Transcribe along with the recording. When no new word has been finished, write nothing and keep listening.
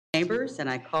Chambers, and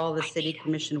I call the City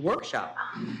Commission Workshop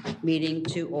meeting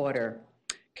to order.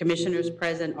 Commissioners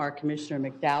present are Commissioner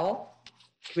McDowell,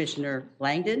 Commissioner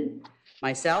Langdon,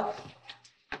 myself,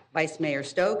 Vice Mayor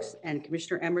Stokes, and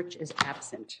Commissioner Emmerich is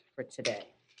absent for today.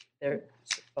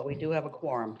 But we do have a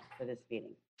quorum for this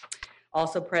meeting.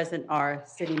 Also present are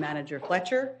City Manager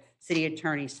Fletcher, City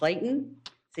Attorney Slayton,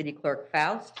 City Clerk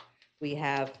Faust. We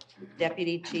have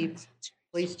Deputy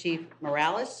Police Chief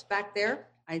Morales back there.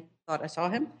 I thought I saw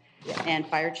him. And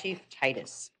Fire Chief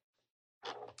Titus.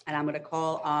 And I'm going to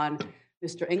call on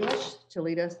Mr. English to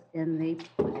lead us in the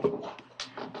pledge.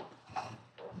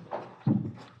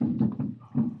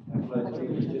 I pledge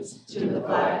allegiance to the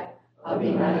flag of the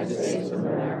United States of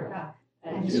America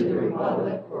and to the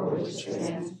republic for which it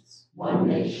stands, one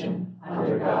nation,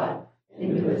 under God,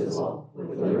 indivisible,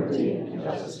 with liberty and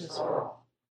justice for all.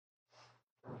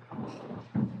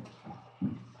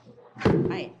 All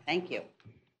right, thank you.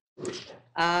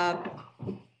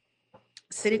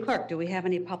 City Clerk, do we have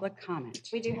any public comment?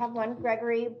 We do have one,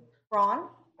 Gregory Braun.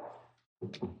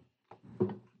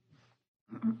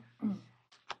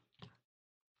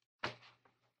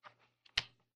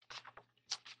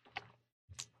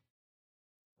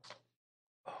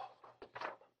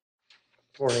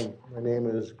 Morning. My name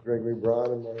is Gregory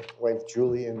Braun and my wife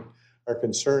Julie, and our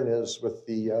concern is with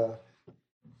the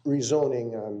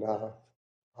rezoning on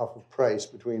off of Price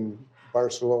between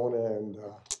Barcelona and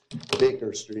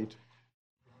Baker Street.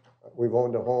 We've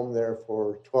owned a home there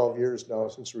for 12 years now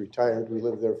since we retired. We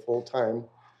live there full time,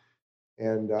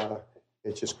 and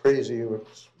it's just crazy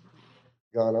what's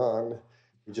gone on.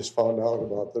 We just found out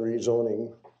about the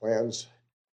rezoning plans,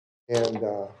 and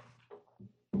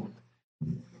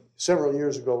several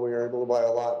years ago we were able to buy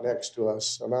a lot next to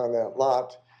us, and on that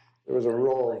lot there was a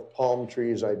row of palm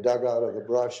trees I dug out of the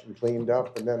brush and cleaned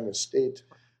up, and then the state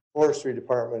forestry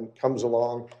department comes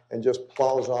along and just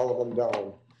plows all of them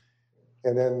down.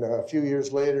 And then a few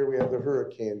years later, we have the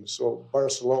hurricane. So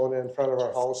Barcelona in front of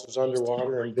our house is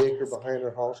underwater, and Baker behind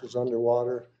our house is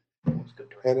underwater. And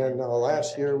then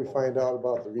last year, we find out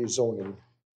about the rezoning.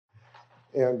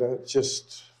 And it's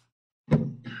just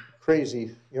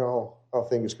crazy, you know, how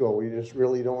things go. We just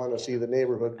really don't want to see the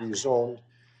neighborhood rezoned.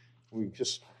 We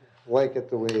just like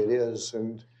it the way it is.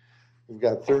 And we've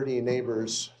got 30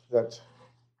 neighbors that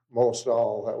most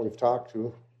all that we've talked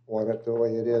to want it the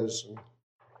way it is. And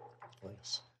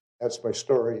that's my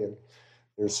story, and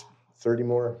there's 30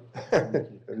 more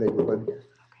in the neighborhood.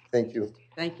 Thank you.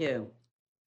 Thank you.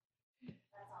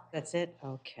 That's it?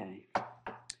 Okay.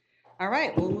 All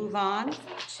right, we'll move on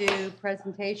to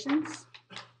presentations.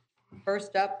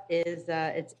 First up is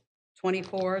it's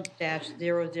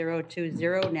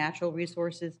 24-0020 Natural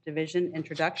Resources Division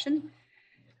Introduction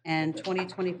and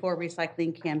 2024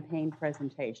 Recycling Campaign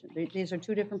Presentation. These are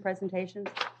two different presentations?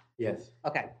 Yes.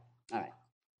 Okay, all right.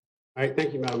 All right,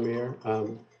 thank you, Madam Mayor.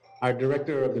 Our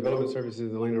Director of Development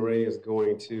Services, Elena Ray, is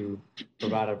going to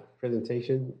provide a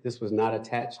presentation. This was not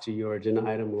attached to your agenda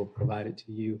item. We'll provide it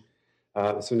to you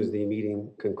as soon as the meeting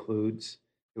concludes.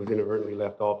 It was inadvertently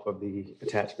left off of the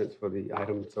attachments for the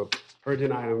item. So her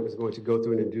agenda item is going to go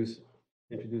through and introduce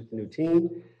the new team.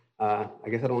 I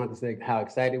guess I don't have to say how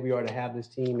excited we are to have this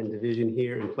team and division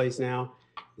here in place now.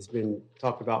 It's been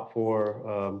talked about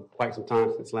for quite some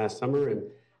time since last summer, and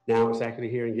now it's actually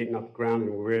here and getting off the ground,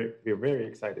 and we're very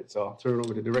excited. So I'll turn it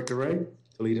over to Director Ray to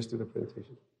lead us through the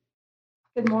presentation.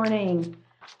 Good morning.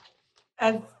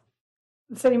 As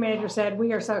the city manager said,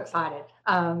 we are so excited,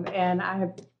 and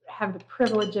I have the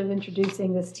privilege of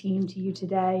introducing this team to you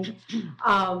today.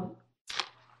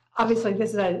 Obviously,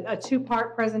 this is a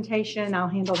two-part presentation. I'll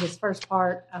handle this first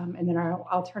part, and then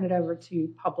I'll turn it over to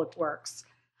Public Works.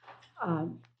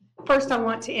 First, I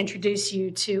want to introduce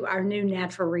you to our new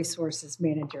Natural Resources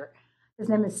Manager. His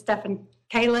name is Stephen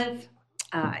Califf.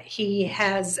 He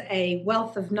has a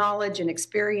wealth of knowledge and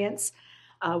experience.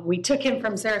 We took him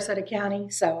from Sarasota County,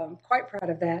 so I'm quite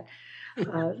proud of that.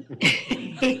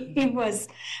 He was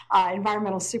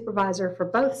environmental supervisor for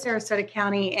both Sarasota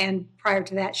County and prior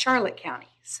to that, Charlotte County.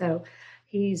 So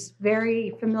he's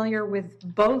very familiar with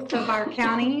both of our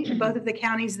county, both of the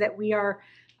counties that we are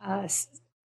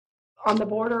on the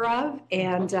border of,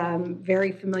 and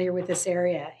very familiar with this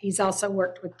area. He's also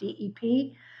worked with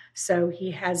DEP, so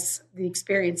he has the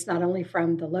experience not only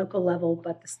from the local level,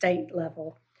 but the state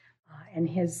level. And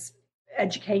his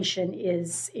education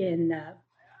is in,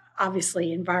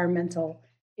 obviously, environmental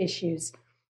issues.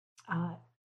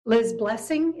 Liz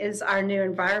Blessing is our new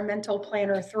Environmental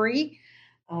Planner 3.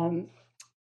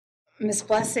 Ms.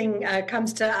 Blessing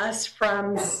comes to us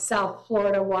from South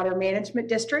Florida Water Management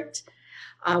District,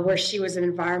 where she was an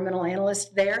environmental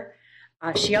analyst there.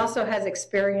 She also has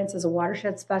experience as a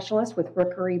watershed specialist with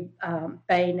Rookery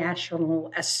Bay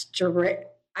National Estuary.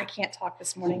 I can't talk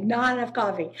this morning, not enough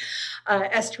coffee.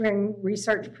 Estuarine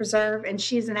Research Preserve, and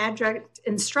she's an adjunct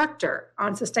instructor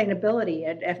on sustainability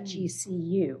at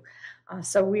FGCU.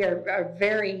 So we are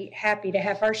very happy to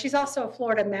have her. She's also a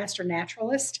Florida Master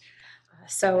Naturalist,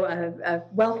 so a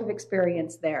wealth of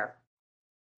experience there.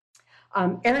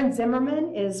 Aaron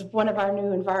Zimmerman is one of our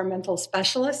new environmental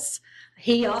specialists.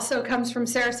 He also comes from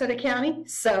Sarasota County,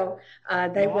 so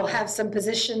they will have some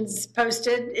positions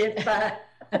posted if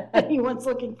anyone's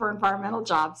looking for environmental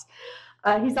jobs.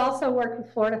 He's also worked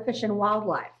with Florida Fish and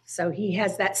Wildlife, so he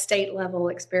has that state level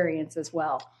experience as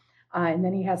well. And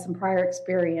then he has some prior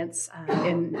experience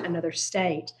in another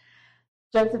state.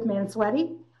 Joseph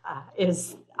Mansuetti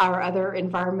is our other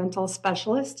environmental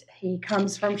specialist. He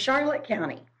comes from Charlotte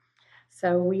County.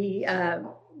 So we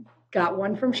got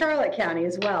one from Charlotte County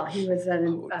as well. He was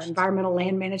an environmental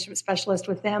land management specialist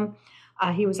with them.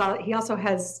 He also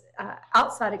has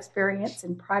outside experience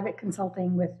in private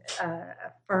consulting with a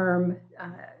firm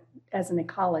as an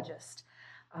ecologist.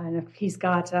 And he's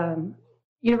got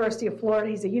University of Florida.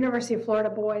 He's a University of Florida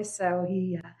boy, so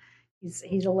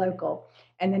he's a local.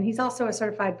 And then he's also a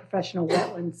certified professional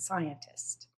wetland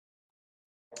scientist.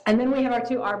 And then we have our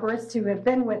two arborists who have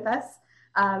been with us.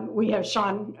 We have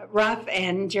Sean Ruff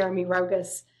and Jeremy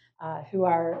Rogas, who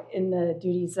are in the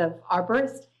duties of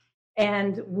arborist.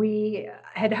 And we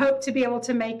had hoped to be able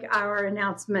to make our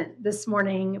announcement this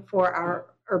morning for our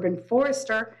urban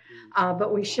forester,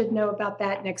 but we should know about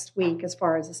that next week as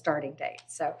far as a starting date.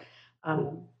 So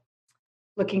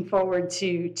looking forward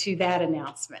to that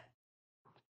announcement.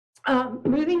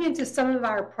 Moving into some of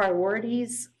our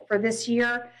priorities for this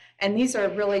year, and these are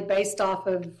really based off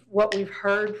of what we've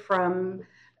heard from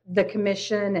the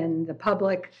commission and the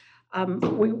public.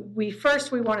 We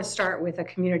want to start with a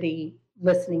community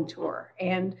listening tour,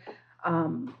 and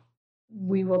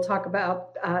we will talk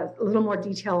about a little more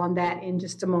detail on that in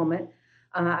just a moment.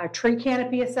 A tree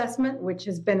canopy assessment, which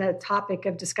has been a topic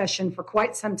of discussion for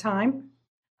quite some time.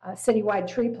 A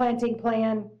citywide tree planting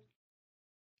plan.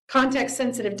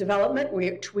 Context-sensitive development,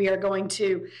 which we are going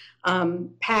to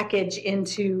package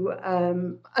into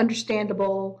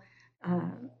understandable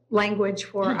language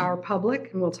for our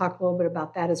public, and we'll talk a little bit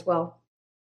about that as well.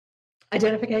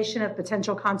 Identification of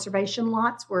potential conservation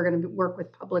lots. We're going to work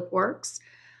with Public Works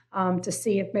to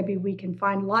see if maybe we can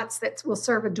find lots that will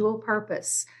serve a dual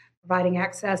purpose, providing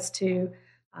access to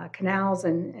canals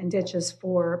and ditches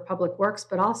for Public Works,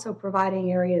 but also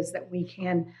providing areas that we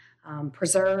can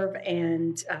preserve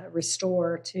and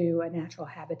restore to a natural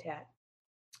habitat.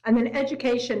 And then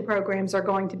education programs are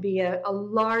going to be a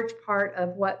large part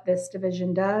of what this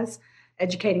division does,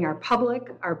 educating our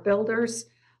public, our builders,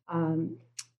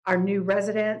 our new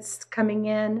residents coming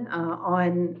in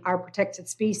on our protected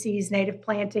species, native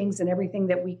plantings, and everything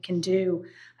that we can do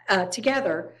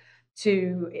together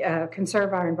to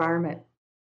conserve our environment.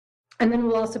 And then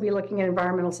we'll also be looking at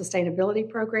environmental sustainability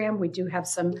program. We do have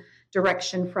some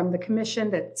direction from the commission,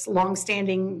 that's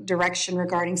longstanding direction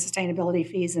regarding sustainability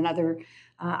fees and other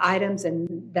items,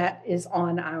 and that is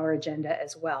on our agenda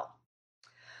as well.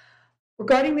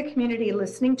 Regarding the community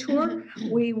listening tour,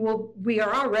 we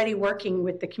are already working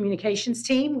with the communications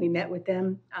team. We met with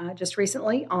them just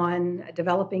recently on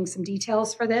developing some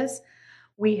details for this.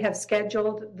 We have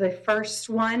scheduled the first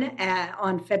one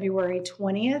on February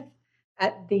 20th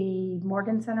at the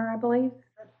Morgan Center, I believe.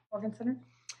 Morgan Center.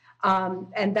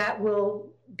 And that will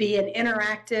be an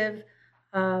interactive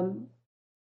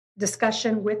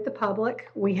discussion with the public.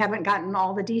 We haven't gotten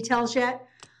all the details yet,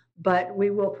 but we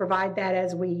will provide that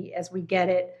as we get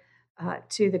it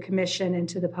to the commission and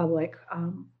to the public.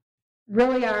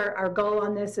 Really, our goal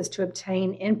on this is to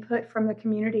obtain input from the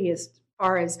community as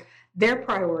far as their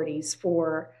priorities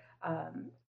for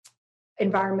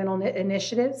environmental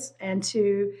initiatives, and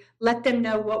to let them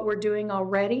know what we're doing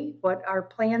already, what our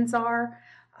plans are,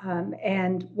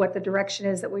 and what the direction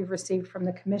is that we've received from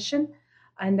the commission.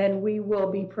 And then we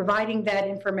will be providing that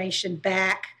information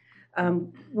back.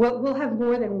 We'll have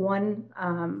more than one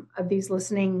of these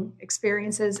listening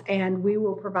experiences, and we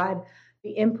will provide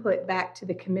the input back to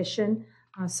the commission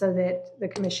so that the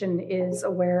commission is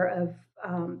aware of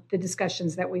the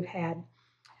discussions that we've had.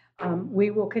 We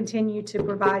will continue to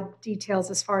provide details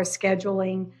as far as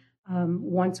scheduling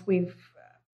once we've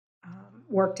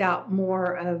worked out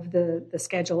more of the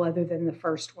schedule other than the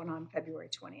first one on February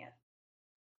 20th.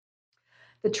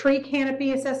 The tree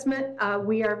canopy assessment,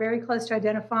 we are very close to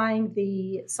identifying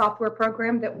the software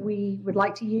program that we would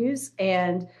like to use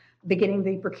and beginning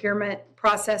the procurement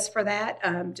process for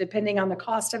that. Depending on the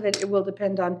cost of it, it will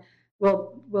depend on,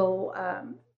 we'll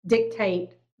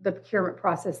dictate the procurement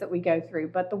process that we go through.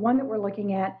 But the one that we're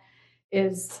looking at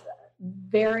is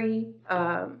very,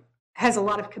 has a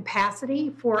lot of capacity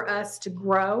for us to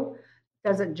grow.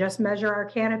 Doesn't just measure our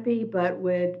canopy, but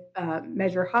would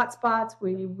measure hotspots.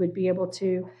 We would be able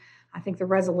to, I think the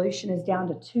resolution is down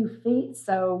to 2 feet,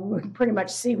 so we can pretty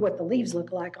much see what the leaves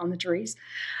look like on the trees.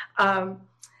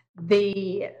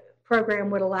 The program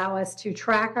would allow us to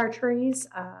track our trees,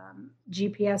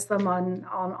 GPS them on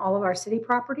all of our city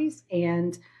properties,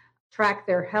 and track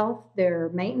their health, their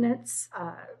maintenance,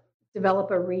 develop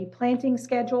a replanting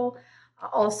schedule,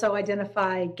 also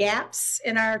identify gaps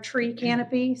in our tree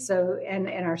canopy, so and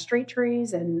our street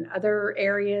trees and other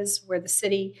areas where the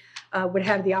city would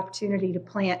have the opportunity to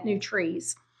plant new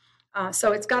trees.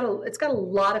 So it's got a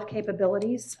lot of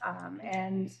capabilities,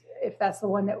 and if that's the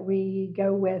one that we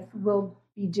go with, we'll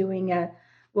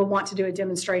want to do a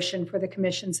demonstration for the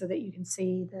commission so that you can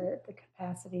see the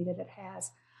capacity that it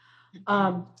has.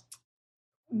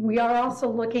 We are also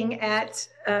looking at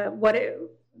what it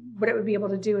would be able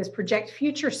to do is project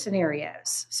future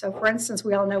scenarios. So for instance,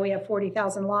 we all know we have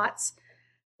 40,000 lots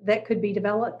that could be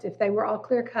developed. If they were all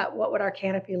clear cut, what would our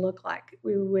canopy look like?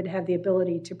 We would have the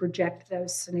ability to project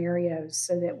those scenarios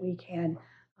so that we can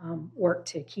work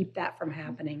to keep that from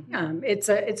happening. It's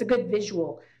a good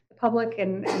visual. The public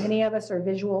and many of us are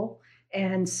visual,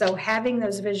 and so having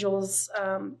those visuals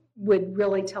would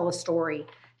really tell a story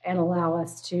and allow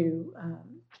us to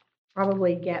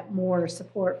probably get more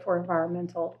support for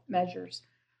environmental measures.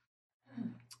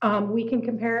 We can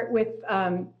compare it with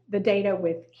the data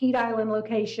with heat island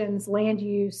locations, land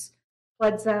use,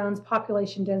 flood zones,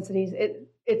 population densities.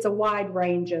 It's a wide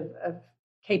range of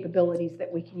capabilities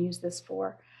that we can use this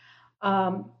for.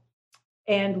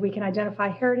 And we can identify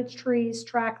heritage trees,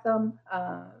 track them,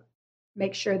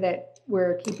 make sure that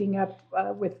we're keeping up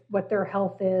with what their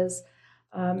health is.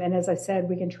 And as I said,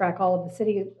 we can track all of the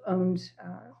city-owned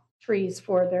trees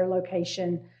for their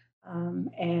location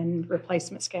and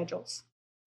replacement schedules.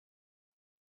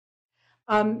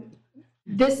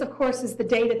 This, of course, is the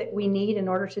data that we need in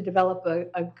order to develop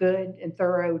a good and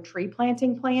thorough tree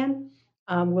planting plan.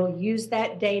 We'll use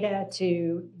that data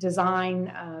to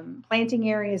design planting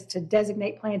areas, to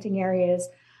designate planting areas.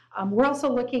 We're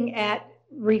also looking at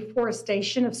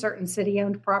reforestation of certain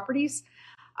city-owned properties.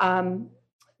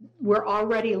 We're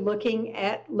already looking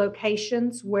at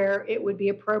locations where it would be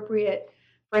appropriate.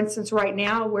 For instance, right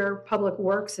now where Public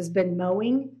Works has been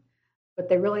mowing, but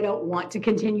they really don't want to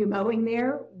continue mowing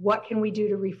there, what can we do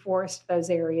to reforest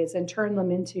those areas and turn them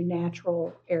into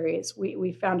natural areas?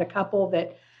 We found a couple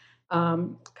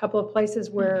of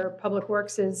places where Public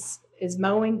Works is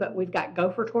mowing, but we've got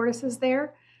gopher tortoises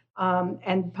there,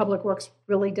 and Public Works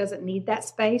really doesn't need that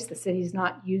space. The city's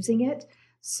not using it.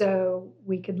 So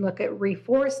we could look at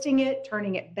reforesting it,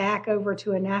 turning it back over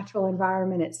to a natural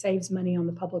environment. It saves money on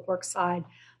the Public Works side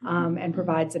and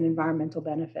provides an environmental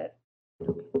benefit.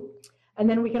 And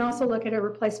then we can also look at a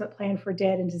replacement plan for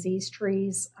dead and diseased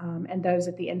trees and those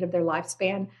at the end of their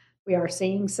lifespan. We are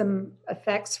seeing some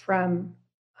effects from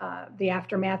the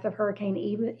aftermath of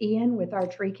Hurricane Ian with our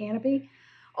tree canopy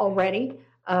already.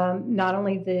 Not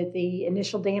only the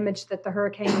initial damage that the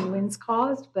hurricane and winds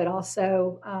caused, but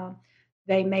also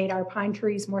they made our pine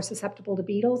trees more susceptible to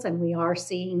beetles, and we are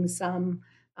seeing some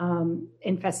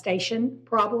infestation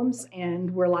problems, and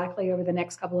we're likely over the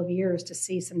next couple of years to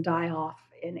see some die-off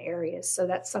in areas. So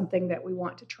that's something that we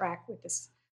want to track with this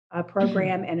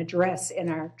program and address in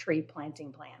our tree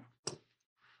planting plan.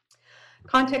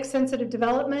 Context-sensitive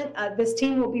development. This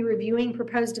team will be reviewing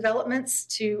proposed developments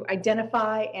to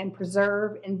identify and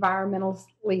preserve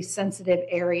environmentally sensitive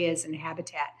areas and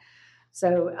habitat.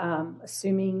 So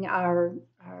assuming our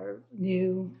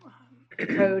new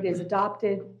code is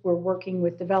adopted, we're working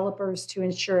with developers to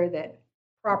ensure that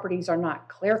properties are not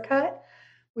clear-cut.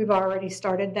 We've already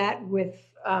started that with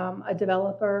a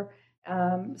developer.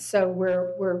 So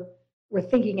we're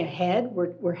thinking ahead.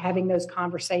 We're having those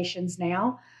conversations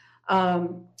now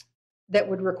that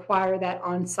would require that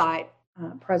on-site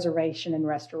preservation and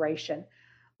restoration.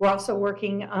 We're also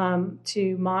working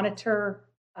to monitor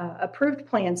approved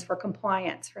plans for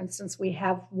compliance. For instance, we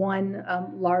have one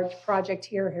large project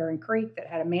here, Heron Creek, that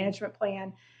had a management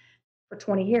plan for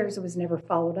 20 years. It was never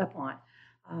followed up on.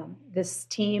 This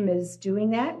team is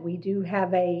doing that. We do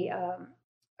have a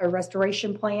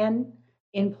restoration plan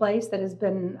in place that has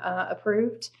been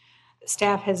approved.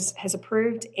 Staff has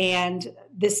approved, and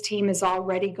this team has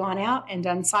already gone out and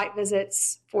done site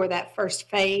visits for that first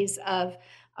phase of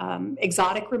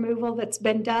exotic removal that's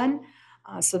been done.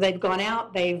 So they've gone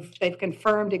out, they've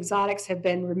confirmed exotics have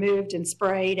been removed and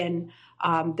sprayed, and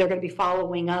They're going to be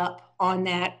following up on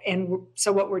that. And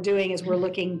so what we're doing is we're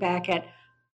looking back at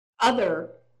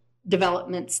other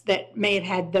developments that may have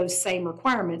had those same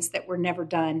requirements that were never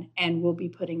done, and we'll be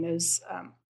putting those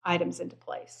items into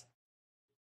place.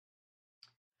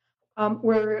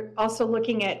 We're also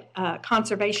looking at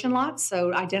conservation lots,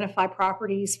 so identify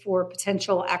properties for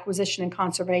potential acquisition and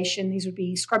conservation. These would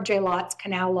be scrub jay lots,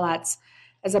 canal lots.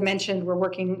 As I mentioned, we're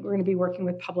going to be working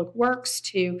with Public Works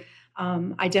to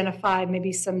identify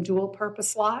maybe some dual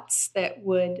purpose lots that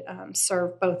would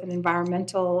serve both an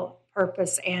environmental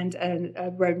purpose and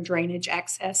a road and drainage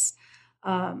access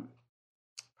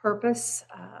purpose.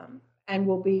 And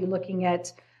we'll be looking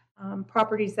at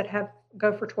properties that have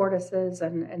gopher tortoises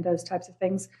and those types of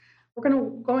things. We're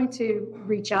going to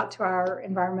reach out to our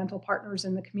environmental partners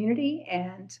in the community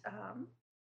and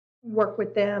work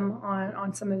with them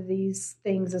on some of these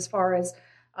things as far as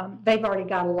they've already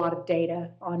got a lot of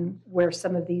data on where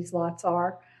some of these lots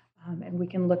are. And we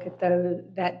can look at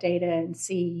that data and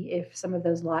see if some of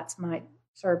those lots might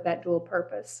serve that dual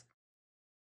purpose.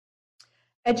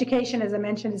 Education, as I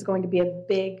mentioned, is going to be a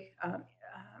big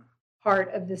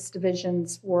part of this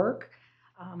division's work.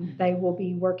 They will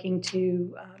be working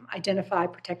to identify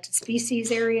protected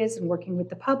species areas and working with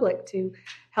the public to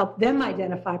help them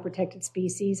identify protected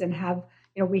species and have,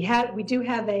 we do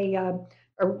have a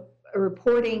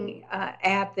reporting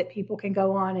app that people can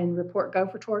go on and report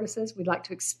gopher tortoises. We'd like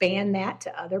to expand that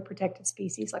to other protected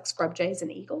species like scrub jays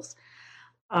and eagles.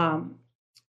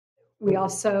 We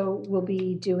also will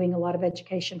be doing a lot of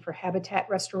education for habitat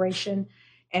restoration.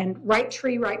 And right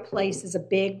tree, right place is a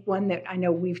big one that I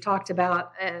know we've talked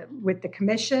about with the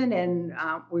commission, and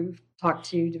we've talked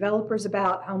to developers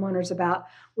about, homeowners about.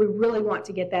 We really want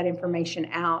to get that information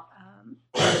out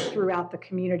throughout the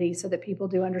community so that people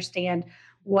do understand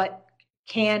what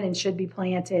can and should be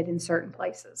planted in certain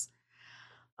places.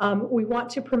 We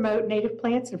want to promote native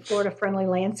plants and Florida-friendly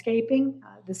landscaping.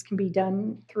 This can be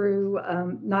done through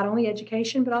not only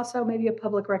education, but also maybe a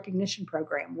public recognition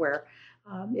program where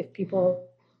if people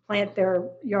plant their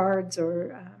yards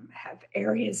or have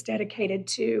areas dedicated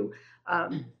to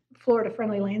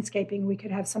Florida-friendly landscaping, we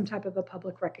could have some type of a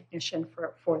public recognition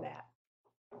for that.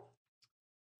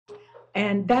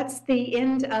 And that's the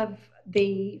end of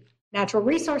the natural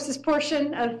resources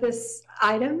portion of this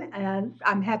item, and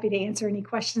I'm happy to answer any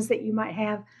questions that you might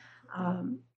have.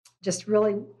 Just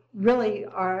really we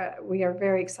are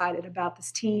very excited about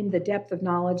this team, the depth of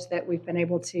knowledge that we've been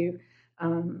able to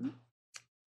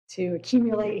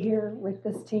accumulate here with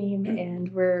this team, and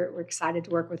we're excited to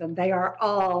work with them. They are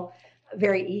all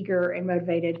very eager and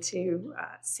motivated to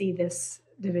see this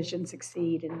division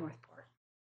succeed in Northport.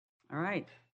 All right,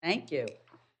 thank you.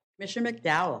 Commissioner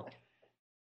McDowell.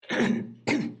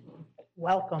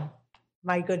 Welcome.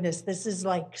 My goodness, this is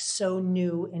like so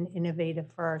new and innovative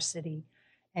for our city.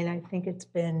 And I think it's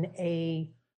been a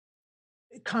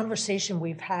conversation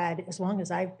we've had as long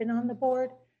as I've been on the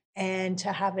board, and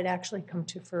to have it actually come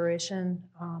to fruition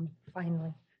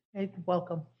finally.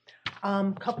 Welcome.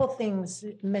 Couple things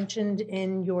mentioned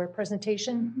in your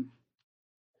presentation.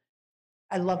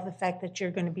 I love the fact that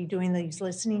you're going to be doing these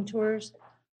listening tours.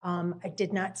 I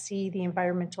did not see the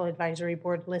Environmental Advisory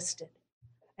Board listed.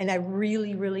 And I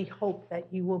really, really hope that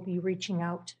you will be reaching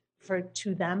out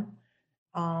to them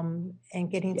and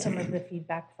getting some of the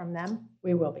feedback from them.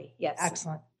 We will be, yes.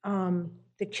 Excellent.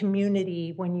 The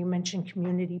community, when you mention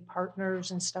community partners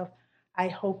and stuff, I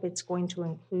hope it's going to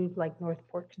include like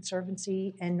Northport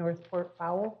Conservancy and Northport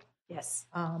Fowl. Yes.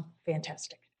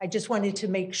 Fantastic. I just wanted to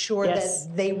make sure Yes.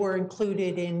 that they were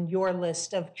included in your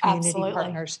list of community Absolutely.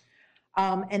 partners.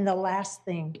 And the last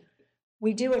thing,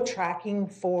 we do a tracking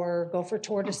for gopher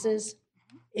tortoises.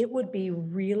 It would be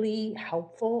really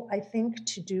helpful, I think,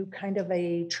 to do kind of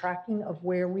a tracking of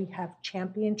where we have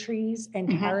champion trees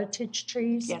and heritage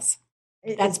trees. Yes.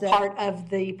 Is That's that part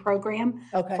of the program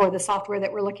for the software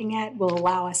that we're looking at will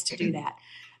allow us to do that.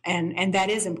 And that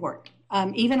is important.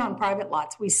 Even on private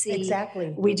lots, we see,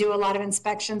 Exactly. we do a lot of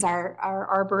inspections. Our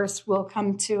arborists will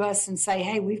come to us and say,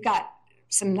 hey, we've got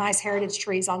some nice heritage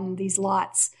trees on these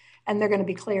lots and they're going to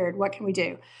be cleared. What can we do?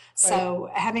 Right. So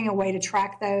having a way to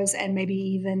track those, and maybe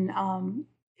even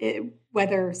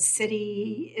whether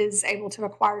city is able to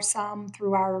acquire some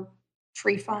through our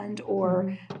tree fund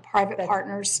or private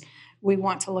partners, we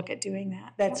want to look at doing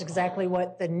that. That's exactly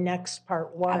what the next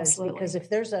part was. Absolutely. Because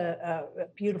if there's a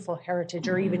beautiful heritage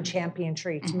or even champion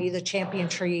tree, to me, the champion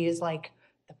tree is like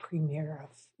the premier of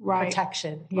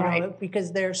protection, you know,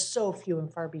 because they're so few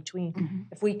and far between.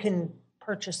 If we can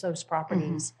purchase those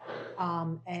properties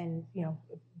and, you know,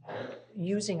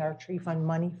 using our tree fund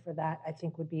money for that, I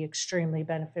think would be extremely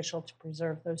beneficial to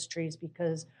preserve those trees,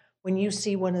 because when you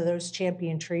see one of those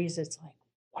champion trees, it's like,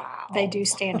 wow. They do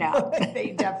stand out.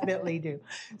 They definitely do.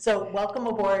 So welcome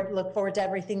aboard. Look forward to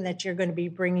everything that you're going to be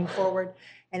bringing forward.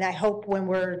 And I hope when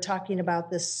we're talking about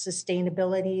this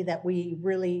sustainability that we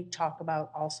really talk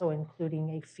about also including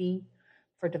a fee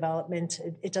for development.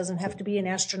 It doesn't have to be an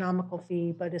astronomical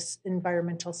fee, but an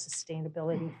environmental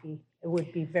sustainability fee. It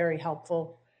would be very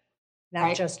helpful, not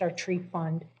Right. just our tree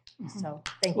fund. So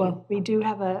thank you. Well, we do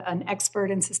have an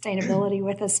expert in sustainability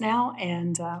with us now,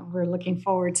 and we're looking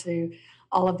forward to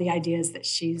all of the ideas that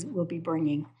she will be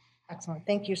bringing. Excellent.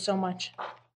 Thank you so much.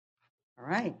 All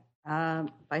right,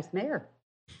 Vice Mayor.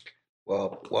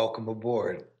 Well, welcome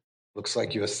aboard. Looks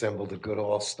like you assembled a good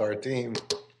all-star team.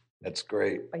 That's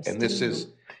great. And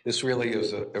this really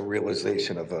is a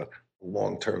realization of a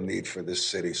long-term need for this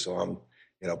city. So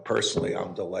personally,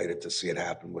 I'm delighted to see it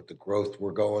happen with the growth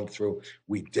we're going through.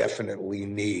 We definitely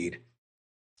need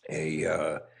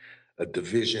a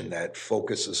division that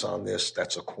focuses on this.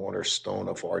 That's a cornerstone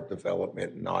of our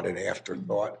development, not an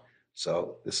afterthought.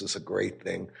 So this is a great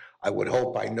thing. I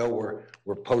know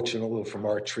we're poaching a little from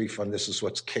our tree fund. This is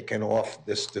what's kicking off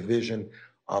this division.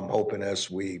 I'm hoping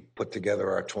as we put together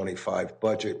our 25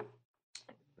 budget,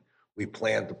 we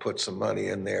plan to put some money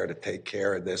in there to take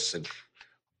care of this and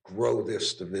grow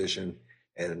this division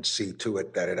and see to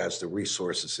it that it has the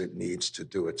resources it needs to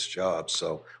do its job.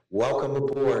 So welcome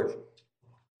aboard.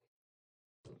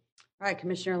 All right,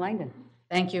 Commissioner Langdon.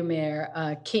 Thank you,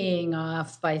 Mayor. Keying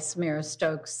off Vice Mayor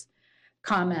Stokes'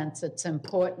 comments, it's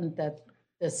important that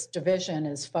this division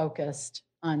is focused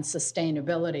on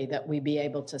sustainability, that we be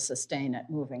able to sustain it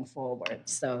moving forward.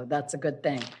 So that's a good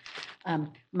thing.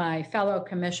 My fellow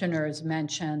commissioners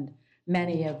mentioned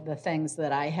many of the things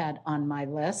that I had on my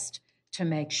list to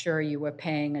make sure you were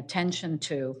paying attention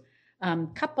to.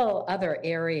 Couple other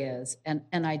areas, and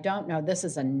I don't know, this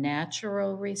is a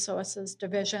natural resources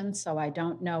division, so I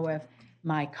don't know if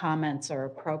my comments are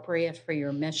appropriate for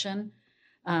your mission,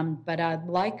 but I'd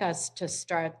like us to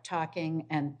start talking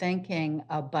and thinking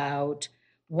about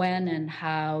when and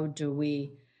how do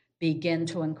we begin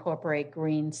to incorporate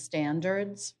green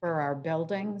standards for our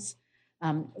buildings,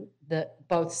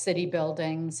 both city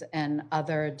buildings and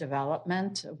other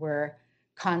development. We're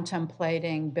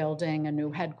contemplating building a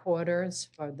new headquarters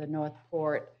for the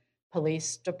Northport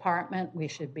Police Department. We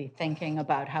should be thinking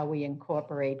about how we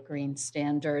incorporate green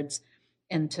standards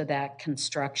into that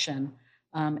construction,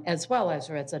 as well as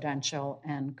residential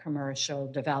and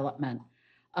commercial development.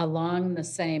 Along the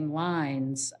same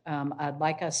lines, I'd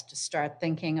like us to start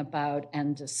thinking about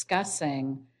and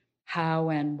discussing how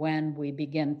and when we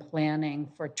begin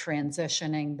planning for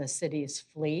transitioning the city's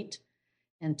fleet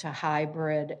into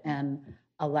hybrid and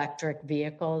electric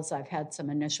vehicles. I've had some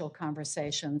initial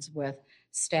conversations with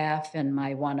staff in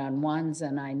my one-on-ones,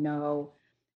 and I know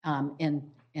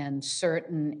in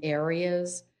certain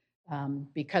areas,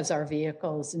 because our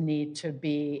vehicles need to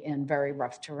be in very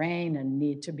rough terrain and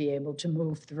need to be able to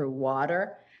move through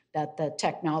water, that the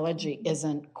technology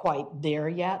isn't quite there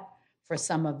yet for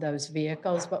some of those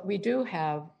vehicles. But we do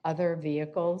have other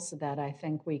vehicles that I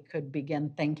think we could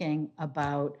begin thinking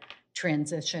about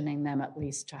transitioning them at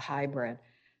least to hybrid.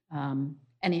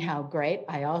 Anyhow, great.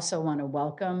 I also want to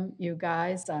welcome you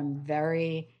guys. I'm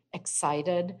very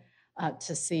excited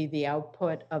to see the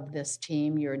output of this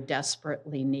team. You're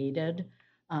desperately needed.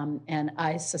 And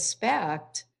I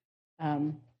suspect,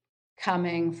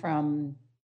 coming from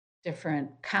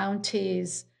different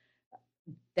counties,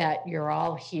 that you're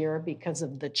all here because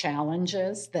of the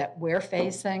challenges that we're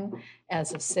facing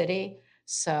as a city.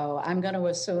 So I'm going to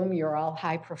assume you're all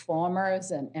high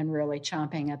performers and really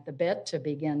chomping at the bit to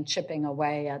begin chipping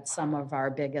away at some of our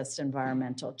biggest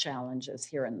environmental challenges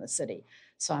here in the city.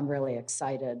 So I'm really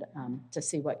excited to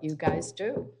see what you guys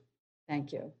do.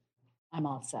 Thank you. I'm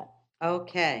all set.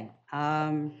 Okay.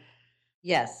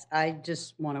 Yes, I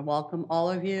just want to welcome all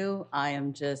of you. I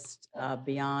am just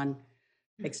beyond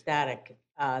ecstatic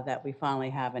that we finally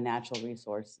have a natural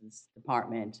resources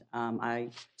department.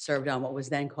 I served on what was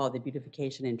then called the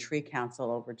Beautification and Tree Council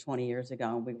over 20 years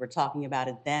ago, and we were talking about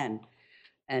it then.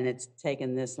 And it's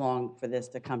taken this long for this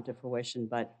to come to fruition,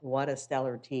 but what a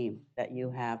stellar team that you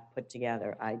have put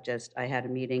together. I had a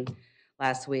meeting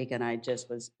last week and I just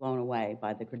was blown away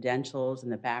by the credentials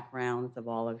and the backgrounds of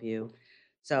all of you.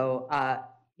 So,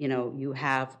 you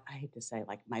have, I hate to say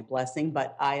like my blessing,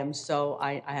 but I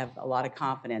have a lot of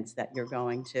confidence that you're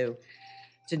going to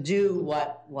do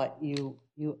what you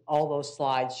all those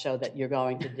slides show that you're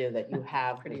going to do, that you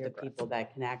have the people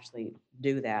that can actually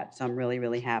do that. So I'm really,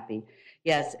 really happy.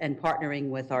 Yes, and partnering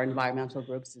with our environmental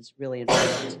groups is really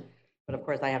important. But of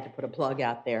course, I have to put a plug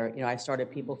out there. I started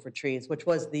People for Trees, which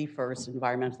was the first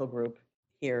environmental group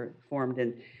here formed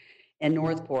in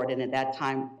Northport. And at that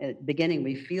time, at the beginning,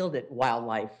 we fielded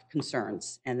wildlife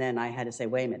concerns. And then I had to say,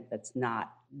 wait a minute, that's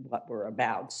not what we're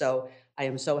about. So I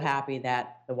am so happy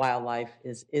that the wildlife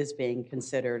is being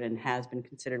considered and has been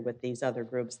considered with these other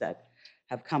groups that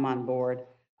have come on board,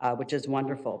 which is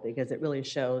wonderful because it really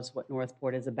shows what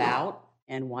Northport is about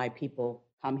and why people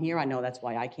come here. I know that's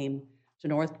why I came to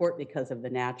Northport, because of the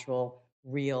natural,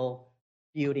 real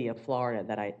beauty of Florida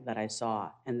that I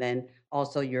saw. And then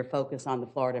also your focus on the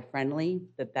Florida friendly,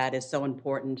 that is so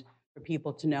important for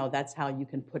people to know. That's how you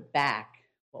can put back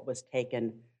what was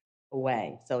taken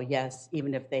away. So yes,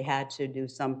 even if they had to do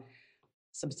some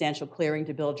substantial clearing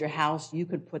to build your house, you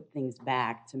could put things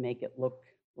back to make it look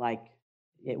like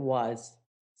it was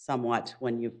somewhat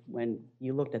when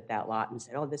you looked at that lot and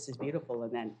said, oh, this is beautiful,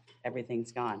 and then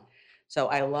everything's gone. So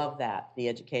I love that, the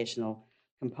educational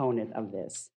component of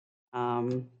this.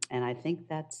 And I think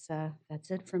that's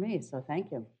it for me, so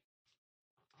thank you.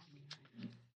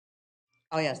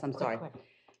 Oh, yes, I'm sorry. Go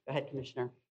ahead, Commissioner.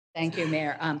 Thank you,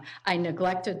 Mayor. I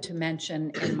neglected to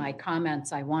mention in my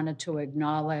comments, I wanted to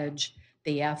acknowledge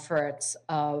the efforts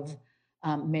of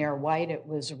Mayor White. It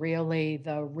was really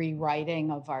the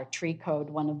rewriting of our tree code,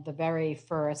 one of the very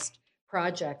first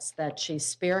projects that she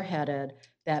spearheaded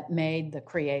that made the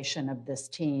creation of this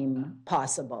team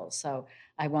possible. So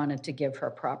I wanted to give her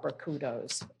proper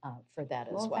kudos for that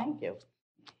as well. Thank you.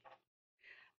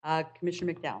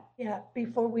 Commissioner McDowell. Yeah,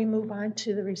 before we move on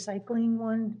to the recycling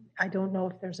one, I don't know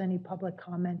if there's any public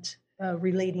comment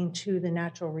relating to the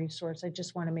natural resource. I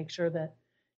just want to make sure that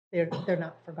they're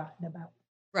not forgotten about.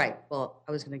 Right. Well,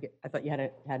 I thought you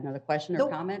had another question or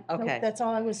Nope. comment? Nope, Okay. that's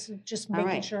all I was just All making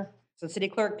right. sure. So City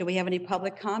Clerk, do we have any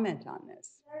public comment on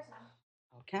this?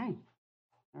 Okay.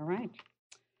 All right.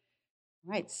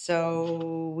 All right.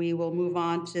 So we will move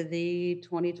on to the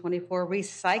 2024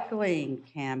 recycling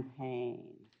campaign.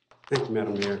 Thank you,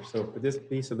 Madam Mayor. So for this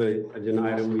piece of the agenda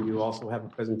item, we do also have a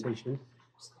presentation.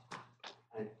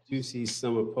 I do see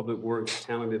some of Public Works'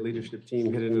 talented leadership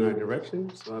team headed in our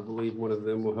direction, so I believe one of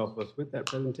them will help us with that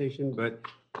presentation. But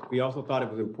we also thought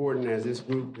it was important, as this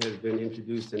group has been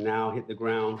introduced and now hit the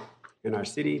ground in our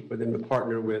city, for them to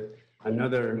partner with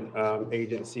another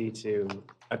agency to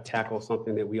tackle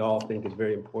something that we all think is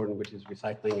very important, which is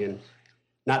recycling. And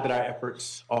not that our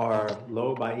efforts are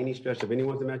low by any stretch of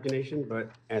anyone's imagination,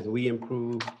 but as we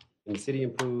improve and the city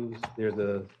improves, there's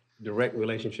a direct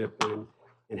relationship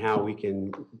in how we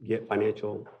can get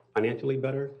financially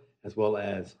better as well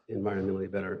as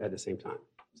environmentally better at the same time.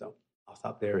 So I'll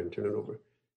stop there and turn it over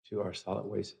to our solid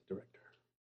waste director.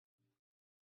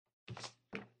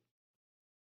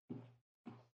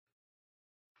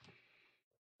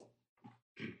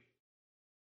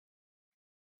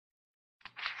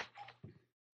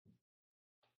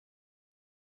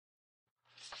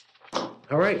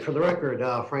 All right, for the record,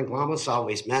 Frank Lama, Solid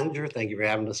Waste Manager. Thank you for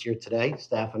having us here today,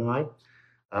 staff and I.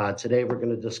 Today, we're going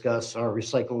to discuss our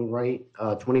Recycling Right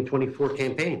 2024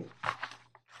 campaign.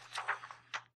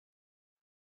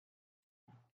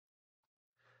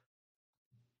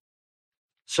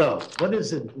 So what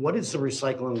is the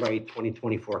Recycling Right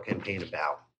 2024 campaign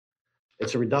about?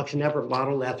 It's a reduction effort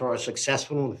model after our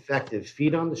successful and effective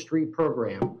Feet on the Street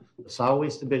program the Solid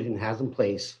Waste Division has in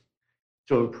place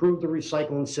to improve the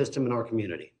recycling system in our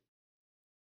community.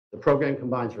 The program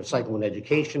combines recycling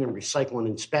education and recycling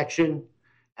inspection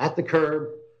at the curb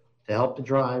to help to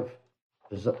drive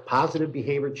positive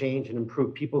behavior change and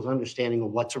improve people's understanding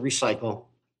of what to recycle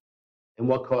and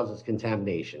what causes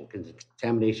contamination, because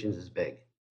contamination is big.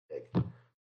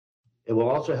 It will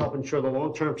also help ensure the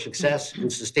long-term success and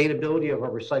sustainability of our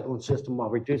recycling system while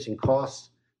reducing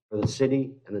costs for the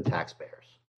city and the taxpayers.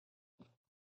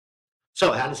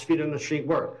 So how does Feet on the Street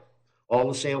work?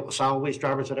 All the solid waste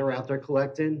drivers that are out there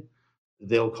collecting,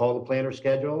 they'll call the planner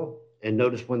schedule and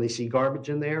notice when they see garbage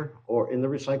in there or in the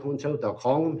recycling tote. They'll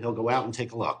call him, he'll go out and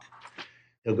take a look.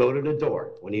 He'll go to the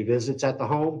door. When he visits at the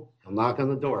home, he'll knock on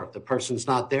the door. If the person's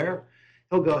not there,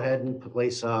 he'll go ahead and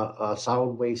place a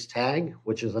solid waste tag,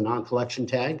 which is a non-collection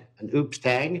tag, an oops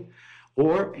tag,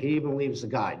 or he even leaves a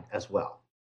guide as well.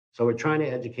 So we're trying to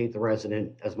educate the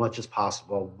resident as much as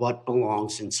possible what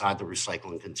belongs inside the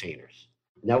recycling containers.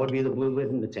 And that would be the blue lid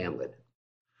and the tan lid.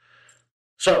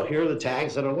 So here are the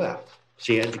tags that are left.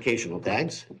 See, educational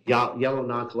tags, yellow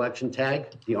non-collection tag,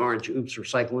 the orange oops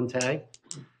recycling tag,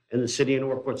 and the City of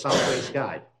Northport Solid Waste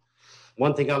Guide.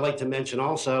 One thing I'd like to mention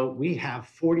also, we have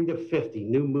 40 to 50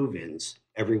 new move-ins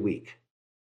every week.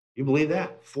 You believe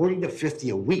that? 40 to 50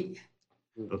 a week,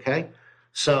 okay?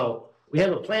 So we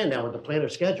have a plan now with the planner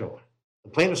schedule. The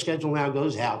planner schedule now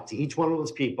goes out to each one of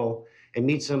those people and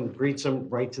meets them, greets them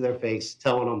right to their face,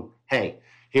 telling them, hey,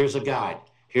 here's a guide.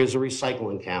 Here's a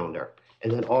recycling calendar.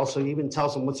 And then also even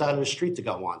tells them what's out of the street to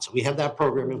go on. So we have that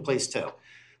program in place too.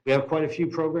 We have quite a few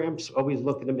programs, always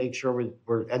looking to make sure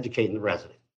we're educating the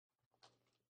resident.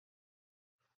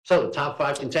 So the top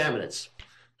 5 contaminants,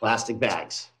 plastic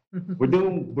bags. We're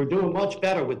doing much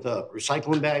better with the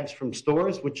recycling bags from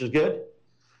stores, which is good.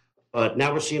 But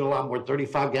now we're seeing a lot more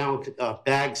 35-gallon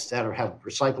bags that have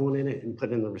recycling in it and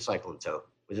put in the recycling tote,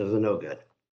 which is a no good.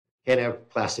 Can't have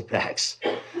plastic bags.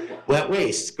 Wet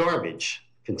waste, garbage,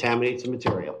 contaminates the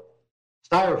material.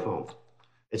 Styrofoam,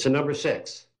 it's a number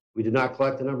 6. We do not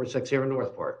collect the number 6 here in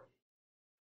Northport.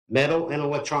 Metal and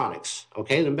electronics,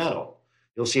 okay, the metal.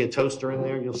 You'll see a toaster in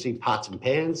there, you'll see pots and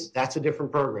pans. That's a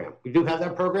different program. We do have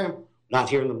that program, not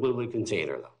here in the Blue Leaf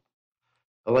container though.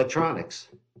 Electronics,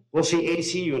 we'll see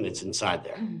AC units inside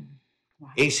there. Wow.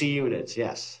 AC units,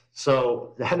 yes.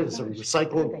 So that is a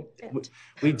recyclable.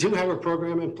 We do have a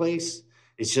program in place.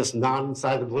 It's just not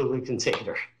inside the Blue Leaf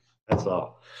container. That's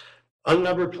all.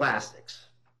 Unnumbered plastics.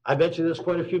 I bet you there's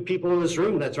quite a few people in this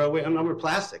room that throw away unnumbered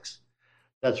plastics.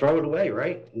 That throw it away,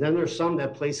 right? And then there's some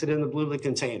that place it in the Blue Leaf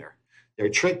container. They're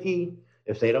tricky.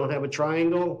 If they don't have a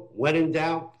triangle, when in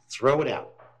doubt, throw it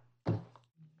out.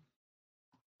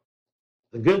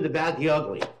 The good, the bad, the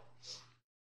ugly.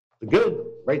 The good,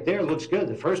 right there, looks good.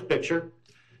 The first picture.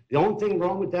 The only thing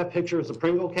wrong with that picture is the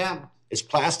Pringle cap. It's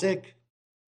plastic.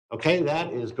 Okay,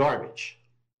 that is garbage.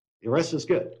 The rest is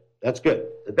good. That's good.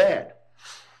 The bad.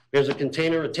 There's a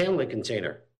container, a Tanley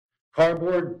container.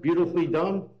 Cardboard, beautifully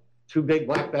done. 2 big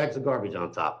black bags of garbage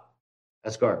on top.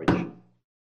 That's garbage.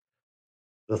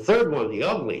 The third one, the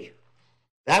ugly.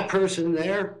 That person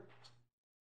there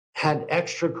had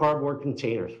extra cardboard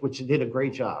containers, which did a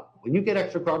great job. When you get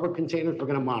extra cardboard containers, we're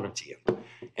going to monitor you.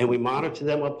 And we monitor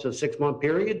them up to a 6-month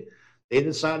period. They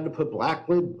decided to put black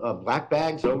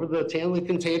bags over the Tanley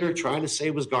container, trying to say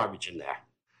it was garbage in there.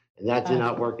 And that did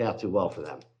not work out too well for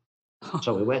them.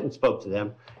 So we went and spoke to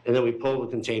them, and then we pulled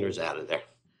the containers out of there.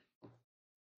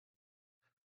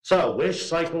 So, wish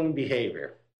cycling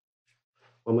behavior.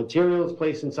 When material is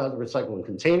placed inside the recycling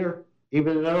container,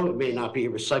 even though it may not be a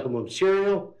recyclable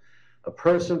material, a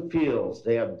person feels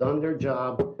they have done their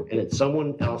job and it's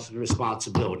someone else's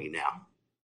responsibility now.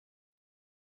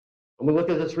 I'm gonna look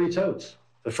at the 3 totes.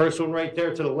 The first one right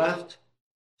there to the left,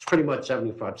 it's pretty much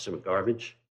 75%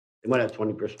 garbage. They might have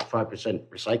 25%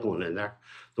 recycling in there.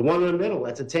 The one in the middle,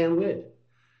 that's a tan lid.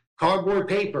 Cardboard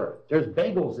paper, there's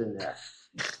bagels in there.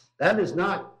 That is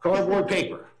not cardboard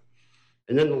paper.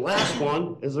 And then the last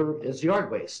one is yard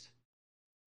waste.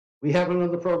 We have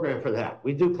another program for that.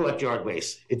 We do collect yard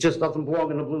waste. It just doesn't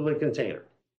belong in a Blue Leaf container.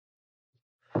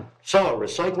 So a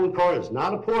recycling cart is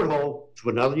not a porthole to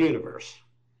another universe.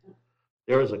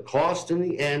 There is a cost in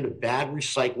the end of bad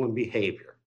recycling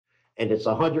behavior, and it's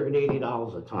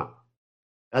 $180 a ton.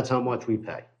 That's how much we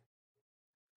pay.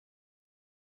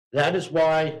 That is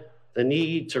why the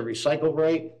need to recycle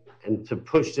right and to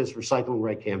push this recycling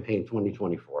right campaign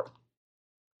 2024.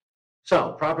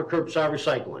 So, proper curbside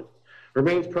recycling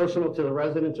remains personal to the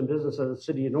residents and business of the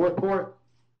city of Northport.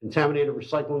 Contaminated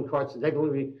recycling carts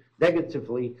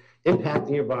negatively impact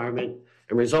the environment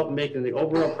and result in making the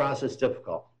overall process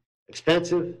difficult,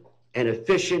 expensive, and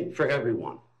efficient for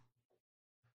everyone.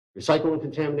 Recycling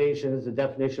contamination is the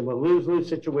definition of a lose-lose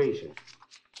situation.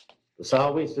 The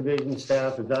Solid Waste Division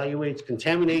staff evaluates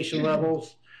contamination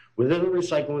levels within the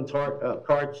recycling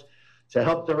carts to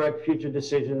help direct future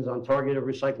decisions on targeted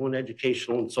recycling,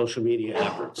 educational, and social media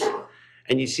efforts.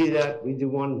 And you see that we do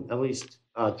one at least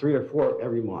 3 or 4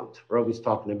 every month. We're always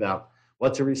talking about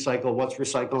what's a recycle, what's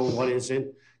recyclable, what isn't,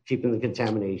 keeping the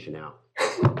contamination out.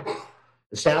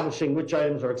 Establishing which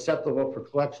items are acceptable for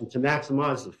collection to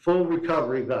maximize the full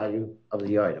recovery value of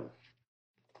the item.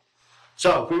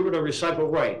 So if we were to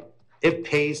recycle right, it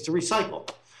pays to recycle.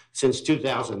 Since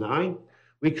 2009,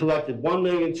 we collected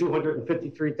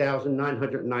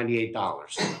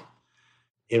 $1,253,998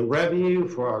 in revenue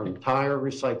for our entire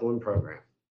recycling program.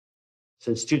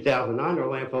 Since 2009, our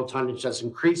landfill tonnage has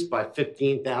increased by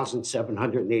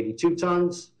 15,782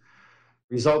 tons,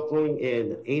 resulting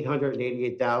in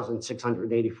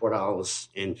 $888,684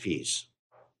 in fees.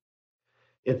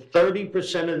 If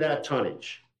 30% of that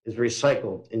tonnage is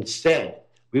recycled instead,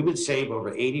 we would save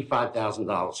over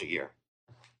 $85,000 a year.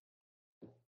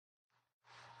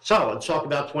 So let's talk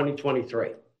about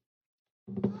 2023.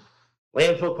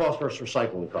 Landfill cost versus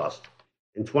recycling cost.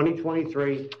 In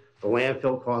 2023, the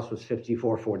landfill cost was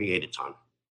 $54.48 a ton.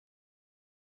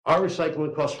 Our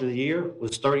recycling cost for the year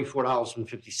was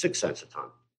 $34.56 a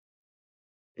ton.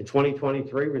 In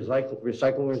 2023,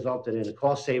 recycling resulted in a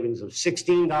cost savings of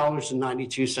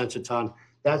 $16.92 a ton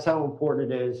That's how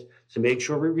important it is to make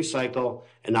sure we recycle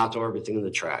and not throw everything in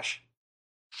the trash.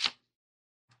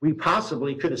 We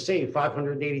possibly could have saved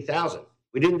 $580,000.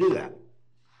 We didn't do that.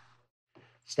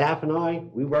 Staff and I,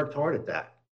 we worked hard at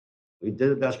that. We did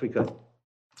the best we could.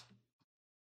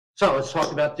 So let's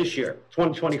talk about this year,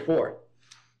 2024.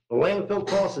 The landfill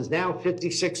cost is now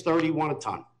 $56.31 a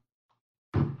ton.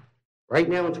 Right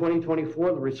now in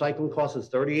 2024, the recycling cost is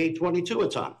 $38.22 a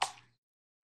ton.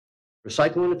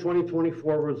 Recycling in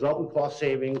 2024 result in cost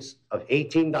savings of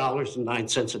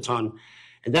 $18.09 a ton.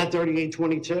 And that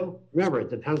 $38.22, remember, it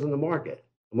depends on the market.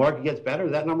 The market gets better,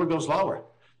 that number goes lower.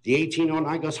 The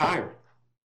 $18.09 goes higher.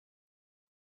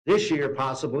 This year,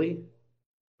 possibly,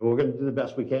 and we're going to do the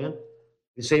best we can,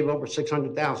 we save over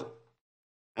 $600,000.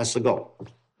 That's the goal.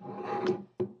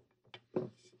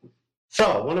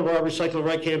 So one of our Recycle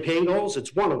Right campaign goals,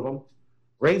 it's one of them,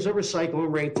 raise our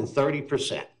recycling rate to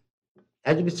 30%.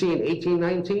 As you can see in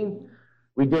 18-19,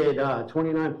 we did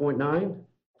 29.9,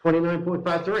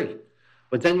 29.53.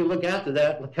 But then you look after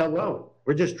that, look how low.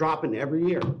 We're just dropping every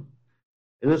year. And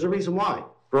there's a reason why.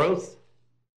 Growth,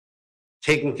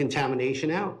 taking contamination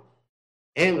out,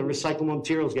 and the recyclable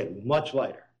materials get much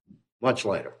lighter, much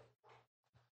lighter.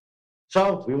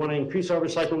 So we want to increase our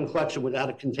recycling collection without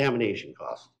a contamination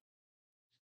cost.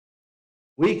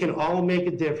 We can all make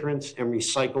a difference and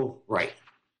recycle right.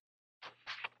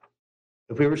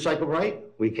 If we recycle right,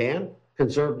 we can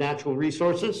conserve natural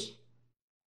resources,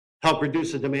 help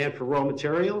reduce the demand for raw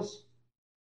materials,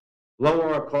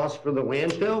 lower our costs for the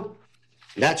landfill,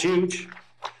 that's huge,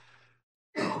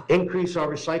 increase our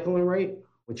recycling rate,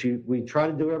 which we try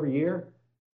to do every year,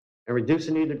 and reduce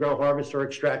the need to grow, harvest, or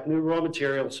extract new raw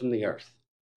materials from the earth.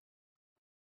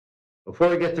 Before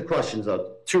we get to questions,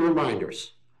 though, 2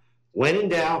 reminders. When in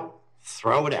doubt,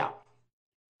 throw it out.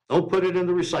 Don't put it in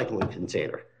the recycling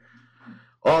container.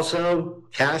 Also,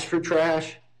 cash for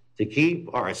trash to keep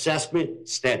our assessment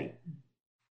steady.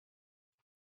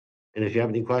 And if you have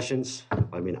any questions,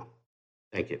 let me know.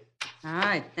 Thank you. All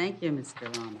right, thank you,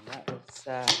 Mr. Rama.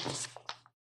 That was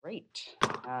great.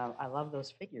 I love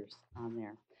those figures on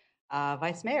there.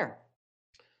 Vice Mayor.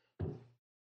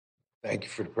 Thank you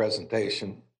for the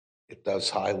presentation. It does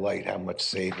highlight how much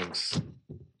savings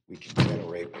we can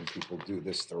generate when people do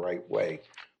this the right way.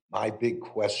 My big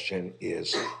question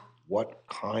is, what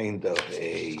kind of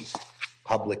a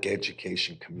public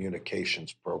education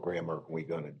communications program are we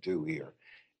going to do here?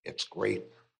 It's great,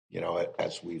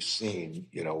 as we've seen,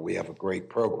 we have a great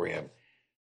program.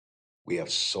 We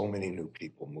have so many new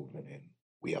people moving in.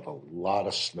 We have a lot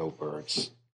of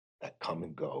snowbirds that come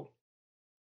and go.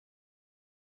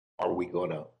 Are we going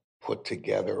to put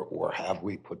together, or have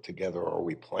we put together, or are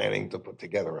we planning to put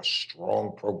together a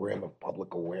strong program of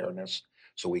public awareness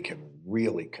so we can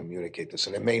really communicate this?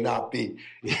 And it may not be,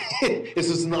 this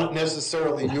is not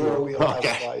necessarily your wheelhouse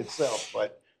by itself,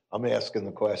 but I'm asking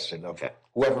the question of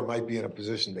whoever might be in a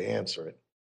position to answer it.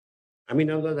 I mean,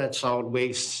 other than that solid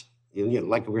waste,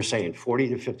 like we were saying, 40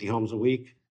 to 50 homes a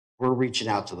week, we're reaching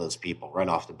out to those people right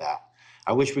off the bat.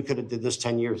 I wish we could have did this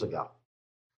 10 years ago.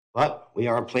 But we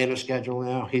are a planner schedule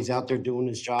now. He's out there doing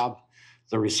his job.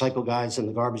 The recycle guys and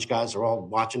the garbage guys are all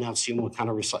watching out, seeing what kind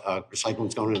of recycling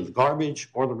is going in the garbage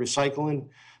or the recycling.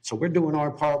 So we're doing our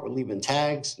part. We're leaving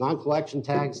tags, non-collection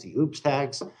tags, the oops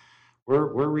tags.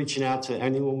 We're reaching out to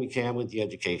anyone we can with the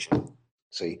education.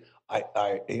 See,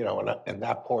 and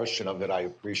that portion of it, I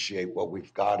appreciate. What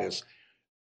we've got is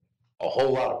a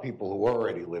whole lot of people who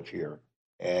already live here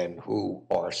and who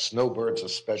are snowbirds,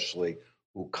 especially,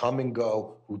 who come and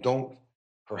go, who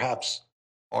perhaps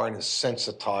aren't as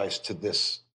sensitized to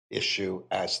this issue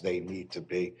as they need to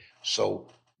be. So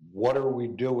what are we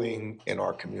doing in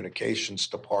our communications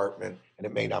department? And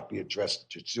it may not be addressed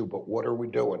to you, but what are we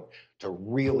doing to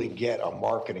really get a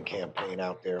marketing campaign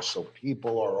out there so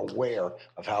people are aware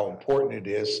of how important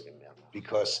it is?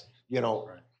 Because,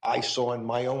 I saw in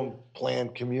my own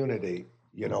planned community,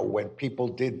 when people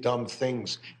did dumb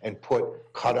things and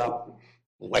cut up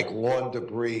like lawn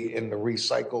debris in the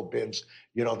recycle bins,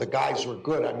 the guys were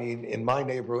good. I mean, in my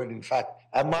neighborhood, in fact,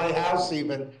 at my house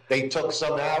even, they took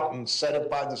some out and set it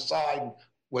by the side,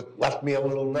 left me a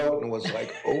little note and was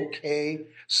like, okay.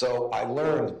 So I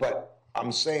learned, but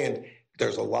I'm saying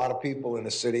there's a lot of people in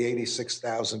the city,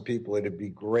 86,000 people. It'd be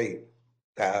great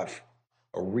to have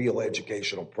a real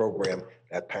educational program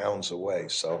that pounds away.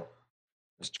 So,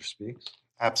 Mr. Speaks.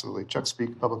 Absolutely. Chuck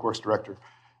Speak, Public Works Director.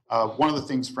 One of the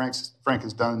things Frank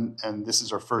has done, and this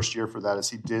is our first year for that, is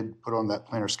he did put on that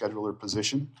planner scheduler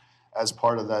position. As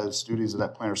part of those duties of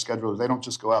that planner scheduler, they don't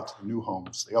just go out to the new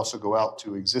homes. They also go out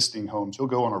to existing homes. He'll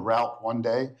go on a route one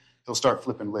day. He'll start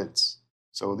flipping lids.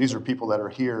 So these are people that are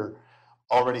here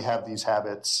already have these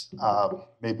habits,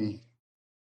 maybe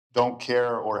don't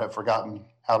care or have forgotten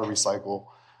how to recycle,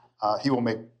 he will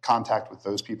make contact with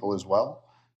those people as well.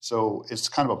 So it's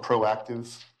kind of a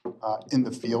proactive in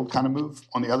the field kind of move.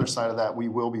 On the other side of that, we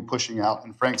will be pushing out,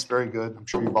 and Frank's very good. I'm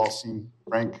sure you've all seen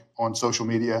Frank on social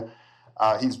media.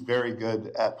 He's very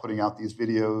good at putting out these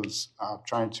videos,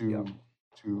 trying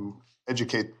to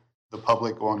educate the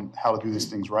public on how to do these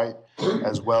things right,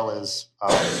 as well as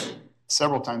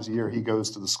several times a year he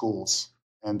goes to the schools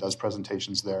and does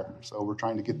presentations there. So we're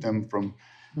trying to get them from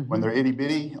when they're itty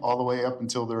bitty all the way up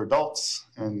until they're adults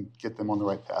and get them on the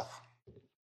right path.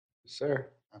 Sir.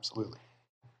 Absolutely.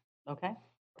 Okay.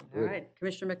 All right.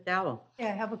 Commissioner McDowell. Yeah,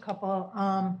 I have a couple.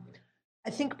 I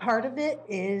think part of it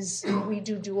is we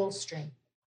do dual stream.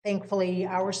 Thankfully,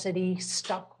 our city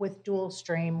stuck with dual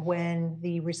stream when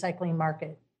the recycling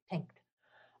market tanked.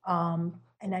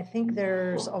 And I think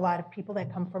there's a lot of people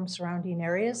that come from surrounding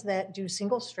areas that do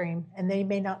single stream, and they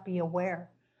may not be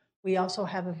aware. We also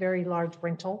have a very large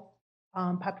rental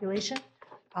population.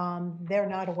 They're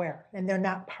not aware, and they're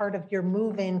not part of your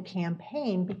move-in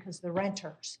campaign because they're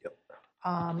renters.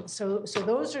 Yep. So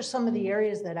those are some of the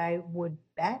areas that I would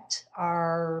bet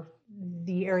are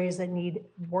the areas that need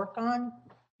work on,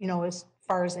 as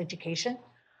far as education.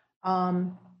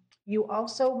 You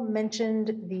also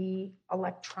mentioned the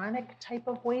electronic type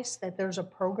of waste, that there's a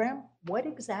program. What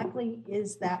exactly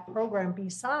is that program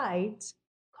besides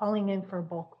calling in for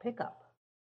bulk pickup?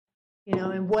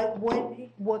 And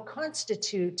what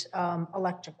constitute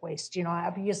electric waste?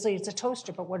 Obviously it's a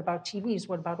toaster, but what about TVs?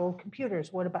 What about old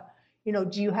computers? What about,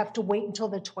 do you have to wait until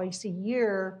the twice a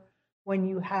year when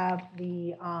you have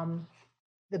the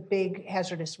big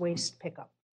hazardous waste pickup?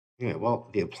 Yeah, well,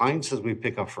 the appliances we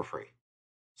pick up for free.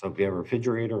 So if you have a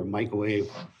refrigerator, a microwave,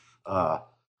 a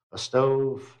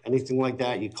stove, anything like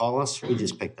that, you call us, we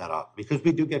just pick that up because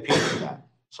we do get paid for that.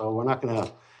 So we're not going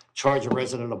to charge a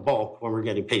resident a bulk when we're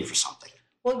getting paid for something.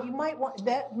 Well, you might want,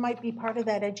 that might be part of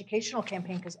that educational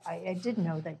campaign, because I did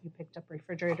know that you picked up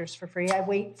refrigerators for free. I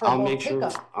wait for bulk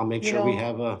pickup. I'll make sure we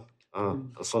have a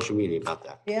social media about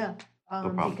that. Yeah,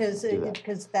 problem.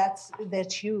 because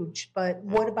that's huge. But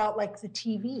what about like the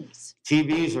TVs?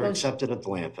 TVs are accepted at the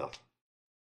landfill.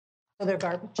 So they're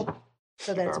garbage?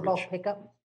 So that's a bulk Garbage.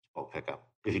 pickup? Bulk pickup,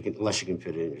 unless you can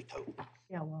fit it in your tote.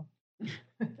 Yeah, well.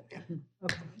 Okay.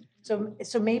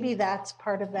 So maybe that's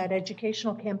part of that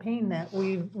educational campaign that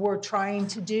we're trying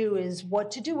to do, is what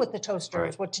to do with the toasters,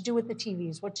 Right. what to do with the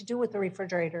TVs, what to do with the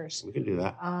refrigerators. We can do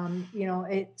that.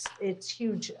 It's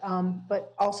huge,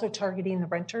 but also targeting the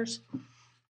renters.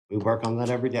 We work on that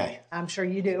every day. I'm sure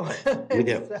you do. We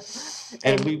do.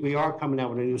 And we are coming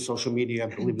out with a new social media. I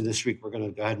believe this week we're going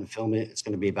to go ahead and film it. It's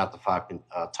going to be about the 5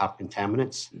 top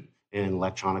contaminants, and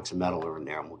electronics and metal are in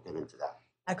there, and we'll get into that.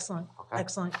 Excellent, Okay.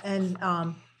 excellent. And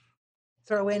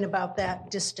throw in about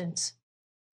that distance.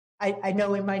 I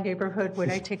know in my neighborhood,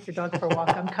 when I take the dog for a walk,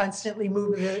 I'm constantly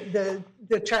moving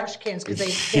the trash cans, because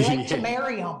they like to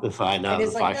marry them. The 5 And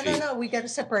it's like, 5 no, feet. we got to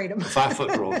separate them. 5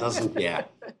 foot rule doesn't, yeah.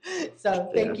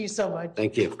 So thank you so much.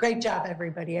 Thank you. Great job,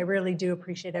 everybody. I really do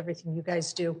appreciate everything you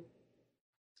guys do.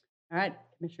 All right,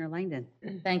 Commissioner Langdon.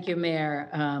 Thank you, Mayor.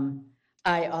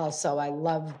 I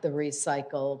love the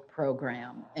recycle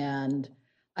program, and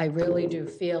I really do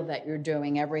feel that you're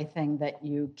doing everything that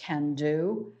you can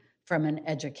do from an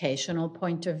educational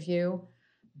point of view.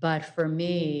 But for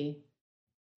me,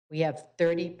 we have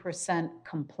 30%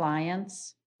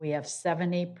 compliance. We have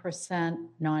 70%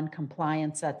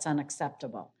 non-compliance. That's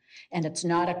unacceptable. And it's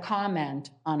not a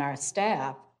comment on our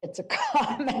staff. It's a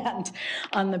comment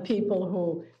on the people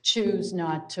who choose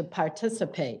not to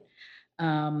participate.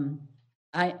 I'm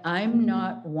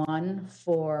not one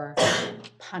for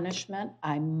punishment.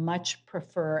 I much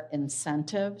prefer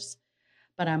incentives.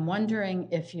 But I'm wondering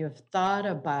if you've thought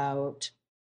about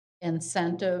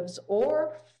incentives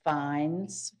or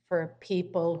fines for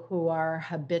people who are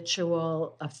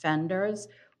habitual offenders,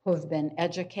 who have been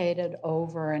educated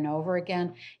over and over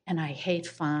again. And I hate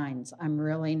fines. I'm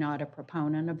really not a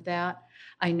proponent of that.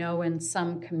 I know in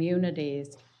some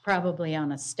communities, probably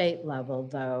on a state level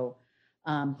though,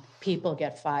 people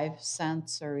get 5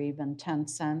 cents or even 10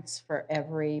 cents for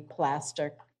every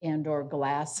plastic and or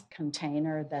glass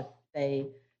container that they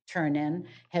turn in.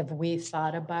 Have we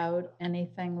thought about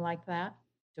anything like that?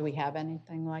 Do we have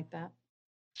anything like that?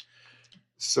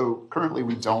 So currently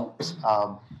we don't.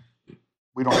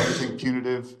 We don't have anything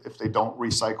punitive if they don't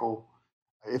recycle.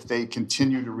 If they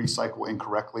continue to recycle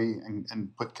incorrectly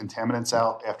and put contaminants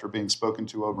out after being spoken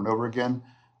to over and over again,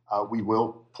 we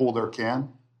will pull their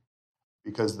can,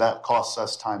 because that costs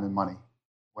us time and money.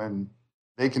 When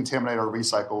they contaminate our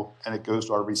recycle and it goes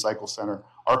to our recycle center,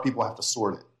 our people have to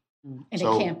sort it. And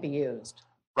So- it can't be used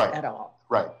Right. at all.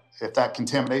 Right. If that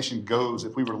contamination goes,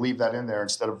 if we were to leave that in there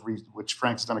instead of, which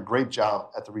Frank's done a great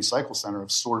job at the recycle center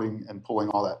of sorting and pulling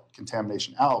all that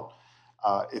contamination out.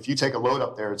 If you take a load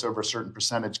up there, it's over a certain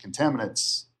percentage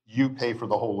contaminants, you pay for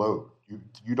the whole load.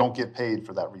 You don't get paid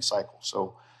for that recycle.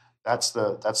 So that's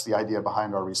the idea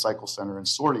behind our recycle center and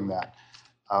sorting that.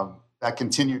 That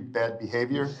continued bad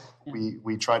behavior,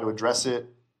 we try to address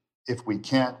it. If we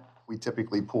can't, we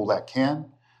typically pull that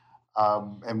can.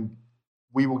 And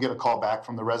we will get a call back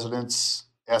from the residents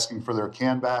asking for their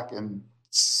can back. And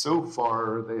so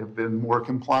far, they have been more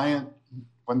compliant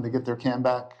when they get their can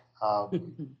back.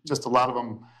 Just a lot of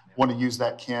them want to use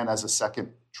that can as a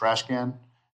second trash can,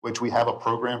 which we have a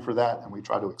program for that, and we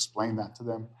try to explain that to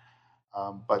them.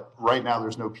 But right now,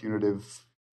 there's no punitive,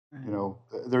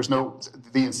 there's no,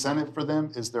 the incentive for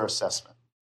them is their assessment.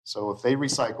 So if they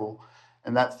recycle,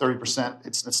 and that 30%,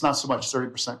 it's not so much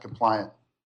 30% compliant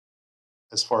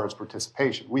as far as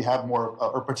participation. We have more,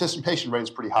 our participation rate is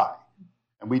pretty high.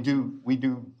 And we do.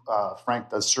 Frank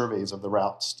does surveys of the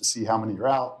routes to see how many are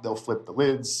out. They'll flip the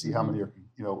lids, see how many are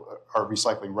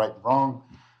recycling right and wrong.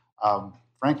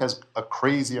 Frank has a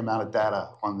crazy amount of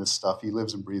data on this stuff. He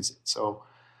lives and breathes it. So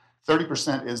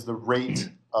 30% is the rate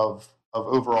of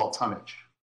overall tonnage.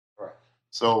 Correct.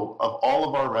 So of all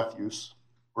of our refuse,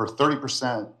 where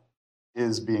 30%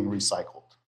 is being recycled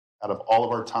out of all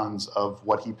of our tons of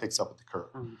what he picks up at the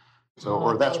curb. So,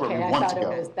 or that's where we want to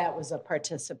go. That was a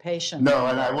participation. No,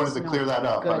 and I wanted to clear that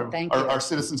up. Good, thank you. Our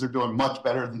citizens are doing much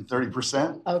better than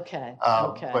 30%. Okay.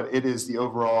 But it is the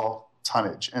overall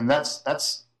tonnage. And that's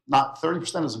not,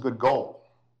 30% is a good goal,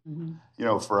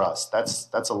 for us.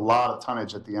 That's a lot of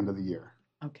tonnage at the end of the year.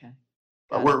 Okay.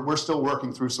 But we're still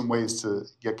working through some ways to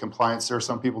get compliance. There are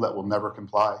some people that will never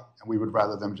comply, and we would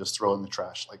rather them just throw in the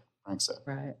trash, like Frank said.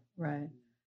 Right.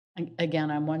 Again,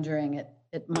 I'm wondering,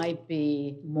 it might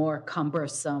be more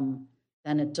cumbersome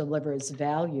than it delivers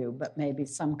value, but maybe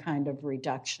some kind of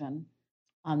reduction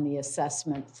on the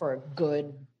assessment for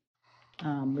good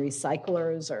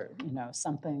recyclers or,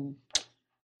 something.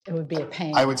 It would be a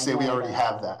pain. I would say we already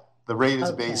have that. The rate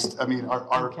is based,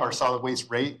 our Okay. solid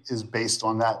waste rate is based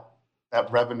on that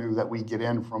revenue that we get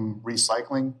in from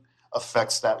recycling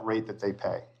affects that rate that they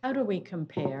pay. How do we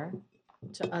compare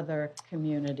to other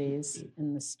communities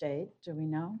in the state? Do we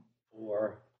know?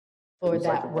 Or For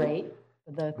that rate,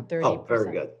 the 30%? Oh,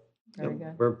 very good. Very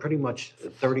good. We're pretty much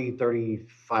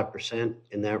 35%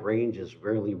 in that range is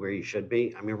really where you should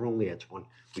be. We're only at 20.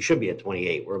 We should be at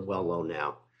 28. We're well low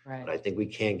now. Right. But I think we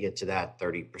can get to that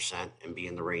 30% and be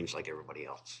in the range like everybody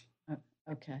else.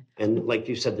 Okay. And like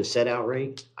you said, the set out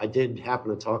rate, I did happen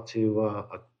to talk to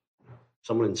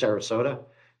someone in Sarasota,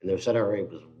 and their set out rate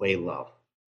was way low.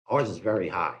 Ours is very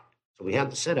high. So we have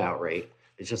the set out rate.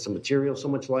 It's just the material so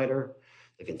much lighter.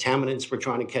 The contaminants we're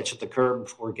trying to catch at the curb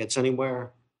before it gets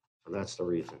anywhere. So that's the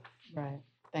reason. Right.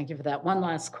 Thank you for that. One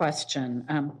last question.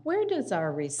 Where does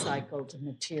our recycled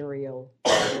material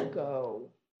go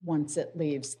once it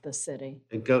leaves the city?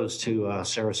 It goes to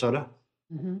Sarasota.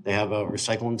 Mm-hmm. They have a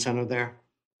recycling center there.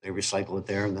 They recycle it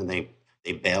there, and then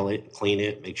they bale it, clean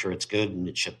it, make sure it's good, and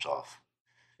it ships off.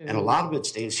 And a lot of it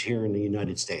stays here in the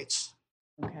United States.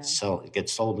 Okay. So it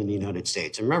gets sold in the United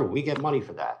States. And remember, we get money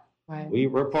for that. Right.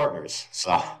 We're partners.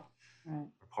 So Right.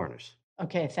 we're partners.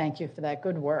 Okay, thank you for that.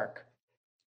 Good work.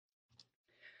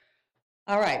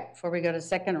 All right, before we go to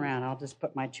second round, I'll just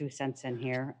put my 2 cents in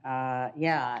here. I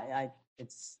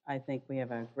think we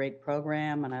have a great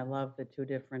program, and I love the 2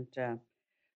 different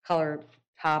color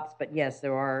tops. But yes,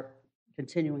 there are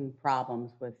continuing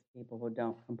problems with people who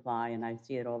don't comply, and I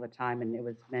see it all the time. And it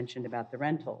was mentioned about the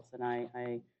rentals, and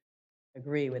I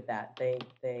agree with that.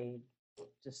 They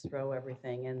just throw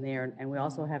everything in there, and we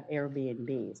also have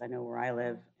Airbnbs. I know where I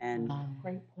live, and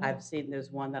I've seen, there's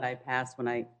one that I pass when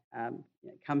I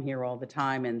come here all the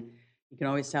time, and you can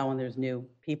always tell when there's new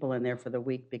people in there for the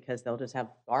week because they'll just have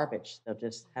garbage. They'll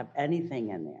just have anything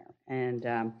in there.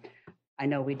 And I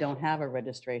know we don't have a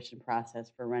registration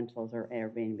process for rentals or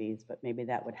Airbnbs, but maybe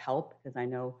that would help, because I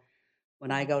know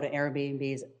when I go to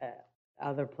Airbnbs,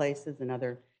 other places and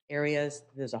other areas,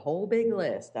 there's a whole big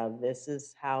list of this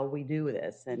is how we do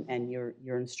this, and you're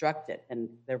instructed, and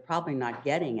they're probably not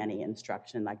getting any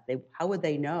instruction. Like, how would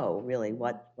they know really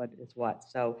what is what?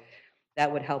 So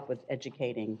that would help with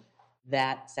educating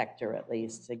that sector, at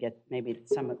least, to get maybe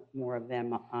some more of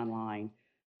them online.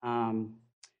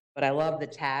 But I love the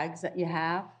tags that you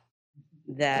have.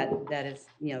 That is,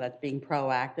 that's being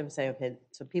proactive. Say, okay,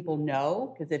 so people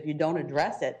know, because if you don't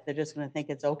address it, they're just going to think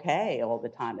it's okay all the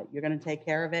time. That you're going to take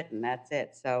care of it, and that's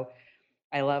it. So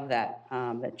I love that,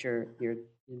 that you're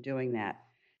doing that.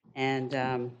 And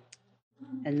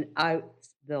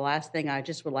the last thing, I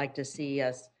just would like to see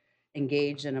us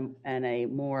engage in a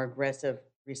more aggressive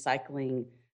recycling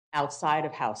outside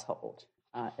of household,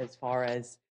 as far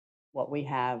as what we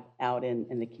have out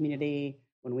in the community.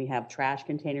 When we have trash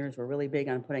containers, we're really big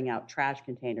on putting out trash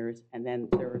containers, and then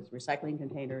there's recycling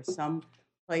containers some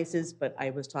places, but I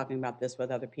was talking about this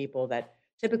with other people, that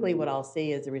typically what I'll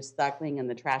see is the recycling and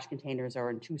the trash containers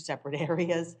are in two separate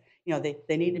areas. You know,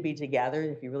 they need to be together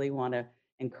if you really want to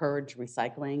encourage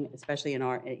recycling, especially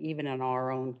even in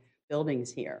our own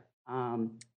buildings here. You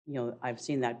know, I've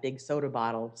seen that big soda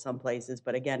bottle some places,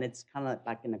 but again, it's kind of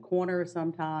like in the corner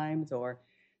sometimes, or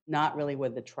not really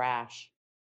where the trash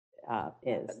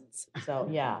is. So,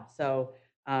 yeah, so,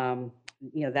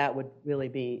 you know, that would really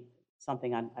be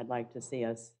something I'd like to see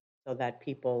us, so that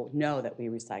people know that we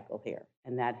recycle here.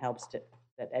 And that helps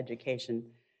that education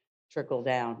trickle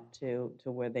down to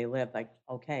where they live. Like,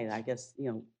 okay, I guess,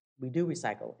 you know, we do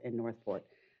recycle in Northport,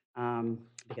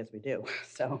 because we do.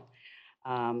 So,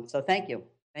 so thank you.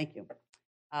 Thank you.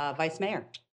 Vice Mayor.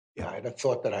 Yeah, I had a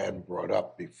thought that I hadn't brought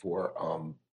up before.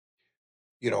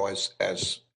 You know,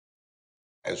 as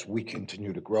we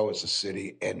continue to grow as a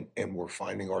city, and we're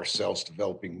finding ourselves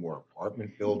developing more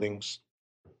apartment buildings,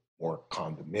 more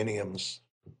condominiums,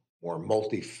 more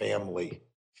multifamily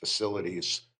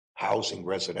facilities, housing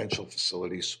residential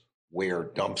facilities where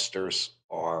dumpsters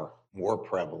are more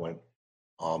prevalent.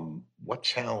 What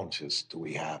challenges do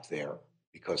we have there?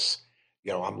 Because,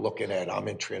 you know, I'm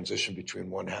in transition between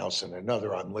one house and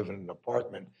another. I'm living in an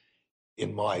apartment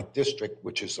in my district,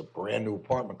 which is a brand new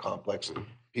apartment complex.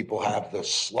 People have the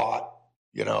slot,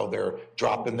 you know, they're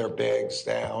dropping their bags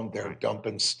down, they're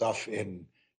dumping stuff in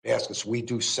baskets. We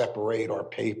do separate our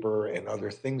paper and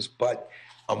other things, but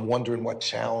I'm wondering what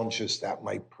challenges that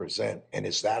might present. And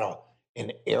is that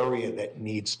an area that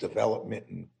needs development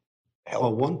and help?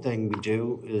 Well, one thing we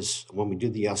do is when we do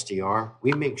the SDR,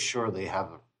 we make sure they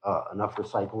have enough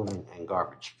recycling and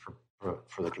garbage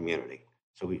for the community.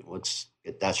 So let's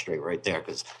get that straight right there,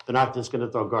 because they're not just going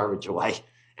to throw garbage away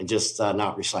and just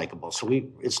not recyclable. So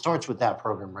it starts with that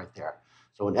program right there.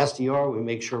 So in SDR, we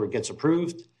make sure it gets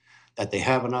approved, that they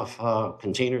have enough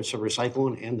containers for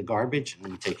recycling and the garbage,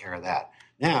 and we take care of that.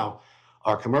 Now,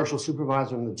 our commercial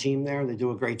supervisor and the team there, they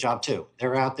do a great job too.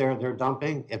 They're out there, they're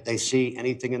dumping. If they see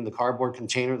anything in the cardboard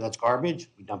container that's garbage,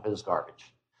 we dump it as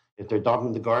garbage. If they're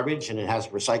dumping the garbage and it has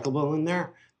recyclable in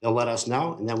there, they'll let us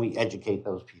know, and then we educate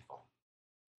those people,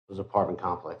 those apartment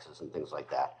complexes and things like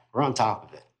that. We're on top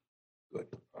of it. Good,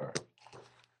 all right.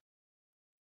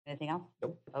 Anything else?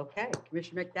 Nope. Okay,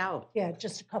 Commissioner McDowell. Yeah,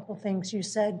 just a couple things. You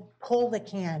said pull the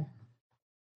can.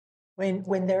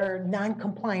 When they're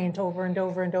non-compliant over and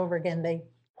over and over again, they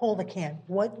pull the can.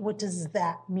 What does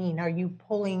that mean? Are you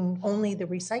pulling only the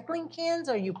recycling cans?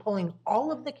 Are you pulling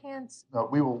all of the cans? No,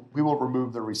 we will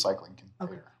remove the recycling container.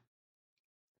 Okay.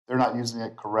 They're not using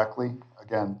it correctly.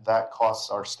 Again, that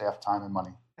costs our staff time and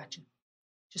money. Gotcha.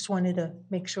 Just wanted to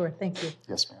make sure. Thank you.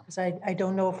 Yes, ma'am. Because I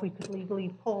don't know if we could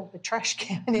legally pull the trash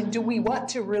can, and do we want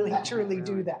to really truly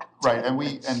do that? Right,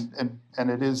 and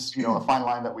it is, you know, a fine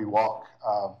line that we walk.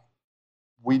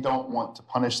 We don't want to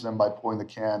punish them by pulling the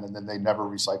can and then they never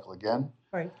recycle again.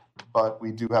 Right. But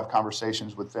we do have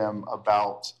conversations with them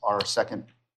about our second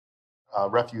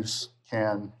refuse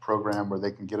can program, where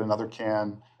they can get another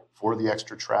can for the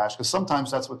extra trash. Because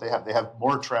sometimes that's what they have. They have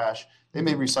more trash. They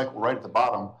may recycle right at the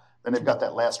bottom. Then they've got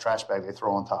that last trash bag they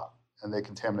throw on top, and they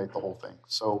contaminate the whole thing.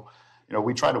 So, you know,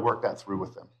 we try to work that through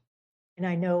with them. And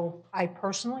I know I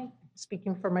personally,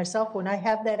 speaking for myself, when I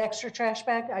have that extra trash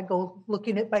bag, I go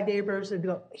looking at my neighbors and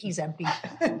go, he's empty.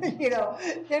 You know,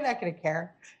 they're not going to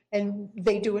care. And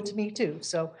they do it to me too.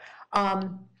 So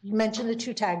you mentioned the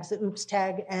two tags, the oops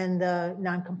tag and the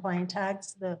non-compliant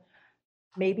tags.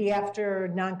 Maybe after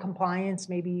non-compliance,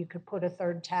 maybe you could put a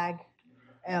third tag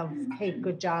of, hey,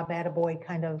 good job, attaboy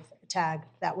kind of tag.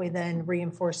 That way then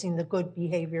reinforcing the good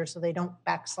behavior so they don't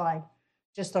backslide.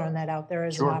 Just throwing that out there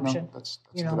as an option. No, that's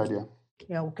a good idea.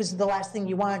 You know, because the last thing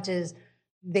you want is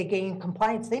they gain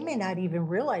compliance. They may not even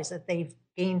realize that they've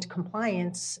gained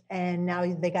compliance and now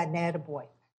they got an attaboy.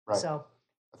 Right. So,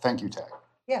 a thank you tag.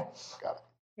 Yeah. Got it.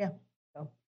 Yeah. So,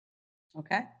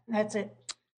 Okay. that's it.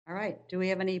 All right. Do we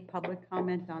have any public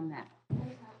comment on that?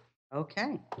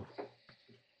 Okay.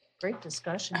 Great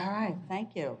discussion. All right.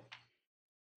 Thank you.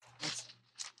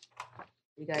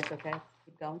 You guys okay?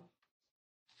 Keep going?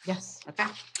 Yes. Okay.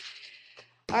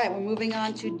 All right. We're moving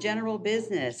on to general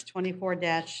business,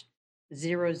 24-9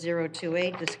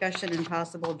 0028, discussion and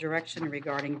possible direction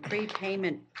regarding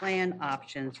prepayment plan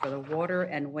options for the water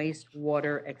and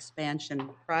wastewater expansion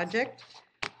project.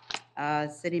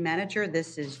 City Manager,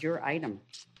 this is your item.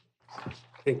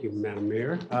 Thank you, Madam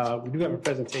Mayor. We do have a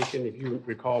presentation. If you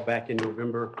recall, back in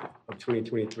November of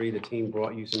 2023, the team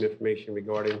brought you some information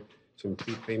regarding some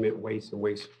prepayment waste and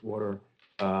wastewater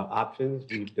options.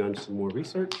 We've done some more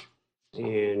research,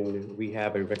 and we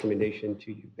have a recommendation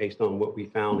to you based on what we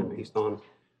found and based on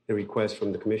the request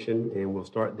from the commission. And we'll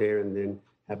start there and then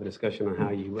have a discussion on how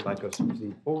you would like us to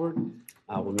proceed forward.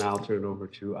 I will now turn it over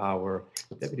to our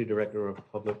Deputy Director of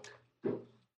Public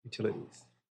Utilities.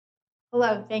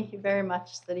 Hello, thank you very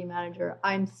much, City Manager.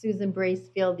 I'm Susan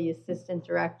Bracefield, the Assistant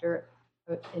Director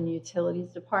in the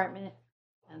Utilities Department,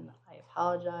 and I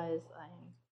apologize.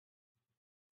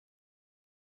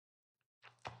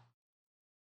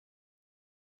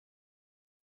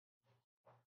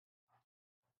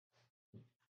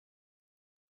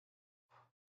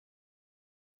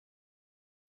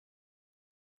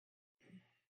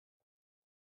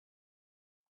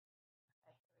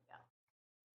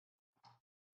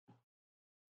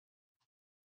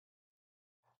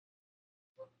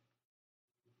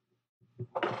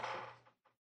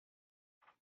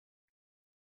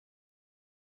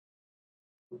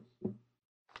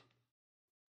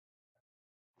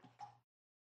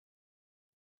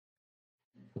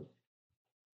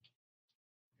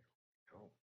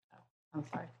 I'm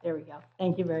sorry, there we go.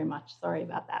 Thank you very much. Sorry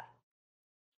about that.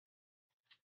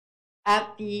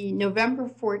 At the November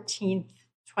 14th,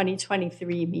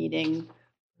 2023 meeting,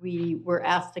 we were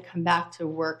asked to come back to a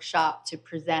workshop to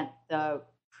present the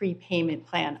prepayment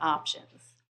plan options.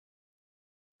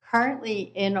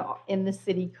 Currently in the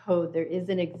city code, there is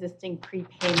an existing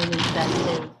prepayment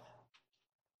incentive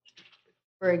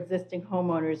for existing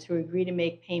homeowners who agree to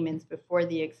make payments before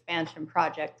the expansion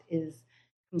project is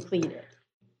completed.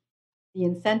 The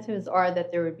incentives are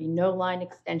that there would be no line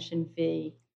extension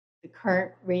fee, the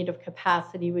current rate of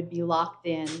capacity would be locked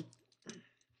in,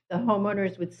 the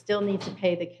homeowners would still need to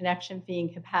pay the connection fee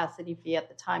and capacity fee at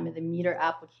the time of the meter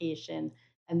application,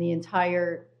 and the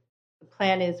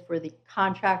plan is for the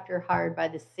contractor hired by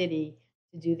the city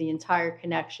to do the entire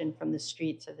connection from the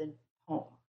street to the home.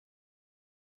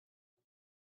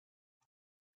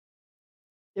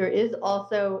 There is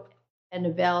also an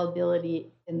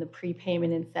availability in the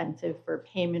prepayment incentive for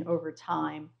payment over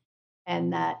time,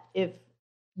 and that if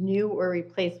new or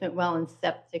replacement well and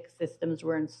septic systems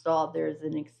were installed, there is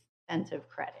an incentive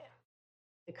credit.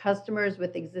 The customers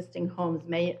with existing homes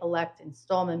may elect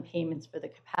installment payments for the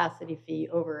capacity fee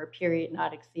over a period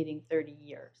not exceeding 30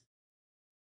 years.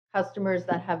 Customers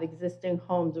that have existing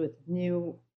homes with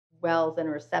new wells and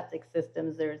or septic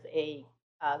systems, there's a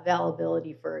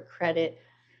availability for a credit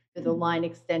for the line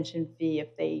extension fee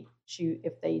if they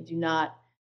do not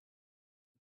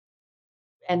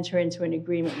enter into an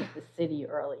agreement with the city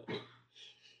early.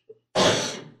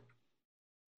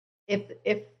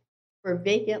 If for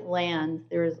vacant land,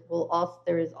 there is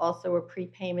also a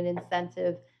prepayment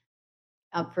incentive.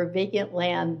 For vacant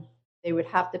land, they would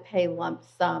have to pay lump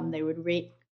sum. They would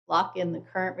lock in the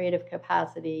current rate of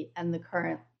capacity and the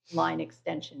current line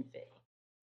extension fee.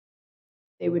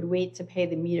 They would wait to pay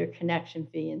the meter connection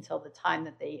fee until the time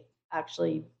that they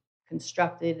actually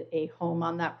constructed a home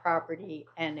on that property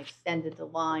and extended the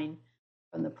line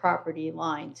from the property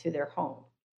line to their home.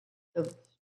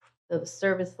 The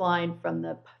service line from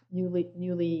the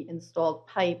newly installed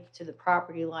pipe to the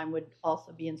property line would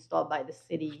also be installed by the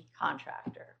city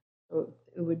contractor. So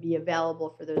it would be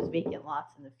available for those vacant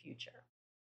lots in the future.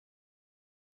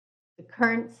 The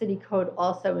current city code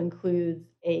also includes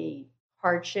a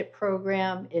hardship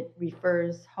program. It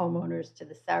refers homeowners to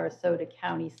the Sarasota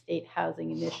County State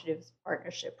Housing Initiatives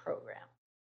Partnership Program.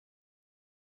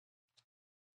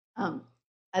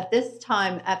 At this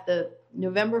time, at the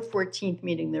November 14th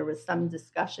meeting, there was some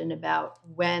discussion about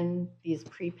when these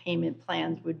prepayment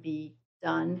plans would be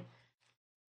done.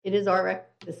 It is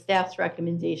the staff's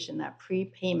recommendation that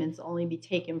prepayments only be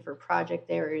taken for project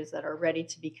areas that are ready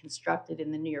to be constructed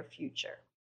in the near future.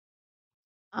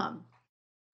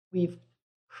 We've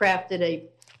crafted a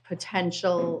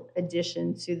potential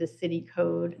addition to the city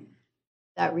code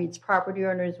that reads property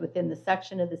owners within the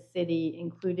section of the city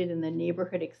included in the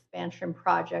neighborhood expansion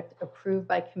project approved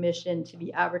by commission to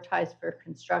be advertised for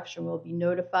construction will be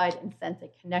notified and sent a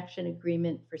connection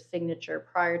agreement for signature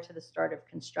prior to the start of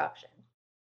construction.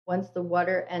 Once the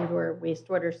water and or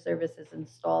wastewater service is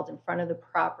installed in front of the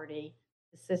property,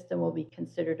 the system will be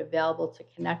considered available to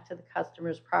connect to the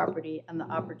customer's property and the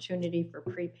opportunity for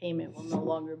prepayment will no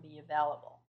longer be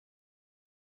available.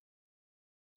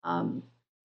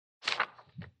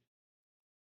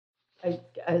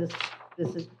 as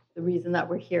this is the reason that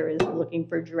we're here, is looking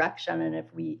for direction, and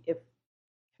if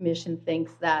commission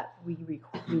thinks that we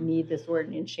need this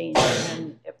ordinance change,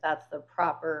 and if that's the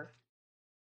proper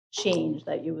change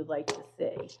that you would like to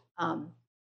see.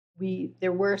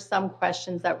 There were some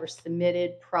questions that were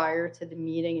submitted prior to the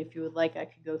meeting. If you would like, I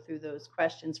could go through those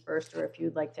questions first, or if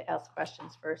you'd like to ask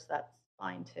questions first, that's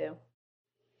fine too.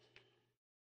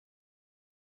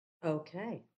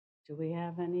 Okay. Do we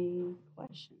have any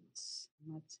questions?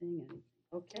 I'm not seeing any.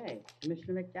 Okay,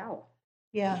 Commissioner McDowell.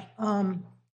 Yeah, I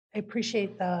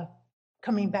appreciate the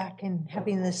coming back and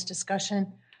having this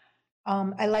discussion.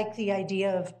 I like the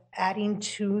idea of adding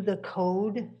to the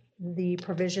code the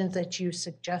provisions that you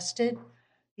suggested.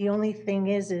 The only thing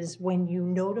is when you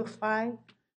notify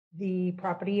the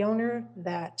property owner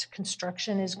that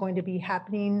construction is going to be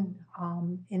happening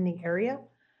in the area,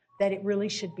 that it really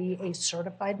should be a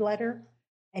certified letter.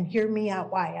 And hear me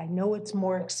out why. I know it's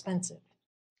more expensive,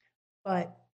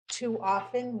 but too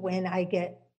often when I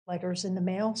get letters in the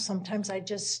mail, sometimes I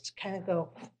just kind of go,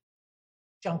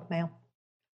 junk mail,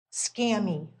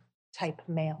 scammy type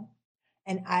mail.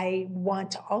 And I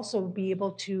want to also be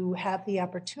able to have the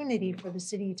opportunity for the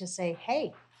city to say,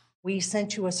 hey, we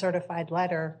sent you a certified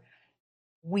letter.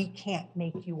 We can't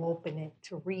make you open it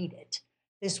to read it.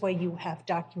 This way you have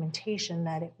documentation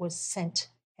that it was sent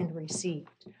and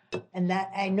received. And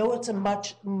that, I know it's a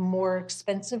much more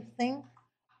expensive thing,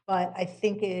 but I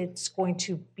think it's going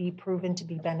to be proven to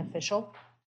be beneficial.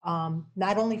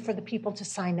 Not only for the people to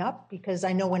sign up, because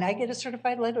I know when I get a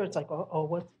certified letter, it's like,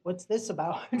 oh, what's this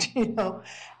about?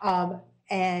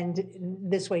 And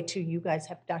this way too, you guys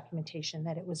have documentation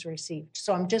that it was received.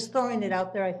 So I'm just throwing it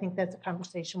out there. I think that's a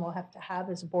conversation we'll have to have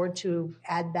as a board to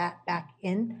add that back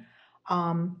in.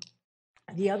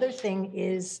 The other thing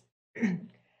is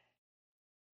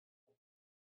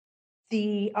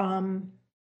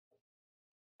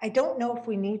I don't know if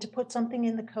we need to put something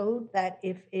in the code that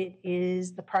if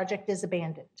the project is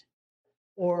abandoned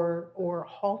or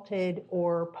halted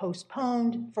or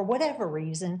postponed for whatever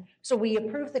reason. So we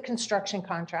approved the construction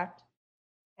contract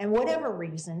and whatever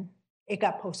reason, it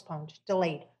got postponed,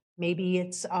 delayed. Maybe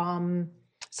it's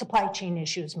supply chain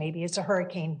issues. Maybe it's a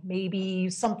hurricane. Maybe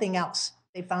something else.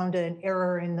 They found an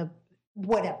error in the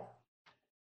whatever.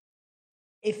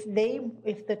 If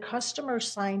the customer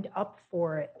signed up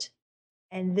for it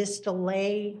and this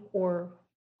delay or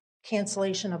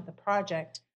cancellation of the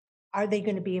project, are they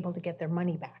going to be able to get their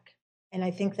money back? And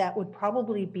I think that would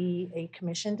probably be a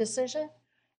commission decision.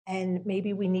 And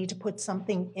maybe we need to put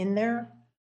something in there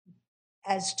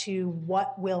as to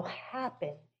what will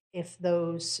happen if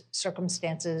those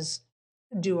circumstances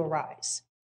do arise.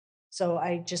 So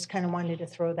I just kind of wanted to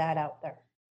throw that out there.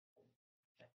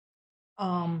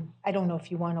 I don't know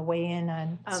if you want to weigh in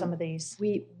on some of these.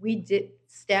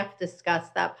 Staff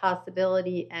discussed that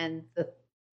possibility, and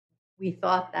we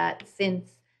thought that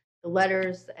since the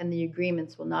letters and the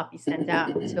agreements will not be sent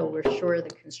out until we're sure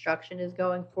the construction is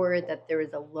going forward, that there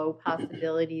is a low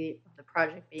possibility of the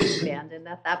project being abandoned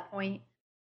at that point.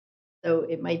 So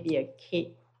it might be a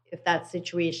case, if that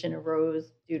situation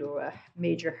arose due to a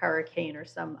major hurricane or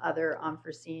some other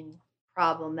unforeseen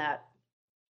problem, that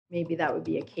maybe that would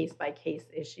be a case-by-case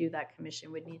issue that commission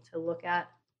would need to look at.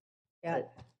 Yeah.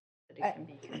 But it can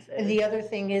be considered. And the other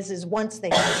thing is once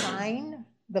they sign,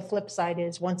 the flip side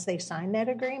is once they sign that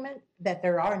agreement, that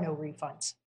there are no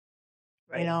refunds.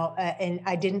 Right. You know, and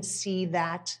I didn't see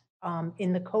that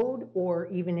in the code or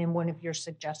even in one of your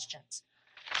suggestions.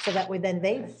 So that way then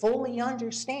they fully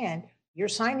understand you're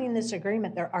signing this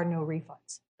agreement, there are no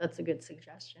refunds. That's a good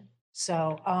suggestion.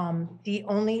 So the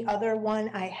only other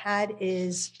one I had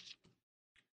is,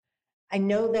 I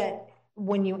know that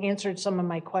when you answered some of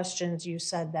my questions, you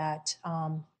said that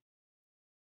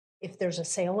if there's a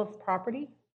sale of property,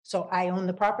 so I own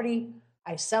the property,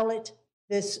 I sell it,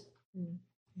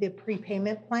 the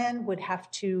prepayment plan would have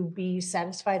to be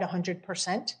satisfied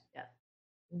 100%. Yeah.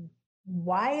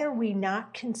 Why are we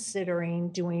not considering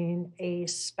doing a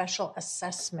special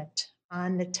assessment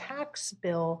on the tax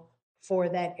bill for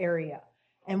that area?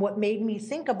 And what made me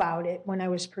think about it when I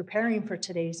was preparing for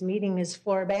today's meeting is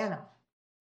Floribana.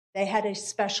 They had a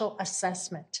special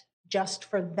assessment just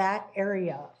for that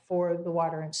area for the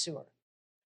water and sewer.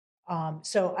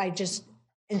 So I just,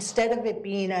 instead of it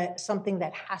being something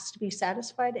that has to be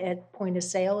satisfied at point of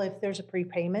sale, if there's a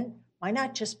prepayment, why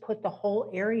not just put the whole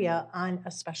area on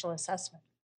a special assessment?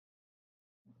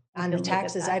 On the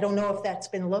taxes, I don't know if that's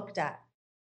been looked at.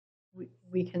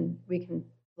 We can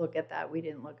look at that. We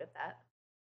didn't look at that.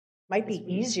 Might be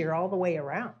easier all the way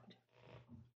around.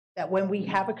 That when we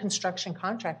have a construction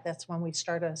contract, that's when we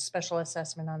start a special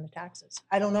assessment on the taxes.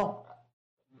 I don't know.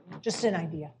 just an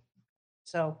idea.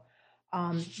 So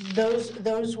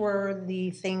those were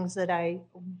the things that I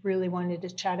really wanted to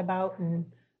chat about, and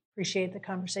appreciate the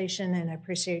conversation, and I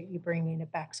appreciate you bringing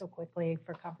it back so quickly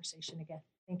for conversation again.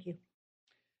 Thank you.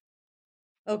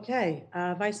 Okay,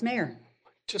 Vice Mayor.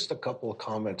 Just a couple of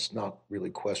comments, not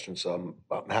really questions. I'm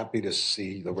happy to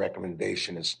see the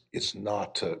recommendation is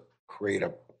not to create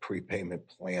a prepayment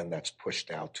plan that's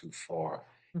pushed out too far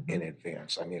in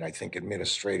advance. I mean, I think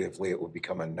administratively it would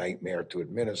become a nightmare to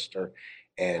administer,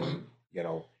 and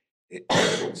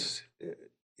it's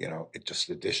just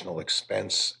additional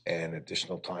expense and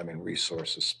additional time and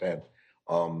resources spent.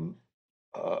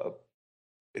 Uh,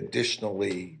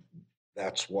 Additionally,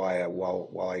 that's why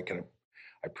while I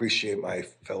appreciate my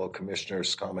fellow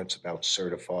commissioners' comments about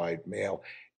certified mail.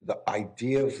 The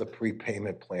idea of the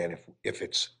prepayment plan, if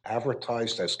it's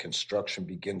advertised as construction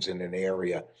begins in an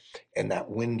area and that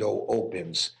window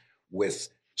opens with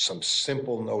some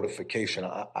simple notification,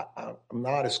 I'm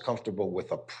not as comfortable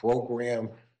with a program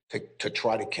to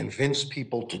try to convince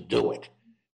people to do it,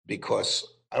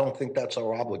 because I don't think that's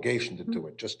our obligation to do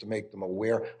it, just to make them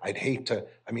aware. I'd hate to,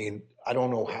 I mean, I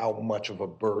don't know how much of a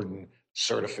burden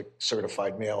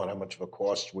certified mail and how much of a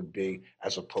cost would be,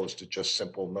 as opposed to just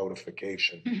simple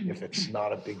notification. If it's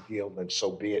not a big deal, then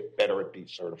so be it. Better it be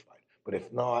certified. But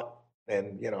if not,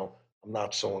 then I'm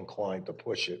not so inclined to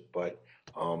push it. But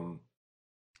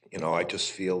I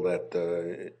just feel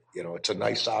that it's a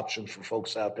nice option for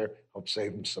folks out there. Help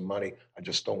save them some money. I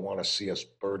just don't want to see us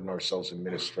burden ourselves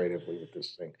administratively with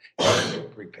this thing. That's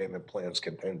what prepayment plans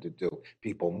can tend to do.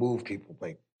 People move, people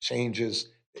make changes.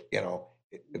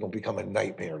 It'll become a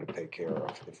nightmare to take care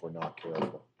of if we're not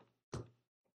careful.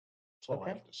 That's all I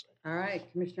have to say. All right,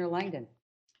 Commissioner Langdon.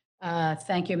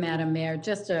 Thank you, Madam Mayor.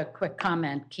 Just a quick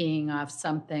comment keying off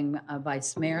something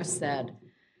Vice Mayor said.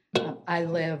 I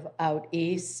live out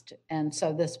east, and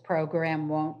so this program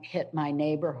won't hit my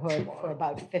neighborhood for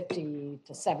about 50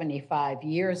 to 75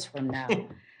 years from now.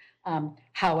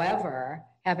 However,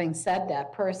 having said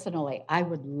that, personally, I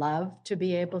would love to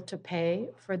be able to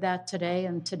pay for that today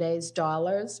in today's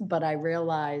dollars, but I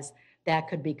realize that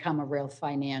could become a real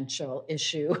financial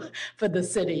issue for the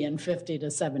city in 50 to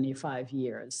 75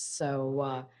 years.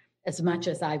 So as much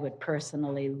as I would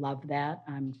personally love that,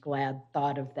 I'm glad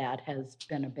thought of that has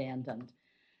been abandoned.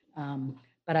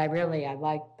 But I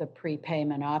like the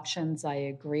prepayment options. I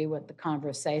agree with the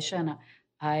conversation.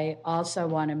 I also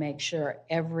want to make sure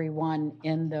everyone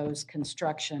in those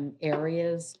construction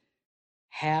areas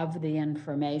have the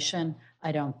information.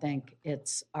 I don't think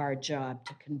it's our job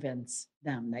to convince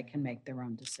them. They can make their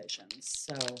own decisions.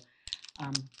 So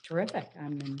terrific.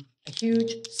 I'm a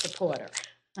huge supporter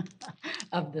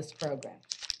of this program.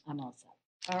 I'm all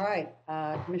set. All right,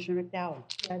 Commissioner McDowell.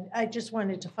 I just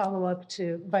wanted to follow up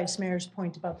to Vice Mayor's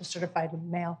point about the certified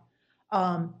mail.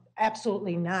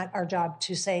 Absolutely not our job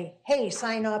to say, hey,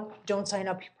 sign up, don't sign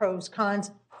up, pros,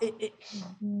 cons.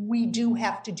 We do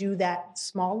have to do that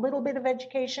small little bit of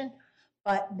education,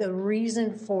 but the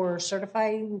reason for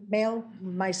certified mail,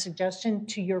 my suggestion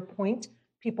to your point,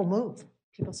 people move,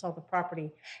 people sell the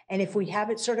property. And if we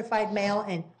have it certified mail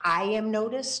and I am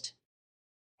noticed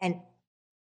and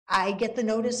I get the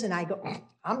notice and I go,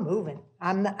 I'm moving.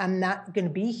 I'm not going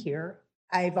to be here.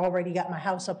 I've already got my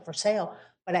house up for sale,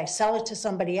 but I sell it to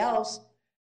somebody else.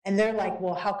 And they're like,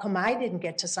 well, how come I didn't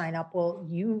get to sign up? Well,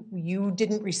 you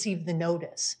didn't receive the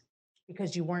notice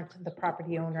because you weren't the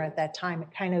property owner at that time. It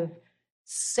kind of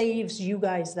saves you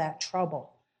guys that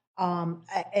trouble.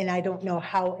 And I don't know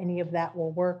how any of that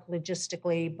will work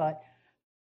logistically, but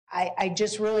I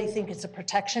just really think it's a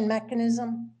protection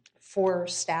mechanism for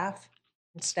staff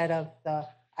instead of the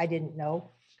I didn't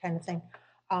know kind of thing.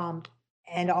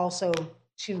 And also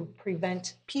to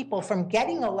prevent people from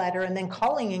getting a letter and then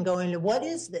calling and going, what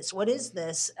is this? What is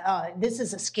this? This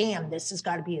is a scam. This has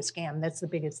got to be a scam. That's the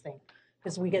biggest thing,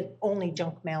 because we get only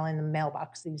junk mail in the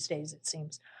mailbox these days, it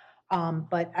seems.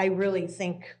 But I really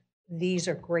think these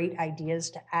are great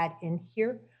ideas to add in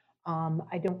here.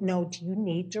 I don't know, do you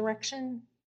need direction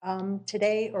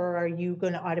today, or are you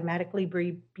going to automatically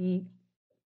be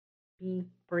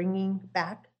bringing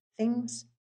back things?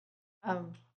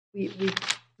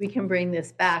 We can bring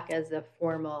this back as a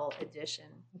formal addition.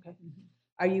 Okay.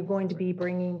 Are you going to be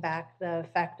bringing back the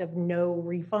fact of no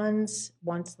refunds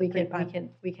once the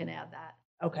We can add that.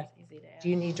 Okay. It's easy to add. Do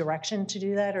you need direction to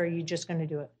do that, or are you just going to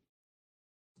do it?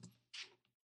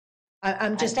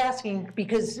 I'm just asking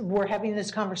because we're having this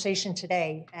conversation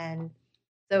today, and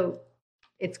So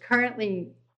it's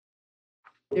currently,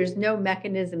 there's no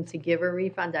mechanism to give a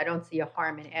refund. I don't see a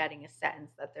harm in adding a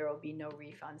sentence that there will be no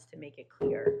refunds to make it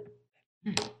clear.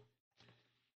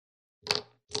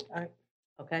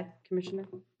 Okay. Commissioner?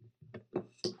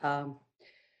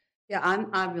 Yeah,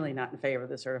 I'm really not in favor of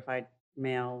the certified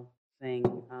mail thing.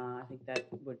 I think that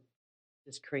would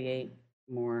just create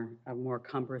a more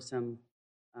cumbersome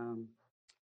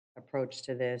approach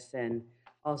to this. And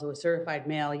also a certified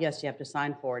mail, yes, you have to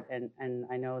sign for it. And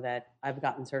I know that I've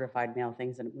gotten certified mail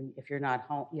things, and if you're not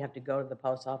home, you have to go to the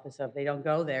post office. So if they don't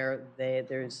go there,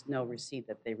 there's no receipt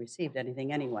that they received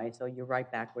anything anyway. So you're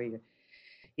right back where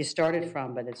you started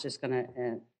from, but it's just gonna,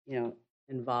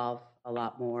 involve a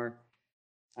lot more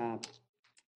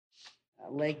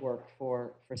legwork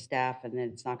for staff, and then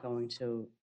it's not going to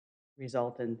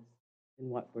result in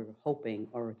what we're hoping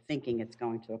or thinking it's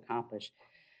going to accomplish.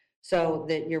 So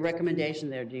that your recommendation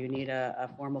there, do you need a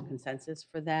formal consensus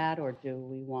for that, or do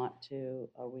we want to,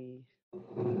 are we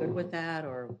good with that,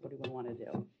 or what do we want to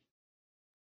do?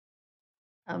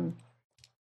 I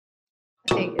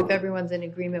think if everyone's in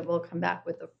agreement, we'll come back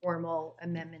with a formal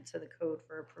amendment to the code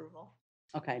for approval.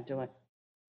 Okay, do it.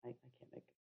 I can't make,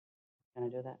 can I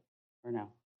do that, or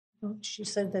no? Well, she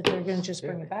said that they're gonna just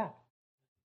bring it back.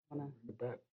 Wanna-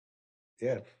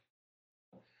 Yeah,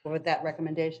 With that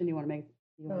recommendation, you want to make,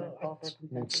 you want to No, call for a I mean,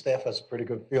 consensus? staff has a pretty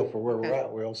good feel for where we're Okay. at.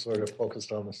 We're all sort of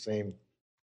focused on the same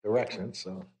direction,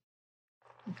 so.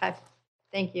 Okay,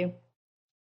 thank you.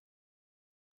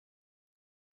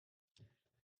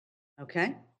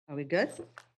 Okay, are we good?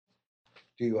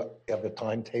 Do you have a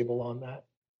timetable on that?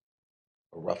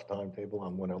 A rough timetable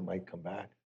on when it might come back?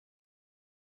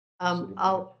 City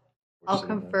I'll Or city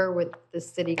manager? confer with the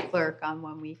city clerk on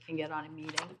when we can get on a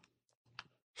meeting.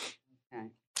 Okay.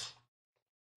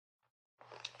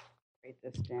 Write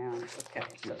this down. Okay,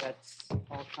 so that's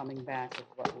all coming back with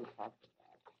what we talked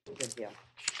about. Good deal.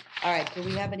 All right, do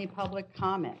we have any public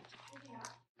comment?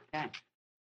 Okay.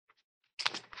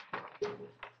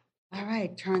 All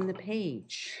right, turn the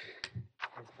page,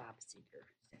 as Bob Seger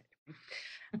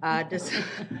said. Just,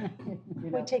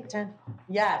 We take 10,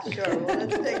 yeah, sure, well,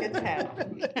 let's take a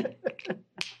 10.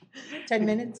 10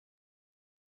 minutes.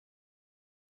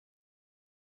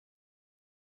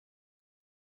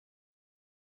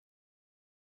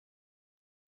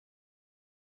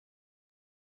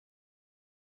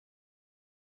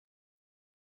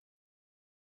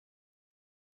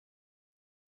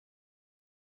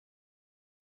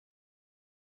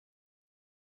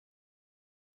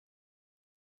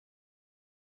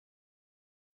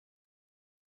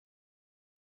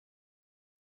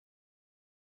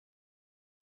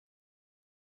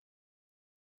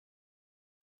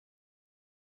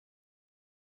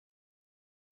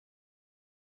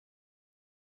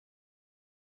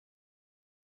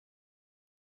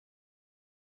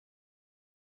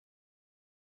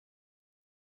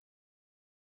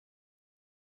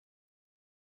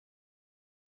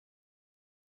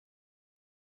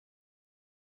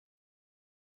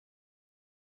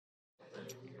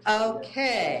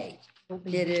 Okay,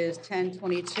 it is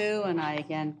 10:22, and I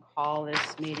again call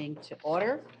this meeting to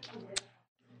order.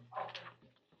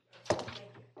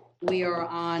 We are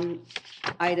on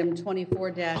item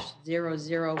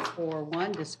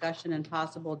 24-0041, discussion and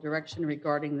possible direction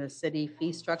regarding the city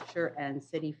fee structure and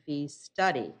city fee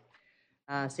study.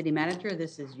 City Manager,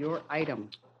 this is your item.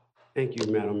 Thank you,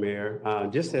 Madam Mayor.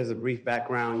 Just as a brief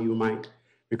background, you might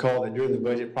recall that during the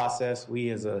budget process, we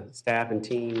as a staff and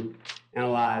team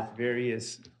analyzed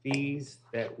various fees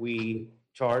that we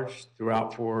charge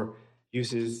throughout for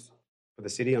uses for the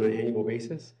city on an annual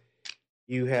basis.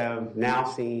 You have now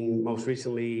seen most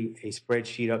recently a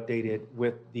spreadsheet updated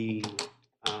with the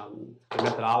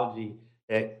methodology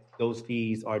that those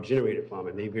fees are generated from,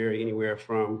 and they vary anywhere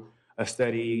from a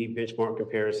study, benchmark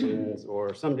comparisons,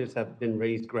 or some just have been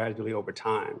raised gradually over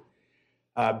time.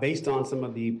 Based on some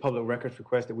of the public records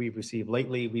requests that we've received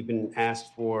lately, we've been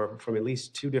asked for, from at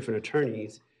least 2 different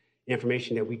attorneys,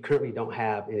 information that we currently don't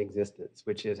have in existence,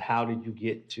 which is how did you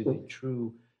get to the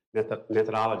true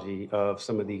methodology of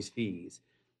some of these fees?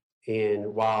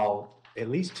 And while at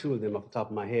least 2 of them off the top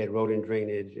of my head, road and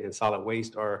drainage and solid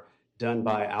waste, are done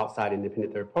by outside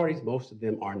independent third parties, most of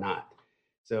them are not.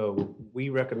 So we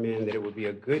recommend that it would be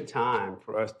a good time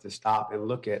for us to stop and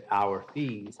look at our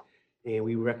fees. And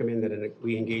we recommend that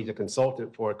we engage a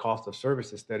consultant for a cost of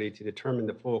services study to determine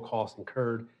the full cost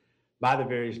incurred by the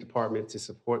various departments to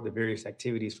support the various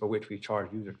activities for which we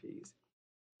charge user fees.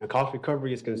 Now, cost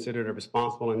recovery is considered a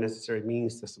responsible and necessary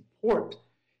means to support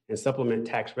and supplement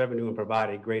tax revenue and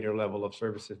provide a greater level of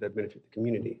services that benefit the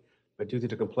community. But due to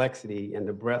the complexity and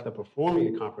the breadth of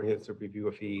performing a comprehensive review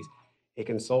of fees, a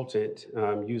consultant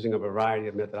using a variety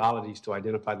of methodologies to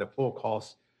identify the full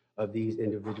cost of these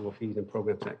individual fees and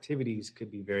programs and activities could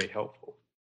be very helpful.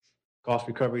 Cost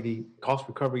recovery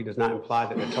does not imply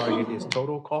that the target is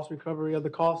total cost recovery of the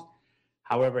cost,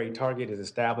 However, a target is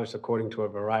established according to a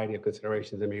variety of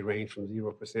considerations that may range from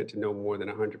 0% to no more than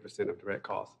 100% of direct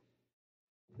costs.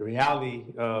 The reality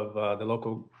of the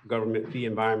local government fee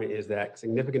environment is that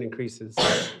significant increases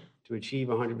to achieve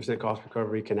 100% cost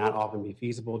recovery cannot often be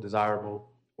feasible, desirable,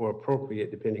 or appropriate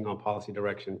depending on policy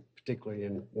direction, particularly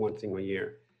in one single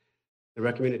year. The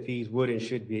recommended fees would and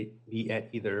should be at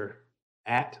either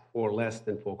at or less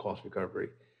than full cost recovery.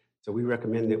 So we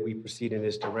recommend that we proceed in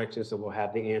this direction, so we'll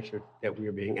have the answer that we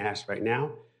are being asked right now,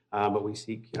 but we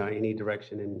seek any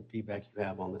direction and feedback you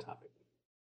have on the topic.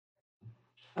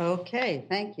 Okay,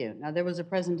 thank you. Now, there was a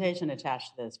presentation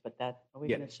attached to this, but are we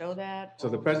Yeah. going to show that? So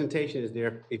the presentation is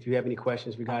there. If you have any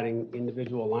questions regarding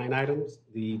individual line items,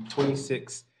 the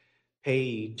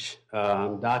 26-page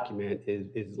document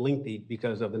is lengthy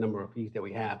because of the number of fees that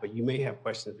we have, but you may have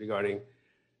questions regarding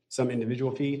some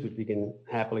individual fees, which we can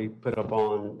happily put up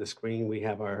on the screen. We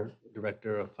have our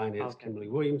Director of Finance, Okay. Kimberly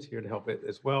Williams, here to help it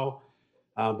as well.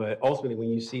 But ultimately, when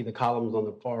you see the columns on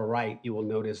the far right, you will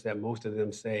notice that most of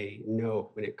them say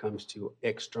no when it comes to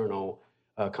external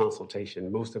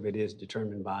consultation. Most of it is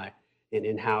determined by an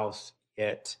in-house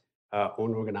yet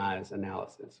unorganized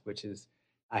analysis, which is,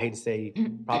 I hate to say,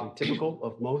 probably typical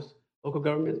of most local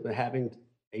governments, but having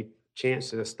a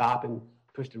chance to stop and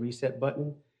push the reset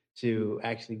button to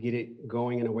actually get it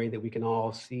going in a way that we can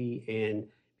all see and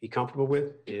be comfortable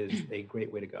with is a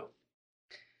great way to go.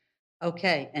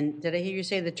 Okay, and did I hear you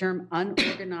say the term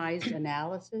unorganized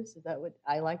analysis? Is that what,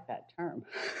 I like that term.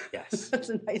 Yes. That's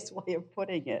a nice way of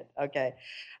putting it, okay.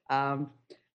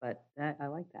 But I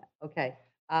like that, okay.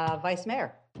 Vice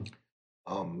Mayor?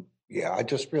 Yeah, I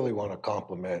just really want to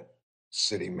compliment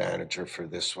City Manager for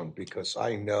this one because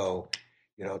I know,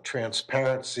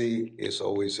 transparency is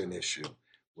always an issue.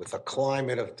 With a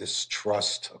climate of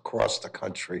distrust across the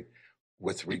country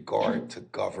with regard to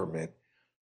government,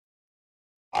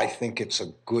 I think it's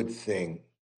a good thing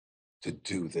to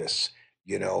do this.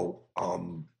 The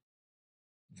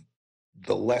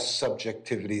less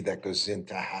subjectivity that goes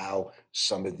into how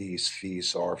some of these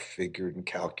fees are figured and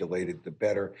calculated, the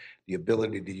better. The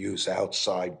ability to use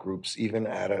outside groups, even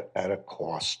at a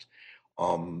cost,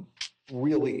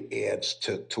 really adds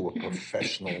to a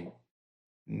professional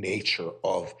nature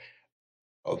of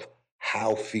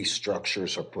how fee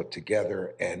structures are put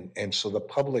together, and so the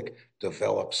public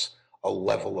develops a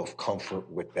level of comfort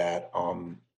with that.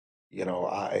 I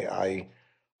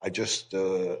just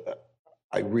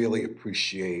I really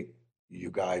appreciate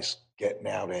you guys getting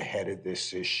out ahead of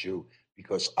this issue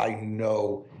because I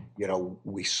know,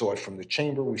 we saw it from the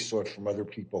chamber, we saw it from other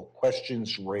people,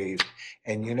 questions raised,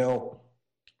 and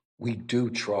we do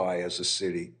try as a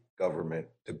city government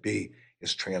to be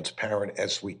as transparent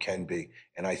as we can be.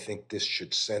 And I think this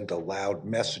should send a loud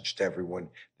message to everyone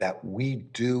that we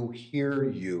do hear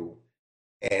you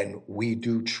and we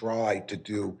do try to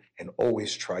do and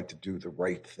always try to do the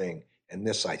right thing. And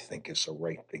this, I think, is the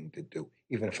right thing to do,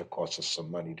 even if it costs us some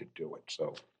money to do it.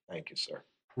 So thank you, sir.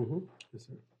 Mm-hmm. Yes,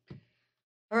 sir.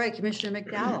 All right, Commissioner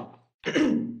McDowell.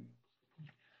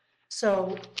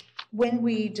 So when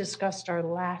we discussed our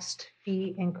last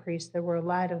fee increase, there were a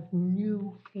lot of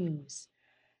new fees.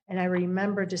 And I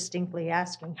remember distinctly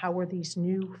asking, how were these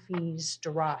new fees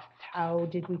derived? How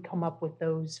did we come up with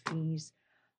those fees?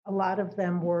 A lot of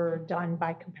them were done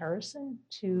by comparison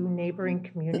to neighboring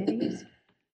communities.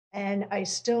 And I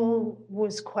still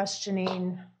was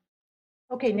questioning,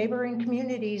 okay, neighboring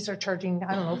communities are charging,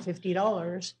 I don't know,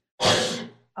 $50.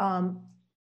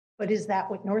 But is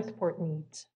that what Northport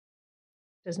needs?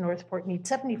 Does Northport need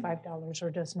 $75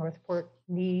 or does Northport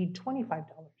need $25?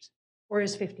 Or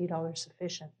is $50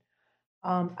 sufficient?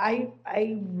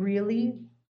 I really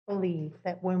believe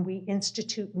that when we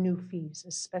institute new fees,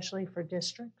 especially for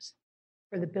districts,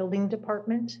 for the building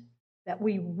department, that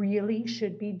we really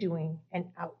should be doing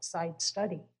an outside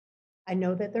study. I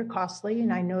know that they're costly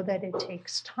and I know that it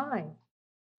takes time,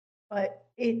 but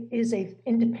it is an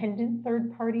independent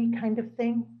third party kind of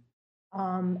thing.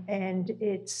 And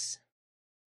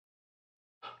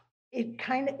it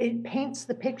paints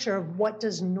the picture of what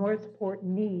does Northport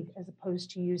need as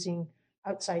opposed to using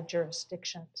outside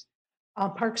jurisdictions.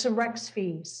 Parks and Rec's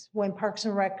fees, when Parks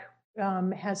and Rec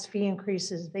has fee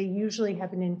increases, they usually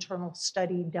have an internal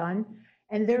study done,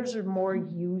 and theirs are more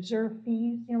user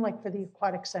fees, like for the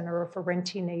aquatic center or for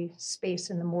renting a space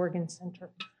in the Morgan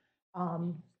Center.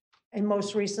 And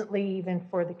most recently, even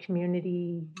for the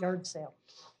community yard sale.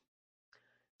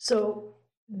 So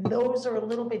those are a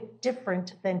little bit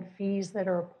different than fees that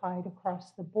are applied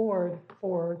across the board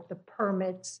for the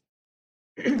permits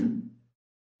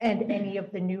and any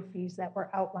of the new fees that were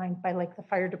outlined by like the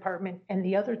fire department and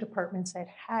the other departments that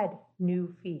had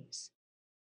new fees.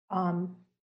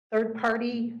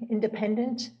 Third-party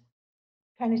independent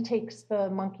kind of takes the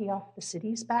monkey off the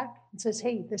city's back and says,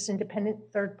 hey, this independent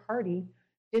third party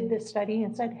did this study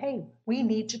and said, hey, we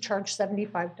need to charge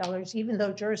 $75, even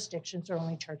though jurisdictions are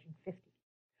only charging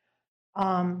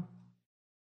 $50.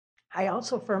 I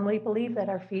also firmly believe that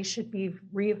our fees should be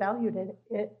reevaluated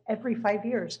every 5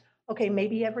 years. Okay,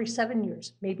 maybe every 7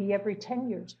 years, maybe every 10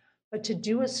 years. But to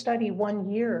do a study 1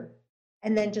 year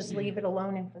and then just leave it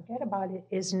alone and forget about it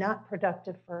is not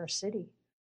productive for our city.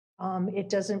 It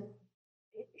doesn't,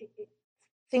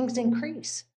 things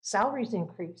increase, salaries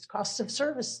increase, costs of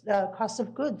service, costs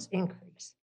of goods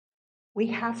increase. We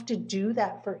have to do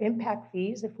that for impact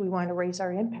fees if we want to raise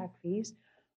our impact fees.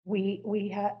 We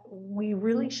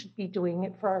really should be doing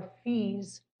it for our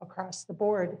fees across the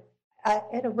board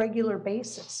at a regular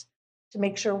basis to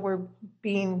make sure we're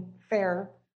being fair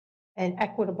and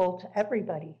equitable to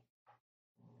everybody.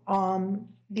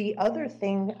 The other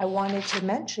thing I wanted to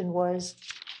mention was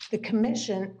the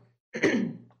commission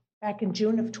back in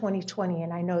June of 2020,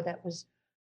 and I know that was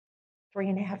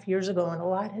 3.5 years ago, and a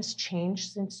lot has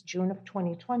changed since June of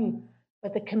 2020,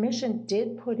 but the commission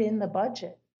did put in the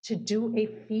budget to do a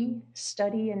fee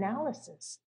study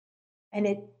analysis. And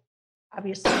it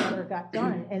obviously never got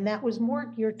done. And that was more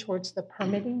geared towards the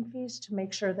permitting fees to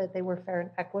make sure that they were fair and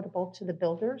equitable to the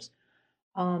builders.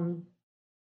 But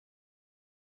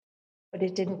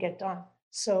it didn't get done.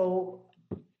 So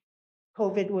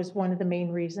COVID was one of the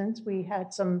main reasons. We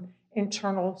had some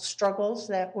internal struggles.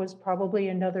 That was probably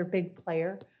another big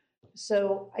player.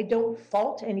 So I don't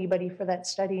fault anybody for that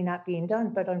study not being done,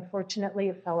 but unfortunately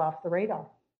it fell off the radar.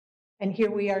 And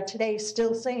here we are today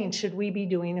still saying, should we be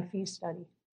doing a fee study?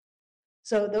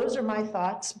 So those are my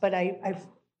thoughts, but I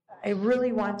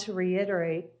really want to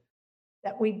reiterate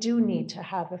that we do need to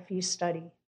have a fee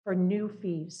study for new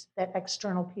fees that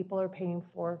external people are paying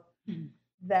for,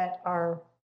 that are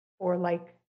for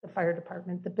like the fire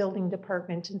department, the building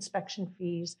department, inspection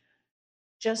fees,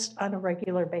 just on a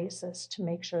regular basis to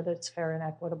make sure that it's fair and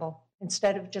equitable,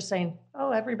 instead of just saying,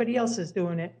 oh, everybody else is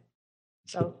doing it.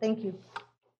 So thank you.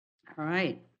 All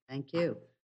right, thank you.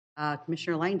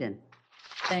 Commissioner Langdon.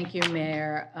 Thank you,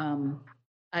 Mayor.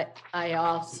 I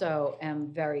also am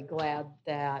very glad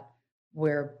that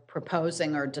we're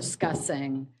proposing or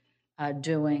discussing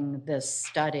doing this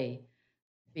study,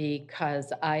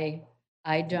 because I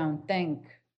don't think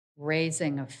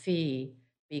raising a fee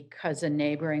because a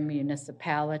neighboring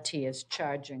municipality is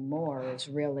charging more is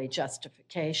really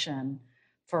justification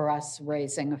for us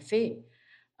raising a fee.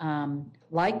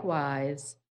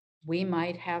 Likewise, we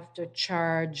might have to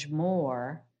charge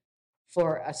more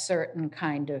for a certain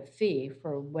kind of fee.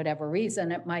 For whatever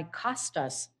reason, it might cost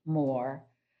us more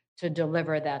to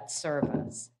deliver that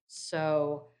service.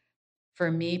 So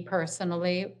for me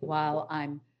personally, while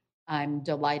I'm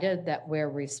delighted that we're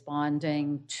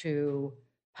responding to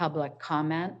public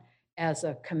comment, as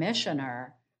a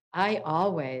commissioner, I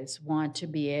always want to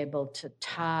be able to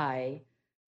tie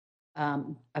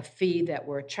a fee that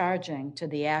we're charging to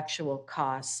the actual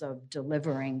costs of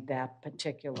delivering that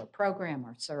particular program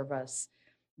or service,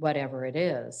 whatever it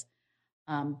is.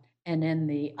 And in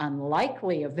the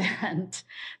unlikely event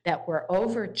that we're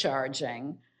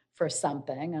overcharging for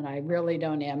something, and I really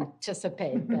don't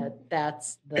anticipate that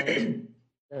that's the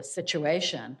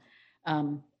situation,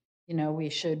 we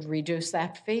should reduce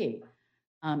that fee.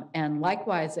 And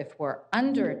likewise, if we're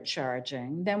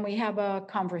undercharging, then we have a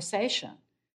conversation.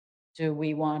 Do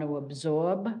we want to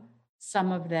absorb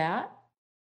some of that?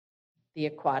 The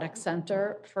aquatic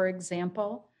center, for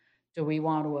example, do we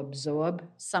want to absorb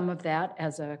some of that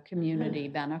as a community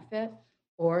benefit?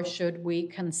 Or should we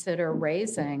consider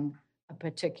raising a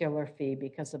particular fee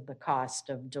because of the cost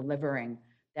of delivering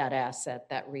that asset,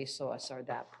 that resource, or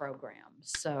that program?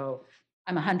 So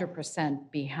I'm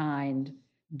 100% behind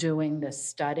doing this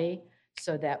study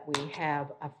so that we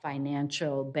have a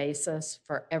financial basis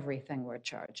for everything we're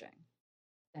charging.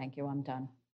 Thank you, I'm done.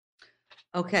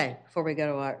 Okay, before we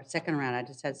go to our second round, I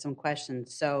just had some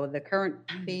questions. So the current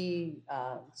fee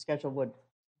schedule would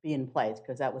be in place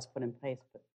because that was put in place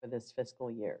for this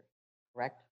fiscal year,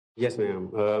 correct? Yes, ma'am.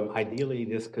 Ideally,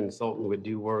 this consultant would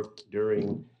do work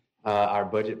during our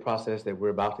budget process that we're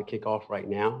about to kick off right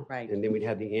now. Right. And then we'd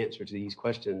have the answer to these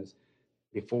questions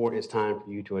before it's time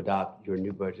for you to adopt your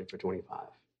new budget for 25.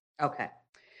 Okay,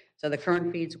 so the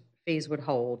current fees would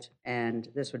hold, and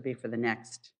this would be for the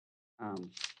next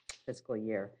fiscal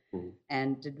year. Mm-hmm.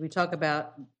 And did we talk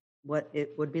about what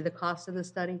it would be the cost of the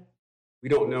study? We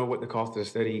don't know what the cost of the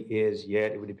study is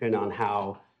yet. It would depend on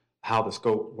how the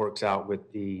scope works out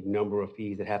with the number of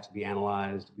fees that have to be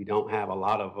analyzed. We don't have a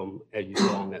lot of them, as you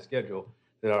saw on that schedule.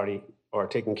 that already are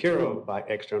taken care of by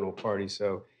external parties.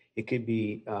 So it could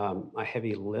be a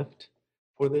heavy lift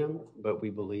for them, but we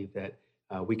believe that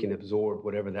we can absorb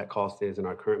whatever that cost is in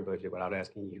our current budget without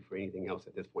asking you for anything else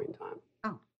at this point in time.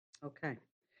 Oh, okay.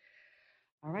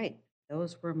 All right.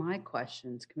 Those were my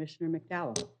questions. Commissioner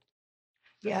McDowell?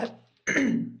 Yeah.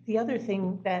 The other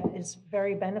thing that is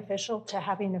very beneficial to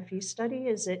having a fee study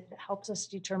is it helps us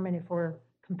determine if we're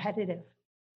competitive.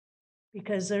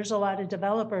 Because there's a lot of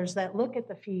developers that look at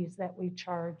the fees that we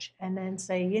charge and then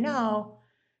say, you know,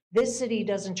 this city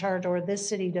doesn't charge or this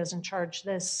city doesn't charge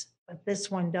this, but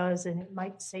this one does, and it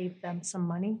might save them some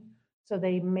money. So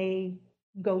they may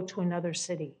go to another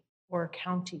city or a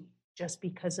county just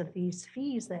because of these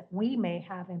fees that we may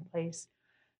have in place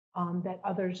that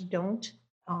others don't,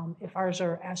 if ours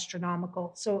are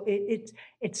astronomical. So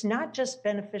it's not just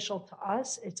beneficial to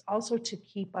us, it's also to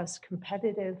keep us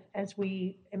competitive as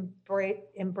we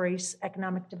embrace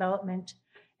economic development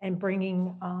and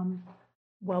bringing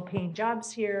well-paying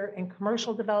jobs here and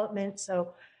commercial development.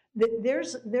 So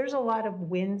there's a lot of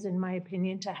wins, in my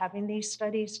opinion, to having these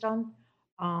studies done.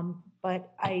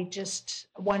 But I just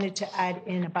wanted to add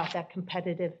in about that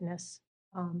competitiveness.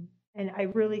 And I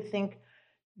really think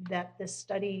that this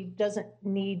study doesn't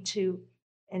need to,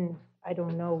 and I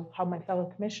don't know how my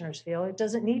fellow commissioners feel, it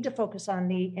doesn't need to focus on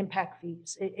the impact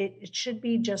fees. It should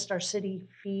be just our city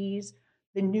fees,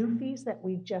 the new fees that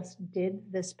we just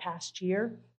did this past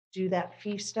year, do that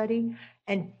fee study,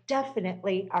 and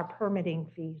definitely our permitting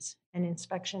fees and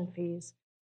inspection fees,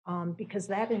 because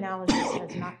that analysis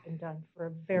has not been done for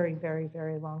a very, very,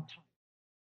 very long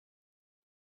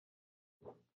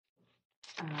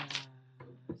time.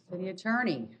 City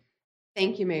Attorney?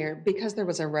 Thank you, Mayor. Because there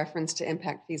was a reference to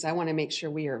impact fees, I want to make sure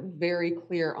we are very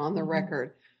clear on the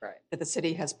record Right. that the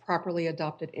city has properly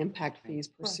adopted impact fees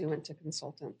pursuant to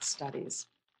consultant studies.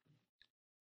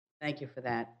 Thank you for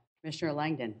that. Commissioner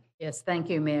Langdon? Yes, thank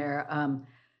you, Mayor.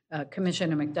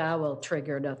 Commissioner McDowell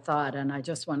triggered a thought, and I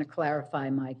just want to clarify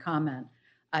my comment.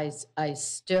 I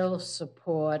still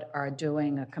support our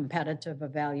doing a competitive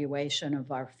evaluation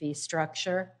of our fee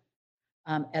structure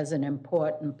as an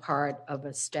important part of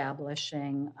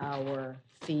establishing our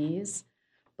fees,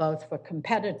 both for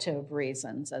competitive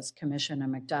reasons, as Commissioner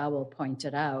McDowell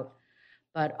pointed out,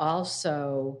 but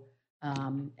also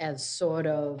as sort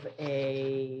of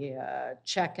a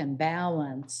check and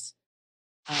balance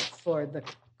for the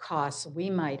costs we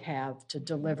might have to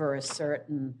deliver a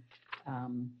certain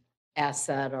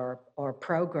asset or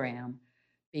program,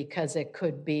 because it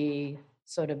could be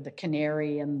sort of the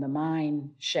canary in the mine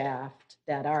shaft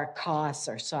that our costs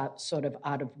are sort of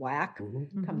out of whack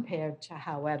compared to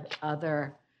how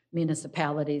other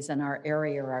municipalities in our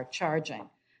area are charging.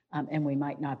 And we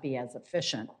might not be as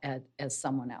efficient as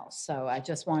someone else. So I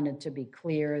just wanted to be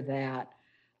clear that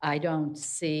I don't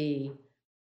see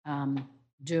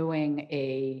doing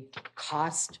a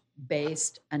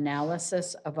cost-based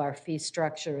analysis of our fee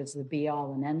structure as the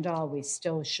be-all and end-all. We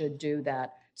still should do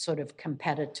that sort of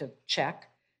competitive check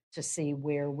to see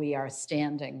where we are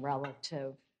standing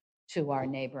relative to our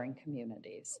neighboring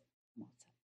communities.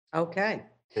 Okay.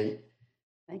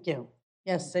 Thank you.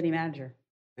 Yes, City Manager?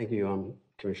 Thank you,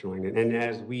 Commissioner Langdon. And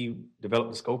as we develop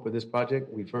the scope of this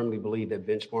project, we firmly believe that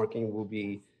benchmarking will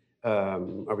be a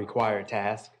required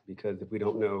task, because if we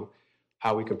don't know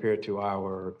how we compare to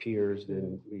our peers,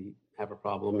 then we have a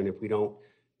problem. And if we don't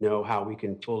know how we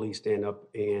can fully stand up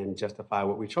and justify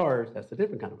what we charge, that's a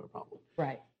different kind of a problem.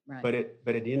 Right, right.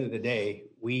 But at the end of the day,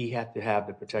 we have to have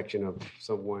the protection of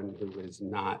someone who is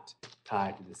not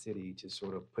tied to the city to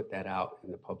sort of put that out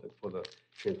in the public for the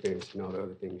transparency and all the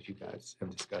other things you guys have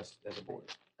discussed as a board.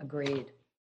 Agreed.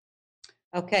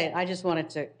 Okay, I just wanted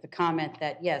to comment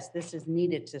that, yes, this is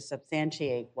needed to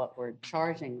substantiate what we're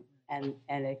charging, and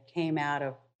it came out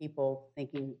of people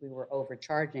thinking we were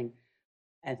overcharging.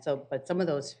 And so, but some of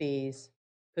those fees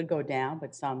could go down,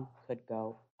 but some could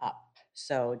go up.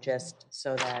 So just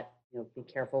so that, be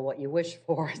careful what you wish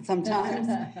for sometimes,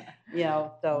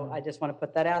 so I just want to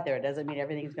put that out there. It doesn't mean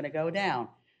everything's going to go down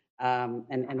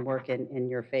and work in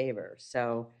your favor.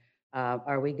 So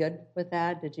are we good with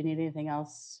that? Did you need anything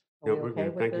else? No, we're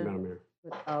good. Thank you, Madam Mayor.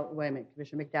 Wait a minute,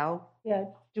 Commissioner McDowell? Yeah,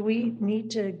 do we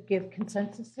need to give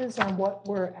consensuses on what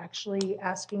we're actually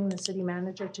asking the city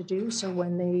manager to do? So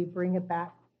when they bring it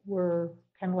back, we're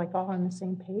kind of like all on the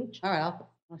same page? All right,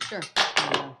 sure.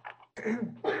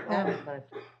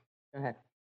 Go ahead.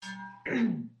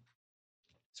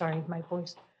 Sorry, my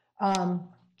voice.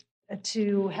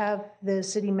 To have the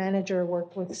city manager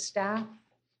work with staff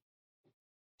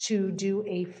to do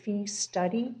a fee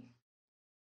study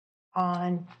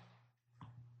on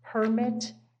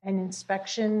permit and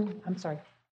inspection,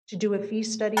 to do a fee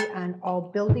study on all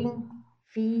building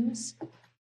fees,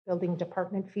 building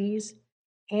department fees,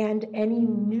 and any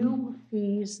new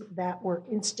fees that were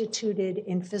instituted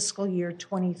in fiscal year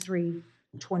 23-24.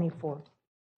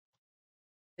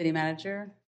 City Manager?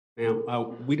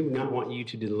 Ma'am, we do not want you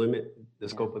to delimit the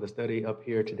scope of the study up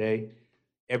here today.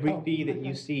 Every fee that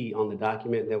you see on the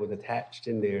document that was attached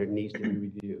in there needs to be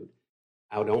reviewed.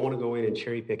 I don't want to go in and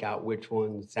cherry pick out which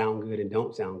ones sound good and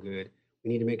don't sound good. We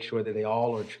need to make sure that they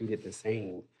all are treated the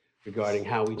same regarding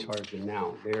how we charge them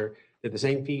now. They're the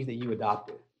same fees that you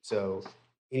adopted. So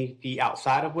any fee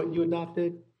outside of what you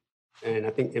adopted, and I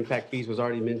think impact fees was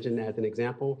already mentioned as an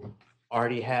example,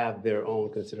 already have their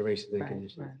own considerations and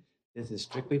conditions. Right. This is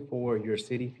strictly for your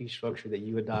city fee structure that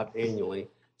you adopt annually,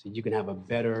 so you can have a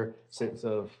better sense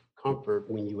of comfort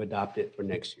when you adopt it for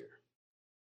next year.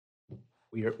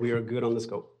 We are good on the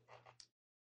scope.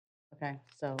 Okay,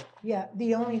 so, Yeah,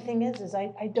 the only thing is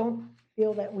I don't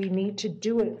feel that we need to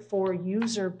do it for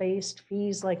user-based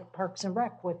fees like Parks and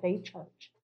Rec, what they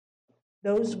charge.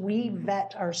 Those we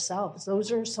vet ourselves.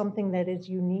 Those are something that is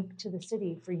unique to the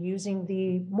city for using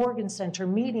the Morgan Center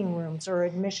meeting rooms or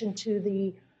admission to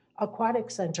the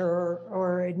aquatic center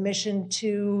or admission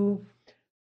to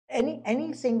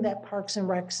anything that Parks and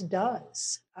Recs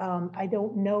does. I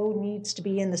don't know needs to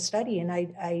be in the study, and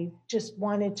I just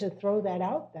wanted to throw that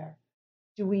out there.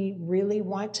 Do we really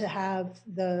want to have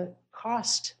the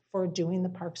cost for doing the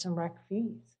Parks and Rec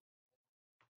fees?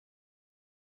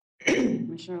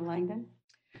 Commissioner Langdon?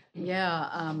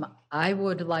 Yeah, I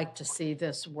would like to see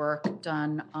this work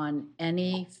done on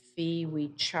any fee we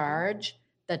charge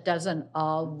that doesn't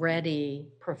already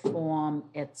perform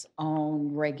its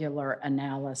own regular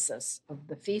analysis of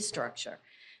the fee structure.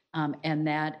 And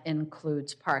that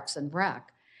includes Parks and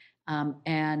Rec.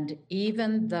 And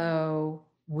even though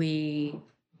we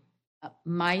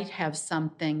might have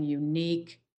something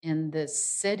unique in this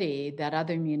city that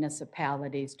other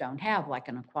municipalities don't have, like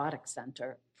an aquatic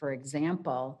center, for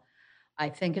example, I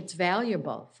think it's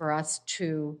valuable for us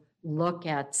to look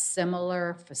at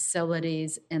similar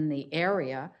facilities in the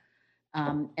area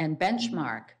and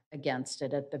benchmark against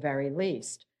it at the very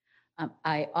least.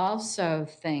 I also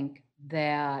think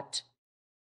that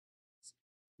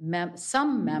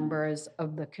some members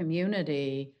of the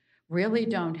community really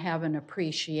don't have an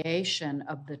appreciation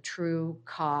of the true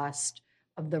cost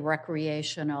of the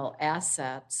recreational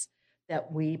assets that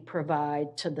we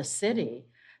provide to the city,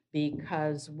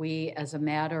 because we, as a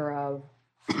matter of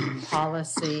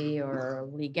policy or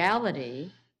legality,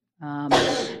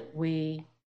 we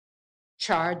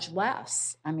charge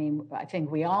less. I mean, I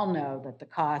think we all know that the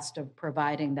cost of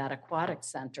providing that aquatic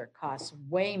center costs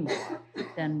way more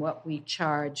than what we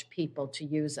charge people to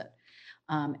use it.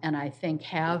 And I think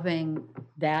having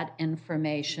that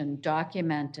information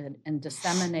documented and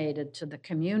disseminated to the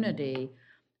community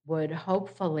would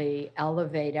hopefully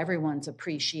elevate everyone's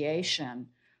appreciation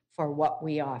for what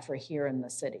we offer here in the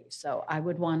city. So I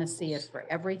would want to see it for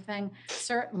everything.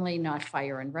 Certainly not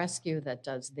fire and rescue, that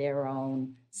does their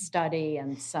own study,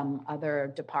 and some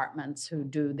other departments who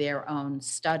do their own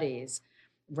studies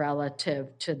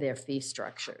relative to their fee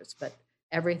structures. But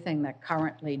everything that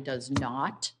currently does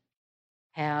not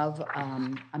have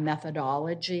a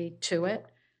methodology to it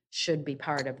should be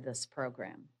part of this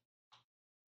program.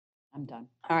 I'm done.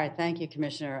 All right, thank you,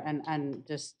 Commissioner. And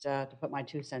just to put my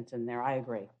 2 cents in there, I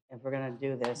agree. If we're going to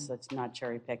do this, let's not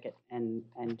cherry pick it and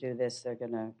do this. They're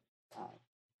going to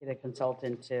get a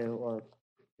consultant to or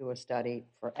do a study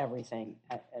for everything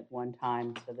at one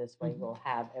time. So this way we'll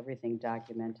have everything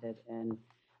documented and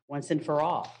once and for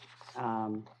all,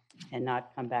 and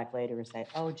not come back later and say,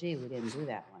 oh, gee, we didn't do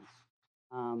that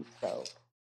one.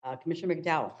 Commissioner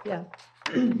McDowell. Yeah.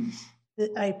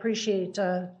 I appreciate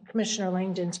Commissioner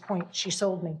Langdon's point. She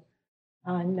sold me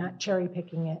on not cherry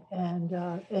picking it and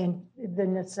the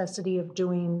necessity of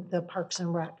doing the Parks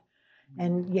and Rec.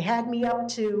 And you had me up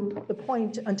to the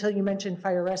point until you mentioned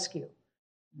fire rescue.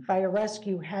 Fire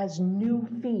rescue has new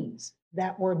fees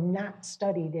that were not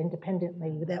studied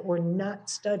independently, that were not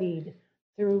studied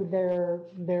through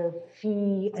their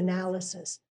fee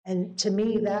analysis. And to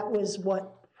me, that was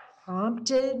what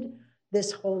prompted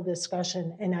this whole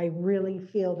discussion. And I really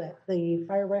feel that the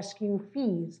fire rescue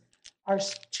fees are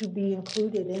to be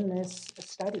included in this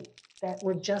study that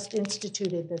were just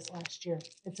instituted this last year.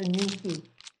 It's a new fee.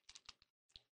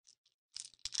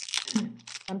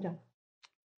 I'm done.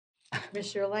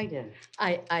 Commissioner Langdon.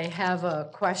 I have a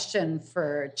question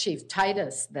for Chief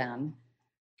Titus then.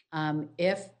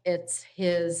 If it's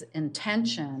his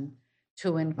intention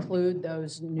to include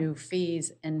those new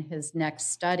fees in his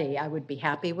next study, I would be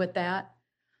happy with that.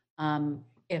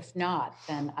 If not,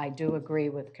 then I do agree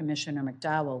with Commissioner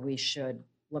McDowell, we should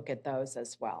look at those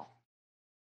as well.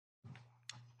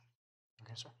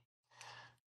 Okay, sir.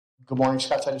 Good morning,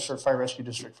 Scott Titus, Fire Rescue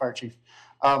District Fire Chief.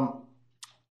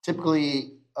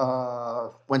 Typically,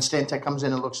 when Stantec comes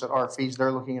in and looks at our fees,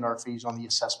 they're looking at our fees on the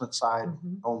assessment side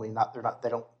only. They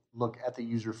don't look at the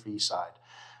user fee side.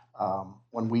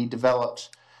 When we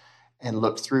developed and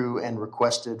looked through and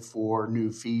requested for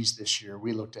new fees this year,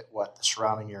 we looked at what the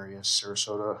surrounding areas,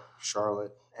 Sarasota,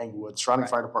 Charlotte, Englewood, surrounding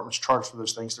fire departments charge for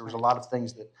those things. There was a lot of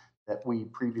things that we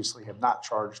previously have not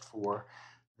charged for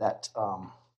that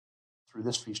through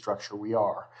this fee structure we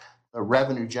are. The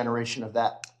revenue generation of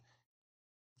that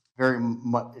very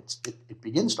much, it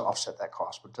begins to offset that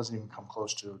cost, but it doesn't even come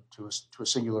close to a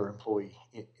singular employee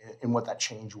in what that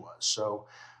change was. So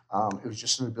it was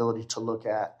just an ability to look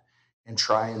at and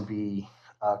try and be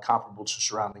comparable to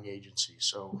surrounding agencies.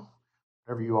 So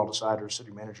whatever you all decide or city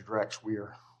manager directs,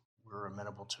 we're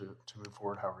amenable to move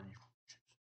forward however you choose.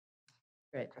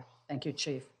 Great. Okay. Thank you,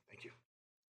 Chief. Thank you.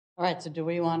 All right, so do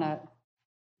you want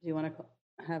to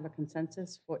have a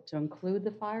consensus to include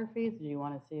the fire fees? Or do you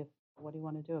want to see what do you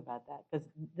want to do about that? Because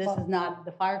this is not,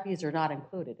 the fire fees are not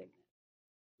included in it,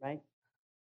 right?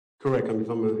 Correct. I mean,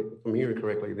 if I'm hearing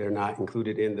correctly, they're not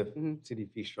included in the city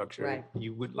fee structure. Right.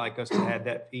 You would like us to add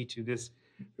that fee to this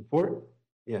report?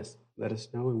 Yes, let us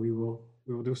know and we will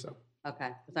do so.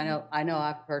 Okay, because I know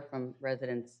I've heard from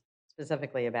residents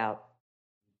specifically about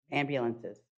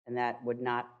ambulances, and that would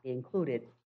not be included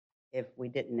if we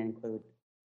didn't include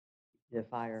the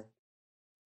fire.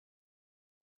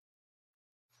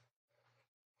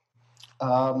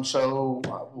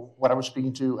 What I was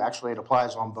speaking to, actually it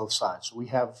applies on both sides. So we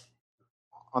have,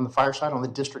 on the fire side, on the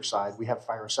district side, we have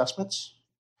fire assessments,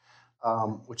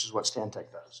 which is what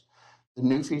Stantec does. The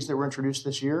new fees that were introduced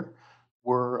this year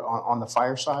were on the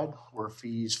fire side were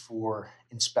fees for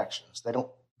inspections. They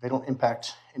don't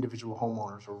impact individual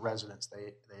homeowners or residents.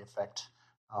 They affect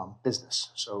business.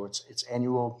 So it's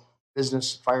annual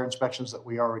business fire inspections that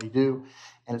we already do,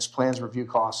 and it's plans, review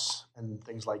costs, and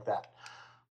things like that.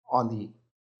 On the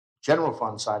general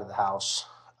fund side of the house,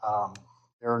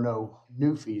 there are no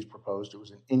new fees proposed. It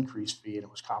was an increased fee, and it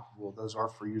was comparable. Those are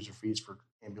for user fees for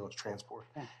ambulance transport,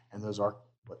 and those are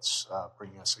what's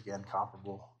bringing us, again,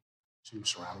 comparable to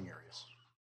surrounding areas.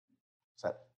 Is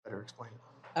that better explained?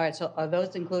 All right, so are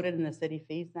those included in the city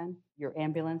fees then, your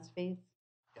ambulance fees?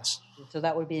 Yes. So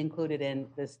that would be included in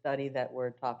this study that we're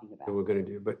talking about? That we're going to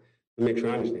do, but to make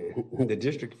sure I understand, the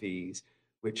district fees,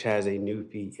 which has a new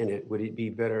fee in it, would it be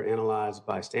better analyzed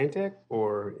by Stantec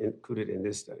or included in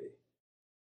this study?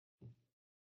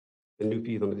 The new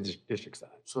fees on the district side.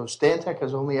 So Stantec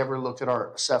has only ever looked at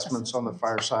our assessments on the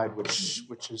fire side,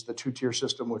 which is the two-tier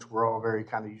system, which we're all very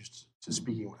kind of used to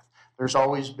speaking with. There's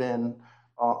always been,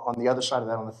 on the other side of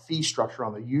that, on the fee structure,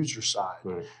 on the user side,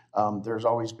 right. There's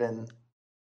always been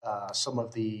some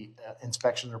of the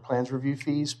inspection or plans review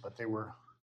fees, but they were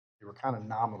kind of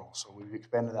nominal. So we've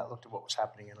expanded that, looked at what was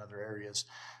happening in other areas.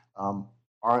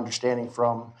 Our understanding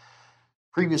from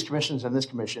previous commissions and this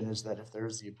commission is that if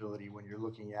there's the ability, when you're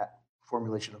looking at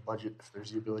formulation of budget, if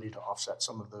there's the ability to offset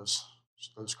some of those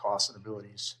costs and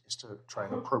abilities, is to try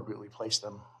and appropriately place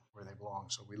them where they belong.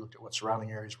 So we looked at what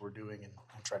surrounding areas we're doing and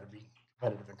try to be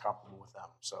competitive and comparable with them.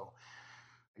 So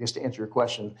I guess to answer your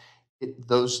question,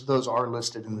 those are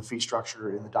listed in the fee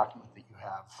structure in the document that you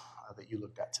have that you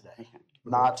looked at today. Okay.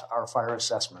 Not our fire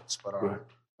assessments, but our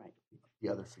the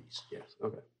other fees. Yes.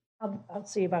 Okay. I'll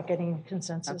see about getting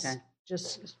consensus,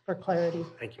 just for clarity.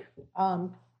 Thank you.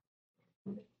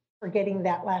 For getting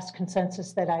that last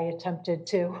consensus that I attempted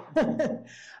to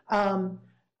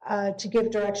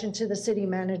give direction to the city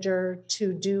manager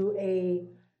to do a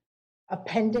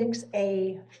Appendix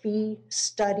A fee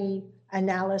study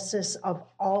analysis of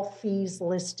all fees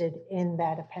listed in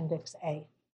that Appendix A.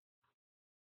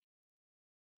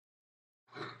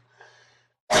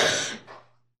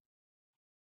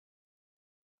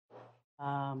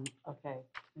 Okay,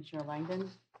 Commissioner Langdon?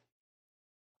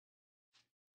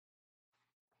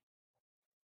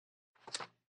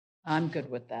 I'm good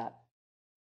with that.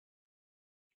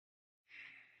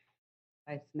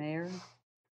 Vice Mayor?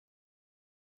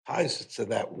 Ties it to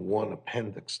that one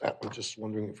appendix. I'm just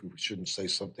wondering if we shouldn't say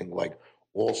something like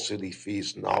all city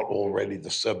fees not already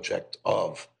the subject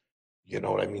of, you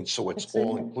know what I mean? So it's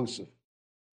all inclusive.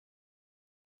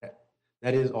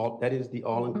 That is the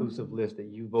all-inclusive list that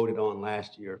you voted on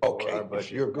last year for our budget.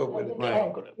 If you're good with it, right.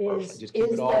 I'm good at it. Perfect. Just keep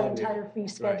it all the in there. entire fee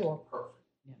schedule. Right.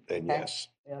 Then yes,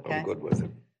 Okay. I'm good with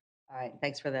it. All right,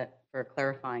 thanks for that, for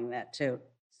clarifying that too,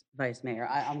 Vice Mayor.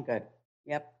 I'm good.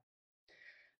 Yep.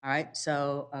 All right,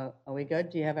 so are we good?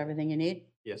 Do you have everything you need?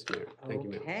 Yes, Mayor. Thank you,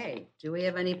 Mayor. Okay, do we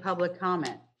have any public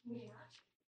comment?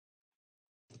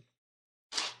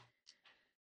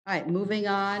 All right, moving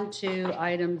on to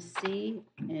item C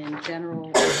in general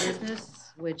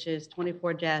business, which is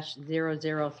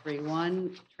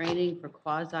 24-0031, training for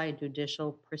quasi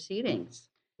judicial proceedings.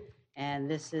 And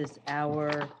this is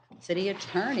our city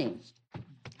attorney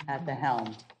at the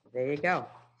helm. There you go.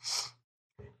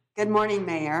 Good morning,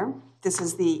 Mayor. This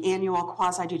is the annual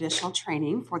quasi-judicial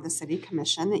training for the City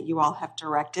Commission that you all have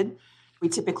directed. We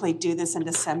typically do this in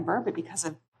December, but due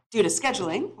to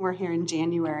scheduling, we're here in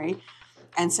January.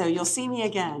 And so you'll see me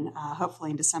again,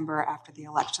 hopefully in December after the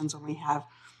elections when we have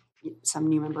some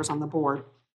new members on the board.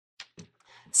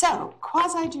 So,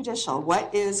 quasi-judicial,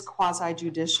 what is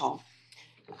quasi-judicial?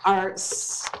 Our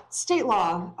state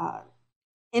law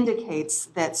indicates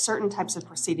that certain types of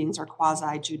proceedings are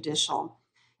quasi-judicial.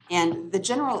 And the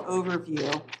general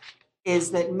overview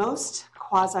is that most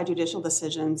quasi-judicial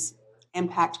decisions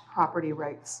impact property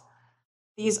rights.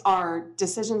 These are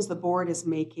decisions the board is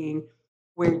making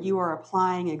where you are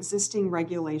applying existing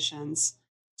regulations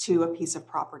to a piece of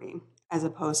property, as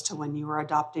opposed to when you are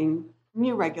adopting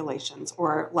new regulations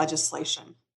or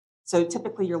legislation. So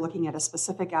typically you're looking at a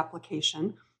specific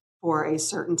application for a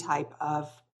certain type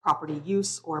of property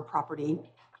use or property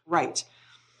right.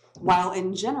 While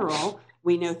in general,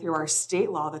 we know through our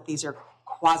state law that these are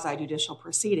quasi-judicial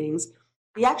proceedings,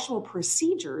 the actual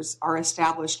procedures are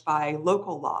established by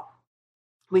local law.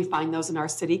 We find those in our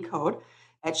city code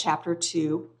at Chapter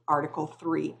 2, Article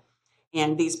 3.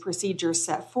 And these procedures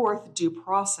set forth due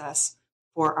process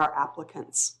for our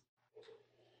applicants.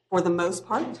 For the most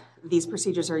part, these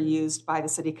procedures are used by the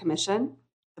City Commission,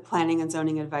 the Planning and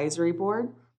Zoning Advisory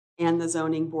Board, and the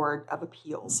Zoning Board of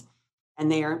Appeals. And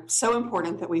they are so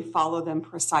important that we follow them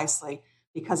precisely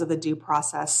because of the due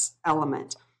process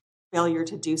element. Failure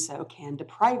to do so can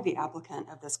deprive the applicant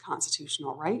of this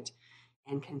constitutional right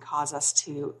and can cause us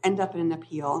to end up in an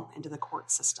appeal into the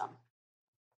court system.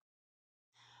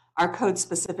 Our code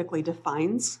specifically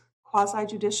defines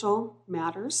quasi-judicial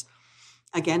matters,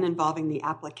 again, involving the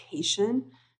application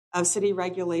of city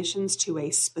regulations to a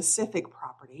specific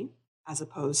property as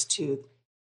opposed to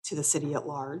the city at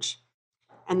large.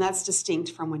 And that's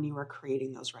distinct from when you are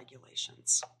creating those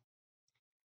regulations.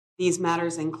 These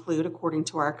matters include, according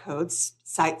to our codes,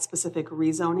 site-specific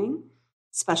rezoning,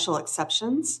 special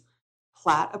exceptions,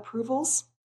 plat approvals,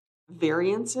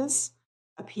 variances,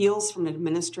 appeals from an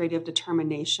administrative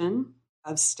determination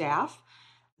of staff.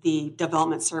 The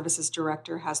Development Services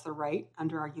Director has the right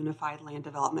under our Unified Land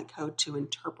Development Code to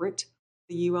interpret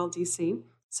the ULDC,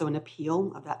 so an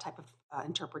appeal of that type of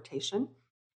interpretation,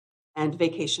 and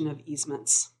vacation of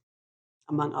easements,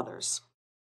 among others.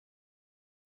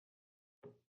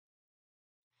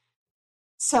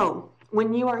 So,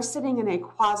 when you are sitting in a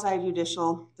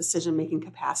quasi-judicial decision-making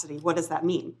capacity, what does that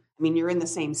mean? I mean, you're in the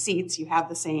same seats, you have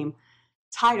the same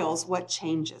titles. What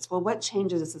changes? Well, what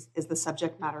changes is the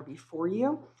subject matter before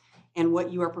you and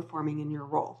what you are performing in your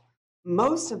role.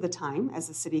 Most of the time, as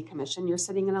a city commission, you're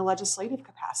sitting in a legislative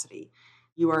capacity.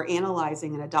 You are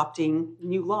analyzing and adopting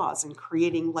new laws and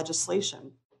creating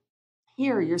legislation.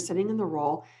 Here, you're sitting in the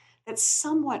role that's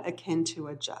somewhat akin to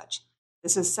a judge.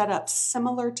 This is set up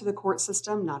similar to the court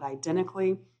system, not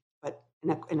identically, but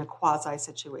in a quasi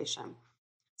situation.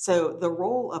 So the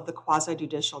role of the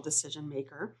quasi-judicial decision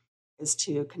maker is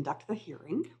to conduct the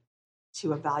hearing,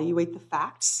 to evaluate the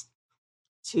facts,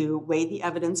 to weigh the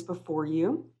evidence before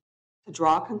you, to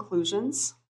draw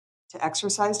conclusions, to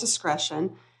exercise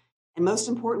discretion, and most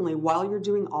importantly, while you're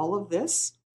doing all of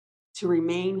this, to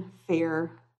remain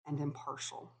fair and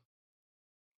impartial.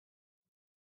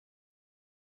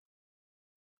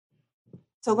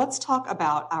 So let's talk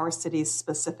about our city's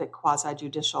specific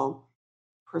quasi-judicial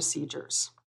procedures.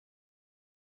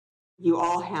 You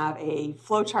all have a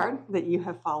flowchart that you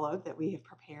have followed that we have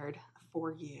prepared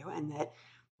for you and that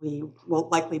we will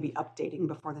likely be updating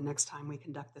before the next time we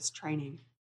conduct this training.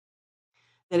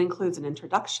 That includes an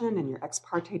introduction and your ex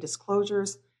parte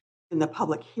disclosures, then the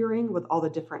public hearing with all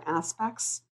the different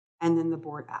aspects, and then the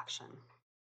board action.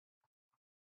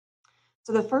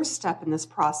 So the first step in this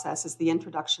process is the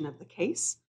introduction of the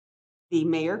case. The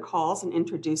mayor calls and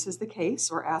introduces the case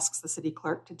or asks the city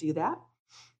clerk to do that.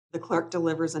 The clerk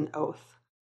delivers an oath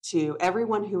to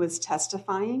everyone who is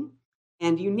testifying,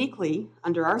 and uniquely,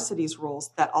 under our city's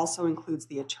rules, that also includes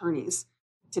the attorneys.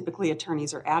 Typically,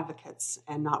 attorneys are advocates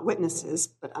and not witnesses,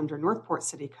 but under Northport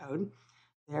City Code,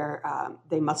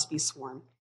 they must be sworn.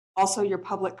 Also, your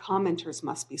public commenters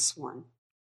must be sworn.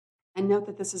 And note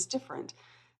that this is different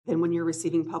than when you're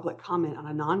receiving public comment on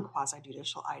a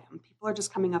non-quasi-judicial item. People are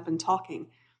just coming up and talking.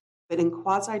 But in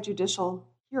quasi-judicial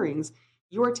hearings,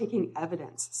 You are taking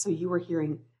evidence, so you are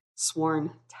hearing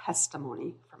sworn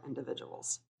testimony from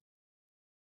individuals.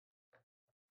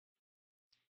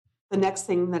 The next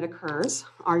thing that occurs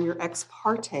are your ex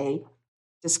parte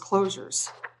disclosures.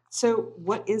 So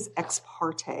what is ex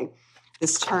parte?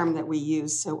 This term that we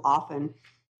use so often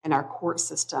in our court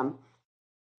system.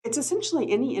 It's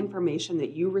essentially any information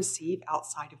that you receive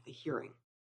outside of the hearing.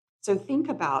 So think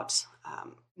about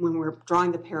when we're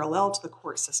drawing the parallel to the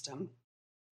court system,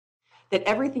 that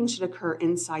everything should occur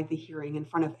inside the hearing in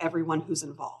front of everyone who's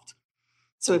involved.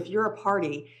 So if you're a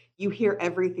party, you hear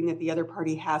everything that the other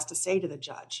party has to say to the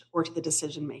judge or to the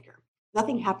decision maker.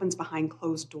 Nothing happens behind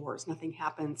closed doors. Nothing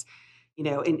happens,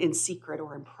 in secret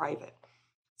or in private.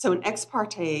 So an ex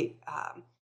parte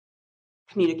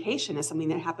communication is something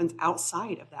that happens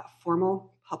outside of that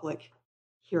formal public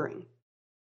hearing.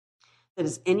 That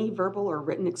is any verbal or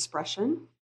written expression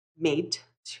made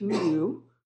to you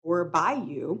or by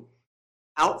you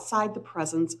outside the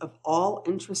presence of all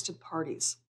interested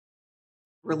parties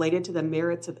related to the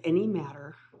merits of any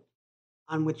matter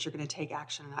on which you're going to take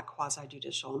action in that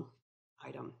quasi-judicial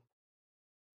item.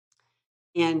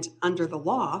 And under the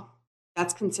law,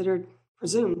 that's considered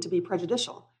presumed to be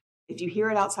prejudicial. If you hear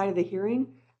it outside of the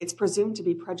hearing, it's presumed to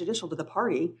be prejudicial to the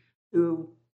party who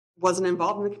wasn't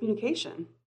involved in the communication,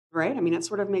 right? I mean, it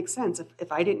sort of makes sense.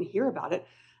 If I didn't hear about it,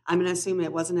 I'm going to assume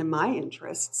it wasn't in my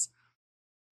interests.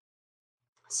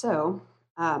 So,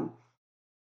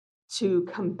 to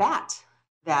combat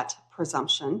that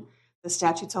presumption, the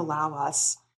statutes allow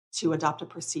us to adopt a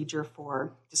procedure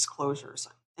for disclosures,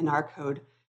 and our code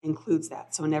includes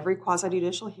that. So in every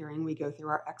quasi-judicial hearing, we go through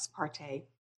our ex parte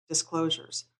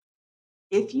disclosures.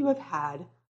 If you have had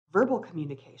verbal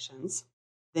communications,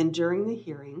 then during the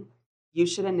hearing, you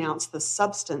should announce the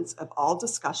substance of all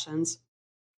discussions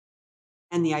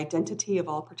and the identity of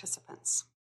all participants.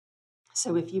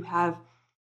 So if you have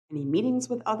any meetings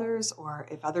with others, or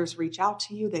if others reach out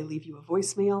to you, they leave you a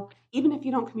voicemail, even if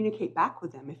you don't communicate back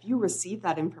with them, if you receive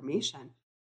that information,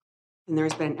 then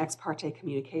there's been an ex parte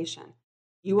communication.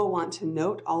 You will want to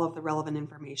note all of the relevant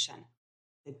information,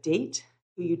 the date,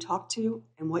 who you talked to,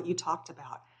 and what you talked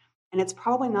about. And it's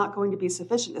probably not going to be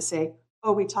sufficient to say,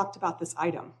 oh, we talked about this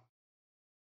item.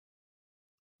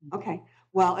 Okay,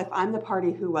 well, if I'm the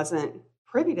party who wasn't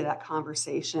privy to that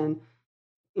conversation,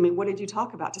 what did you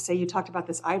talk about? To say you talked about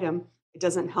this item, it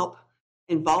doesn't help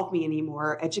involve me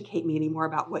anymore, educate me anymore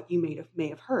about what you may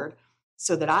have heard,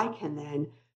 so that I can then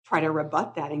try to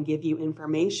rebut that and give you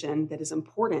information that is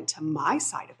important to my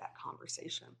side of that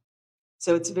conversation.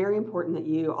 So it's very important that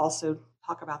you also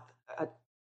talk about,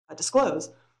 disclose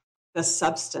the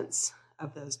substance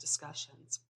of those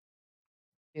discussions.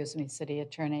 Excuse me, City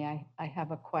Attorney, I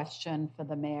have a question for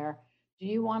the mayor. Do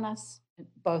you want us,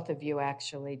 both of you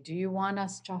actually, do you want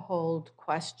us to hold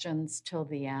questions till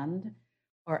the end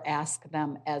or ask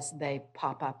them as they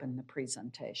pop up in the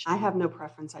presentation? I have no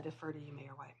preference. I defer to you,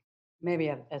 Mayor White.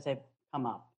 Maybe as they come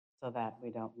up so that we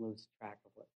don't lose track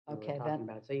of what we're talking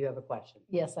about. So you have a question.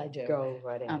 Yes, I do. Go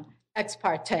right ahead. Ex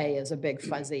parte is a big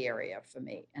fuzzy area for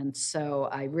me. And so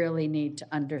I really need to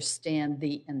understand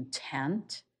the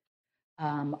intent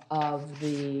of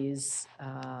these,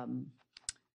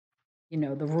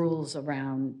 the rules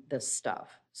around this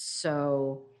stuff.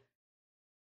 So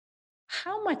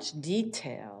how much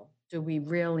detail do we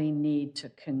really need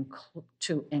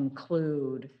to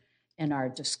include in our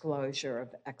disclosure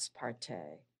of ex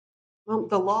parte? Well,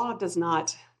 the law does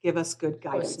not give us good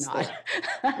guidance. Of course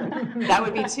not. That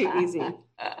would be too easy.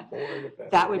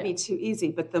 That would be too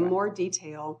easy. But the more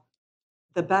detail,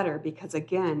 the better, because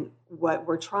again, what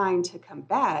we're trying to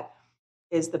combat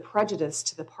is the prejudice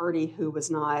to the party who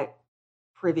was not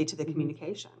privy to the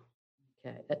communication.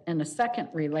 Okay. And a second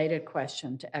related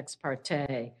question to ex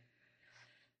parte.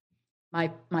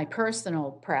 My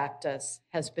personal practice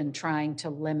has been trying to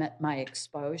limit my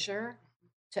exposure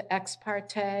to ex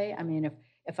parte. I mean,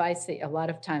 if I see, a lot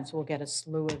of times we'll get a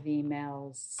slew of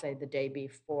emails, say the day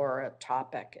before a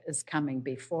topic is coming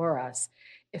before us.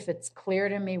 If it's clear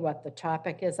to me what the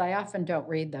topic is, I often don't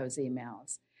read those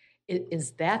emails.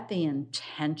 Is that the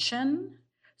intention?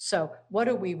 So what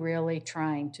are we really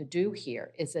trying to do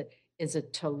here? Is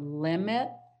it to limit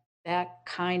that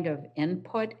kind of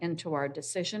input into our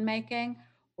decision making,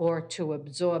 or to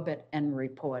absorb it and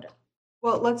report it?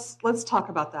 Well, let's talk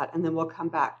about that, and then we'll come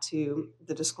back to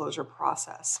the disclosure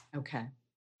process. Okay.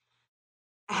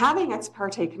 Having ex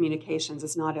parte communications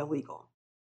is not illegal.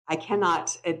 I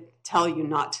cannot tell you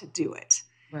not to do it.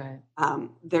 Right.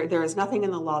 There is nothing in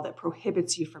the law that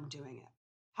prohibits you from doing it.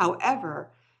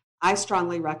 However, I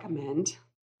strongly recommend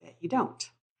that you don't,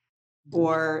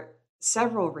 for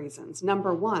several reasons.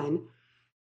 Number one,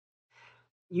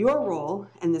 Your role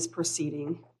in this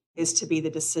proceeding is to be the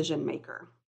decision maker,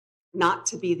 not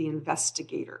to be the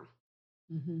investigator.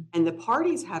 And the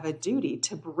parties have a duty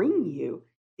to bring you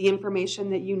the information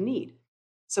that you need.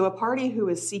 So a party who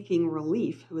is seeking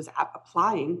relief, who is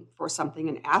applying for something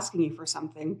and asking you for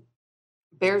something,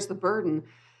 bears the burden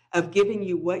of giving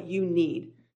you what you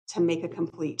need to make a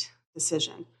complete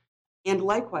decision. And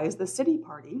likewise, the city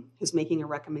party, who's making a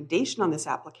recommendation on this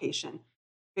application,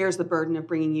 bears the burden of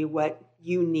bringing you what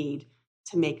you need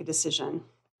to make a decision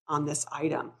on this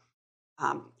item.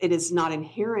 It is not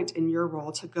inherent in your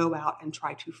role to go out and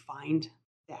try to find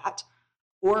that,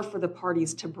 or for the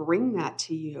parties to bring that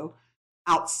to you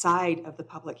outside of the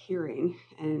public hearing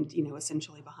and,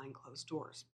 essentially behind closed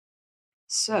doors.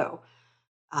 So,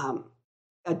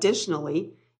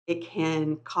 additionally, it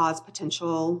can cause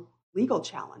potential legal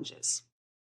challenges.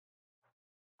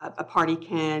 A party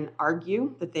can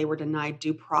argue that they were denied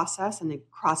due process in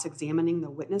cross-examining the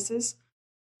witnesses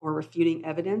or refuting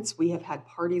evidence. We have had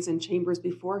parties in chambers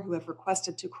before who have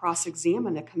requested to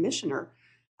cross-examine a commissioner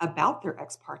about their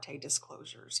ex parte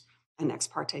disclosures and ex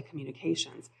parte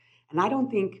communications. And I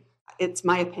don't think, it's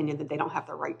my opinion that they don't have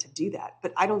the right to do that,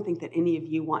 but I don't think that any of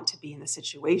you want to be in a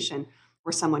situation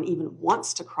where someone even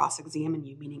wants to cross-examine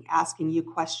you, meaning asking you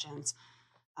questions,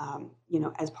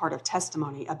 as part of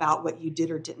testimony about what you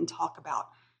did or didn't talk about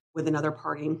with another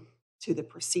party to the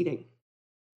proceeding.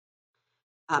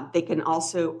 They can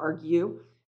also argue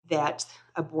that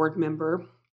a board member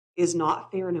is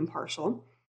not fair and impartial.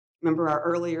 Remember our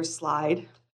earlier slide,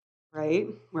 right,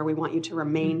 where we want you to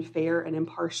remain fair and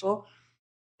impartial?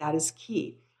 That is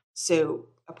key. So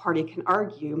a party can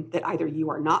argue that either you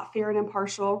are not fair and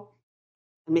impartial,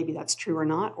 and maybe that's true or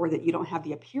not, or that you don't have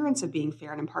the appearance of being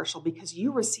fair and impartial because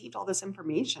you received all this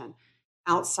information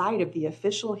outside of the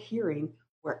official hearing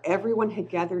where everyone had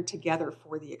gathered together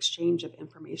for the exchange of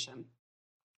information.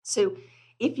 So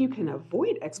if you can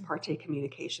avoid ex parte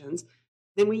communications,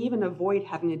 then we even avoid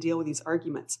having to deal with these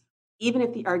arguments, even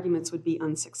if the arguments would be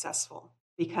unsuccessful.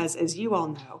 Because as you all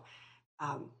know,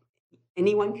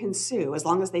 anyone can sue. As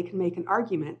long as they can make an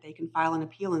argument, they can file an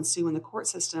appeal and sue in the court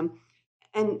system.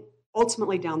 And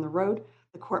ultimately down the road,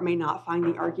 the court may not find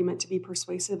the argument to be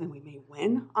persuasive and we may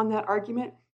win on that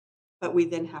argument, but we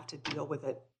then have to deal with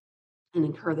it and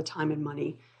incur the time and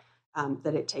money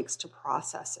that it takes to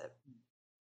process it.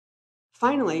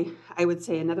 Finally, I would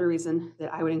say another reason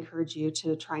that I would encourage you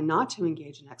to try not to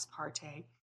engage in ex parte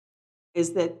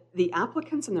is that the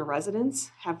applicants and the residents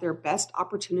have their best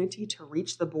opportunity to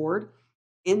reach the board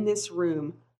in this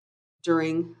room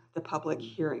during the public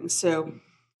hearing. So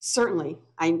certainly,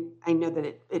 I know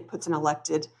that it puts an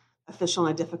elected official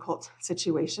in a difficult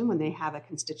situation when they have a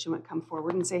constituent come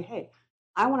forward and say, hey,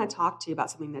 I want to talk to you about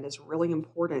something that is really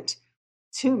important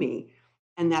to me,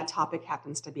 and that topic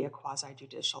happens to be a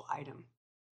quasi-judicial item.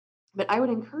 But I would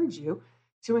encourage you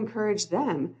to encourage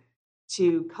them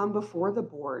to come before the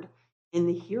board in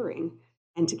the hearing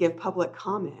and to give public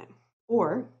comment.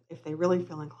 Or if they really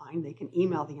feel inclined, they can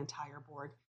email the entire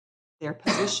board their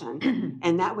position.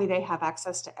 And that way they have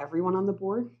access to everyone on the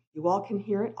board. You all can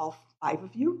hear it, all 5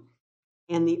 of you.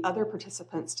 And the other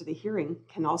participants to the hearing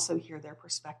can also hear their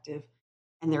perspective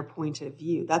and their point of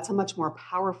view. That's a much more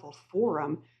powerful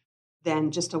forum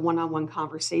than just a one-on-one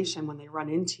conversation when they run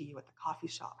into you at the coffee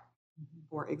shop,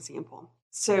 for example.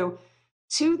 So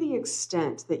to the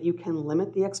extent that you can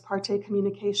limit the ex parte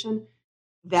communication,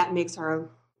 that makes our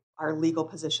legal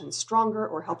position stronger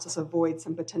or helps us avoid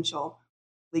some potential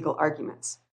legal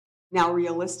arguments. Now,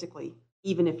 realistically,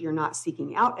 even if you're not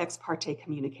seeking out ex parte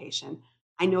communication,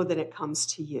 I know that it comes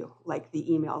to you, like the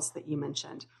emails that you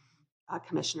mentioned,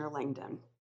 Commissioner Langdon.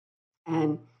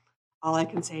 And all I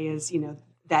can say is,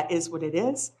 that is what it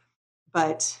is.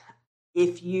 But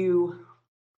if you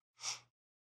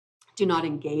do not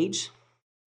engage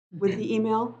with the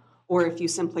email, or if you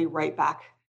simply write back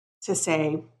to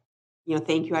say,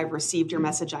 thank you, I've received your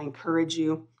message, I encourage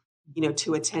you,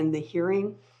 to attend the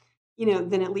hearing,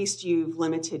 then at least you've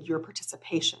limited your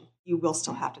participation. You will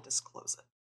still have to disclose it.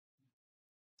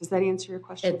 Does that answer your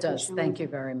question? It does. Thank you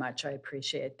very much. I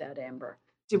appreciate that, Amber.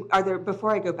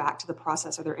 Before I go back to the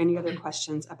process, are there any other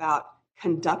questions about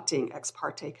conducting ex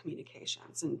parte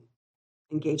communications and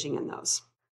engaging in those?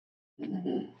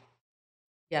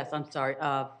 Yes, I'm sorry,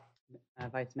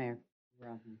 Vice Mayor.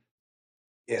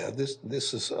 Yeah,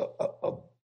 this is a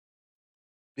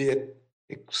bit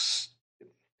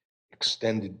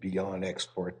extended beyond ex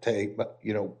parte, but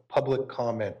public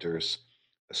commenters,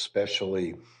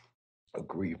 especially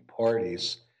aggrieved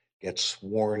parties, get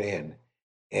sworn in,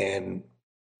 and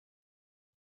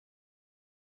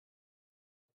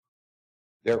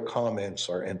their comments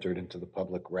are entered into the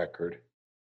public record,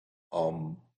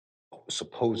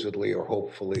 supposedly or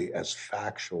hopefully as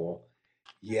factual.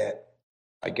 Yet,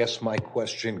 I guess my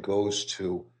question goes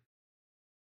to,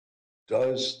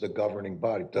 does the governing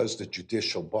body, does the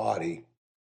judicial body,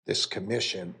 this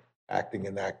commission acting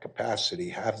in that capacity,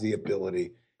 have the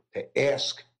ability to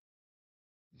ask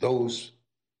those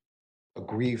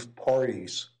aggrieved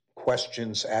parties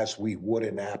questions as we would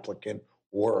an applicant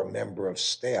or a member of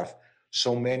staff?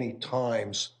 So many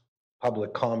times,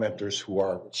 public commenters who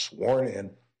are sworn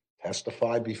in,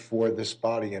 testify before this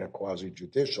body in a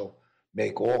quasi-judicial,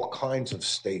 make all kinds of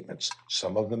statements.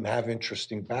 Some of them have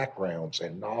interesting backgrounds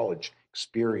and knowledge,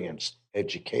 experience,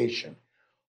 education.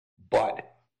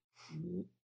 But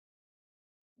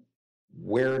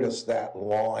where does that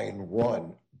line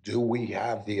run? Do we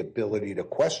have the ability to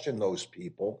question those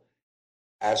people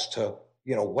as to,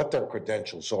 what their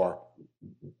credentials are?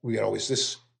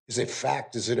 Is it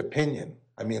fact? Is it opinion?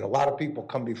 I mean, a lot of people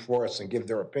come before us and give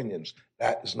their opinions.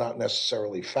 That is not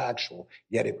necessarily factual,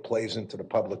 yet it plays into the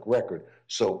public record.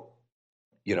 So,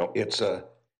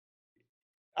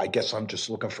 I guess I'm just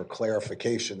looking for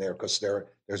clarification there, because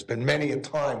there's been many a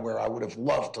time where I would have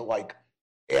loved to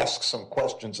ask some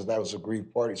questions of those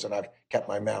aggrieved parties, and I've kept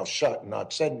my mouth shut and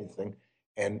not said anything.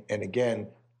 And again,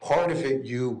 part of it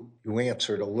you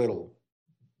answered a little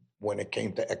when it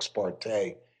came to ex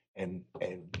parte, and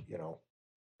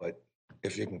but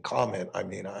if you can comment, I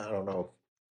mean, I don't know.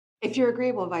 If you're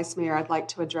agreeable, Vice Mayor, I'd like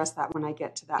to address that when I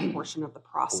get to that portion of the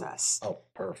process. Oh,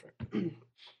 perfect.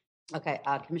 Okay,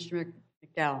 Commissioner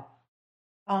McDowell.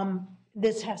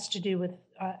 This has to do with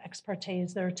ex parte.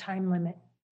 Is there a time limit?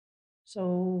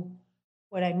 So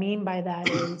what I mean by that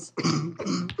is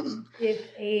if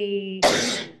a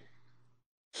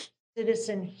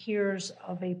citizen hears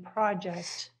of a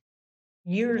project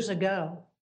years ago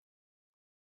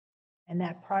and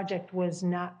that project was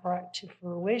not brought to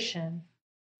fruition,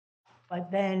 but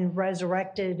then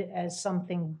resurrected as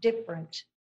something different,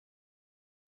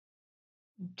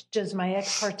 does my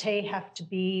ex parte have to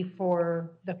be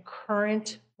for the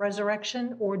current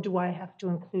resurrection, or do I have to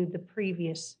include the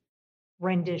previous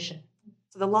rendition?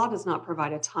 So the law does not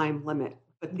provide a time limit,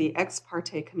 but the ex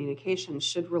parte communication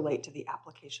should relate to the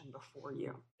application before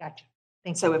you. Gotcha.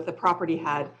 Thank you. So if the property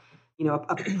had,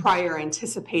 a prior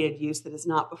anticipated use that is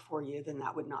not before you, then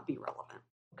that would not be relevant.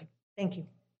 Okay, thank you.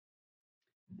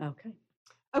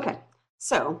 Okay,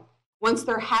 so once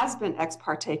there has been ex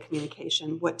parte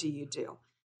communication, what do you do?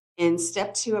 In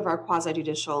step 2 of our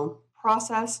quasi-judicial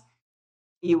process,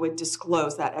 you would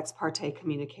disclose that ex parte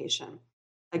communication.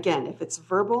 Again, if it's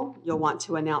verbal, you'll want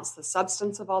to announce the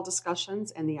substance of all discussions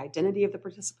and the identity of the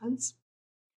participants.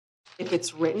 If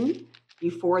it's written, you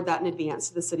forward that in advance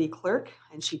to the city clerk,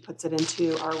 and she puts it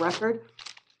into our record.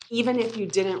 Even if you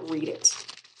didn't read it,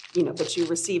 but you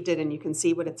received it and you can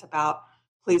see what it's about,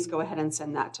 please go ahead and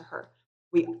send that to her.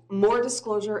 More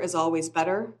disclosure is always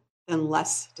better than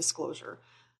less disclosure.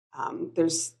 I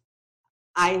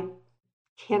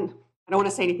don't want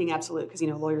to say anything absolute, because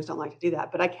lawyers don't like to do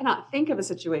that, but I cannot think of a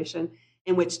situation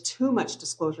in which too much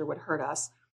disclosure would hurt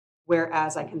us,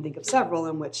 whereas I can think of several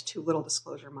in which too little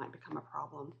disclosure might become a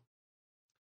problem.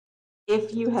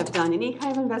 If you have done any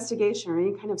kind of investigation or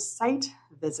any kind of site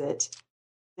visit,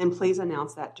 then please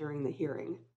announce that during the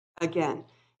hearing. Again,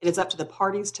 it is up to the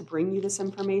parties to bring you this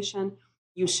information.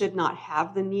 You should not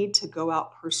have the need to go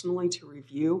out personally to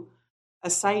review a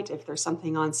site. If there's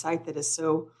something on site that is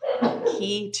so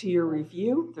key to your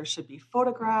review, there should be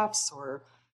photographs or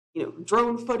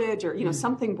drone footage or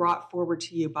something brought forward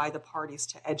to you by the parties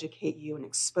to educate you and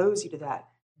expose you to that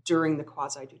during the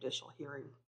quasi-judicial hearing.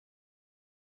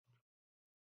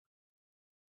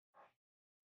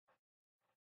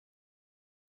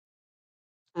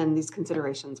 And these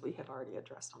considerations we have already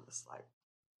addressed on this slide.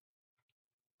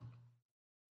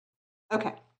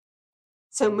 Okay,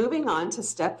 so moving on to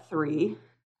step 3,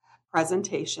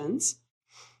 presentations.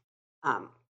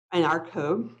 In our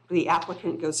code, the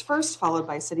applicant goes first, followed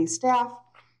by city staff,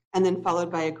 and then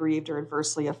followed by aggrieved or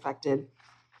adversely affected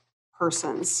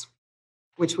persons,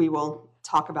 which we will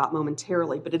talk about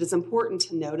momentarily. But it is important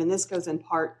to note, and this goes in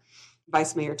part,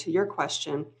 Vice Mayor, to your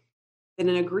question, that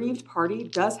an aggrieved party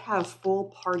does have full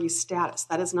party status.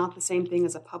 That is not the same thing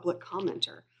as a public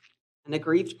commenter. An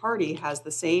aggrieved party has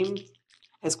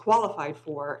qualified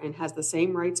for and has the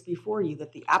same rights before you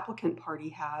that the applicant party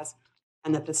has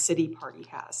and that the city party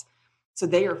has. So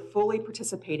they are fully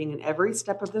participating in every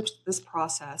step of this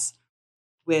process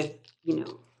with,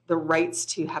 the rights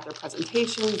to have their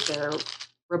presentations, their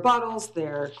rebuttals,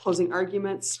 their closing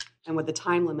arguments, and with the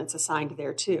time limits assigned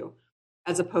there too,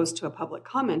 as opposed to a public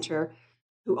commenter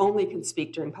who only can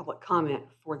speak during public comment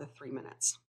for the 3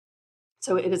 minutes.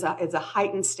 So it's a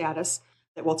heightened status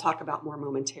that we'll talk about more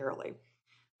momentarily.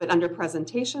 But under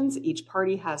presentations, each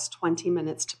party has 20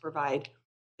 minutes to provide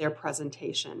their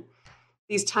presentation.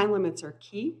 These time limits are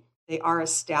key. They are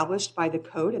established by the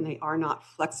code and they are not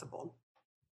flexible.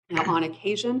 Now, on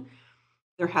occasion,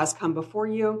 there has come before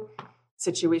you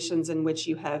situations in which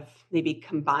you have maybe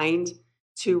combined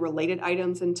two related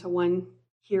items into one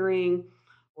hearing,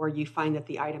 or you find that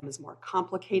the item is more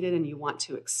complicated and you want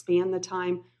to expand the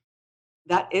time.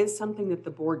 That is something that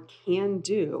the board can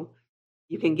do.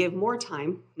 You can give more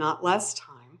time, not less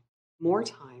time, more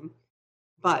time,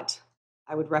 but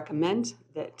I would recommend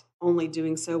that only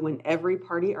doing so when every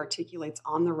party articulates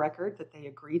on the record that they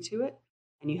agree to it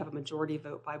and you have a majority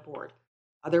vote by board.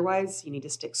 Otherwise, you need to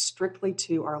stick strictly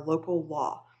to our local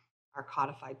law, our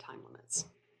codified time limits.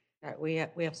 All right,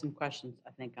 we have some questions,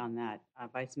 I think, on that.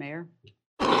 Vice Mayor?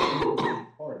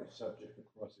 Party subject to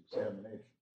cross-examination.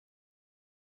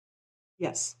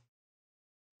 Yes.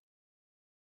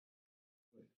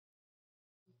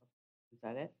 Is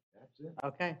that it? That's it.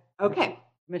 Okay. Okay.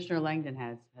 Commissioner Langdon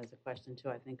has a question too,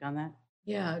 I think, on that.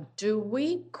 Yeah, do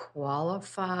we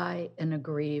qualify an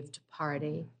aggrieved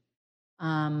party?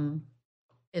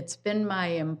 It's been my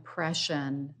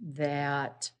impression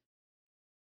that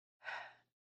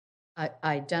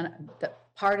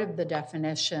part of the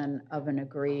definition of an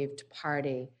aggrieved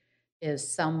party is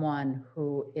someone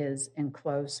who is in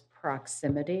close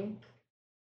proximity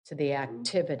to the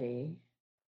activity.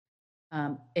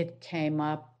 It came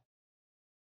up,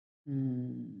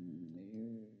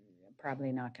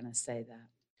 probably not going to say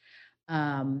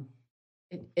that.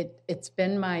 It's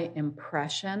been my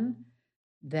impression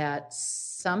that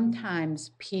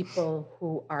sometimes people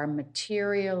who are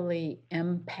materially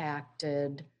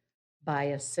impacted by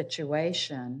a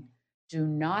situation do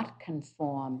not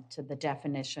conform to the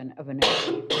definition of an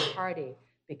aggrieved party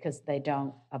because they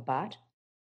don't abut.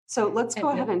 So let's go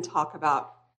ahead and talk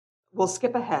about, we'll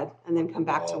skip ahead and then come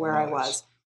back to where I was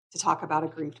to talk about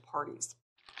aggrieved parties.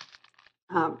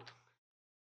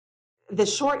 The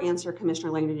short answer,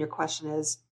 Commissioner Langdon, your question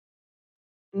is,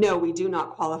 no, we do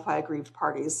not qualify aggrieved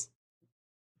parties,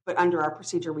 but under our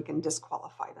procedure, we can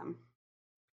disqualify them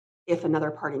if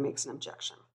another party makes an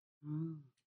objection.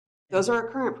 Those are our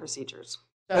current procedures.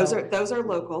 Those are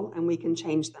local and we can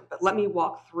change them, but let me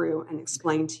walk through and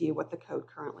explain to you what the code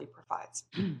currently provides.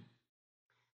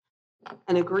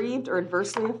 An aggrieved or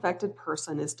adversely affected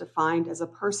person is defined as a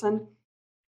person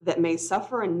that may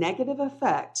suffer a negative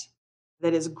effect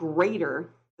that is greater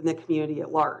than the community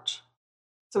at large.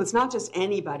 So it's not just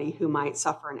anybody who might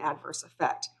suffer an adverse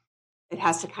effect. It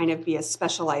has to kind of be a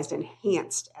specialized,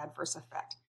 enhanced adverse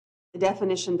effect. The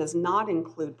definition does not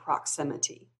include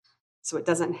proximity. So it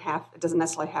doesn't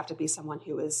necessarily have to be someone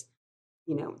who is,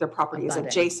 their property is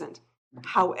adjacent.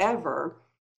 However,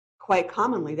 quite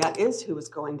commonly, that is who is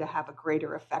going to have a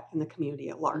greater effect than the community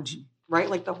at large, right?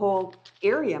 Like the whole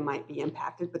area might be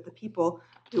impacted, but the people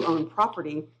who own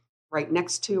property right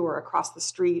next to or across the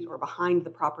street or behind the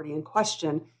property in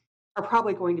question are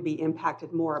probably going to be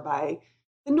impacted more by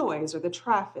the noise or the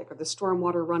traffic or the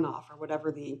stormwater runoff or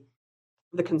whatever the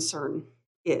concern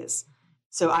is.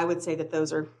 So I would say that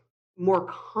those are more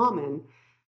commonly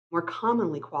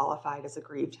qualified as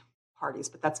aggrieved parties,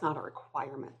 but that's not a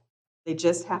requirement. They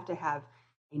just have to have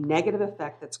a negative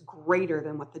effect that's greater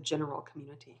than what the general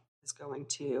community is going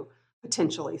to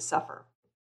potentially suffer.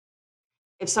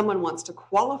 If someone wants to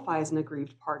qualify as an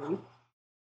aggrieved party,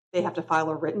 they have to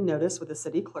file a written notice with the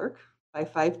city clerk by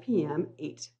 5 p.m.,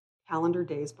 8 calendar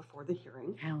days before the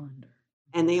hearing.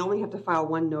 And they only have to file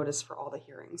one notice for all the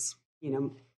hearings.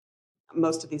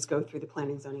 Most of these go through the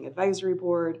Planning and Zoning Advisory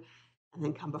Board and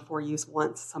then come before you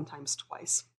once, sometimes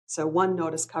twice. So one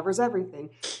notice covers everything.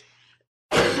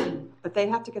 But they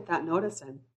have to get that notice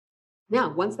in. Now,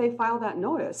 once they file that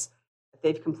notice, if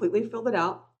they've completely filled it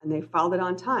out and they've filed it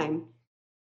on time,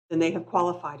 then they have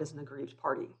qualified as an aggrieved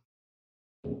party,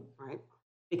 right?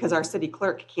 Because our city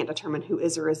clerk can't determine who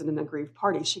is or isn't an aggrieved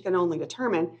party. She can only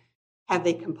determine, have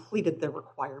they completed the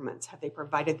requirements? Have they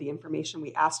provided the information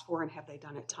we asked for, and have they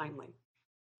done it timely?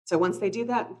 So once they do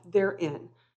that, they're in,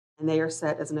 and they are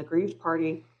set as an aggrieved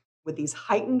party with these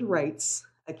heightened rights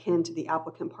akin to the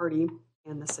applicant party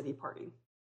and the city party.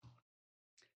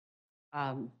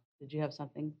 Did you have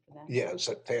something for that? Yeah,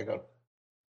 so Tega,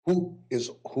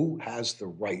 who has the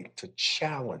right to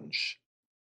challenge?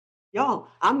 Y'all,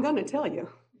 I'm going to tell you.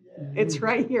 It's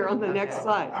right here on the next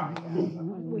slide.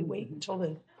 We wait until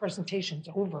the presentation's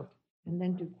over and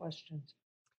then do questions.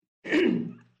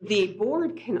 The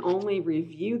board can only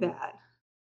review that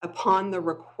upon the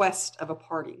request of a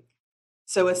party.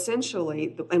 So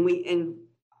essentially, and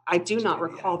I do not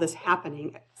recall this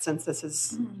happening since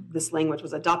this language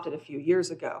was adopted a few years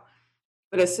ago.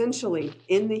 But essentially,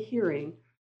 in the hearing,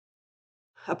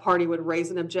 a party would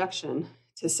raise an objection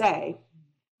to say,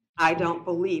 I don't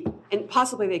believe, and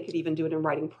possibly they could even do it in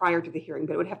writing prior to the hearing,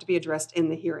 but it would have to be addressed in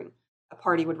the hearing. A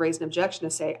party would raise an objection to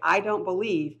say, I don't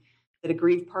believe that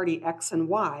aggrieved party X and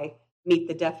Y meet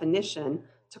the definition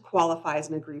to qualify as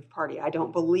an aggrieved party. I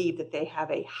don't believe that they have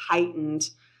a heightened,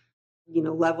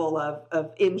 level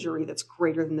of injury that's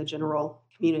greater than the general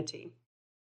community.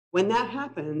 When that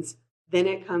happens, then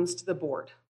it comes to the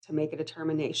board to make a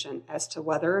determination as to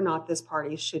whether or not this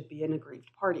party should be an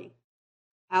aggrieved party.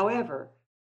 However,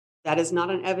 that is not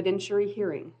an evidentiary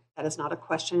hearing. That is not a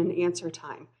question and answer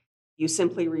time. You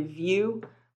simply review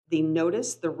the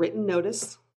notice, the written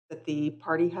notice that the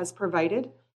party has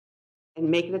provided, and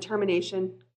make a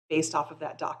determination based off of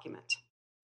that document.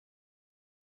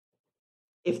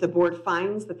 If the board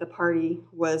finds that the party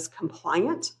was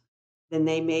compliant, then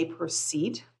they may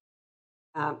proceed.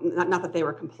 Not that they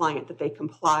were compliant, that they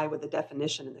comply with the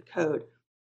definition in the code.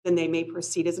 Then they may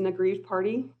proceed as an aggrieved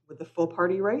party with the full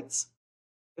party rights.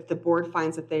 If the board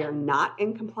finds that they are not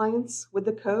in compliance with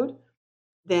the code,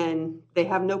 then they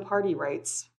have no party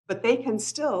rights, but they can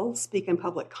still speak in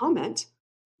public comment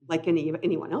like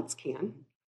anyone else can.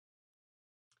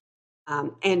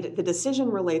 And the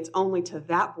decision relates only to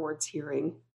that board's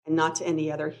hearing and not to any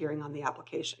other hearing on the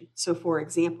application. So for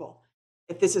example,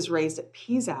 if this is raised at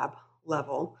PZAB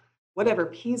level, whatever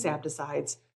PZAB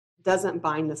decides doesn't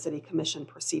bind the city commission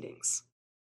proceedings.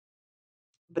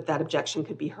 But that objection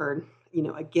could be heard,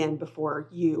 again, before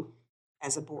you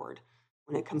as a board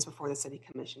when it comes before the city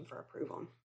commission for approval.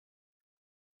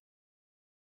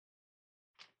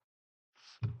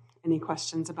 Any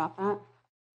questions about that?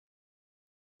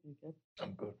 I'm good.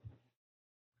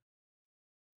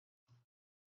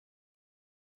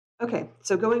 Okay,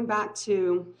 so going back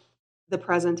to the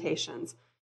presentations.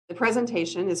 The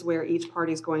presentation is where each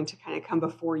party is going to kind of come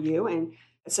before you and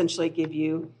essentially give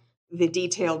you the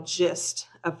detailed gist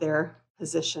of their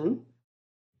position.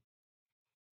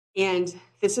 And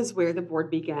this is where the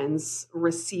board begins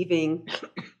receiving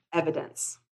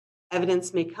evidence.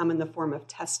 Evidence may come in the form of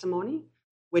testimony,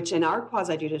 which in our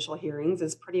quasi-judicial hearings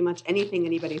is pretty much anything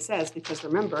anybody says, because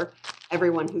remember,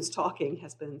 everyone who's talking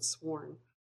has been sworn.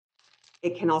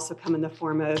 It can also come in the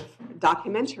form of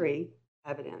documentary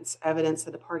evidence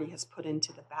that a party has put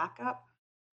into the backup,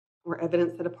 or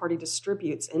evidence that a party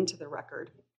distributes into the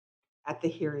record at the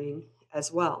hearing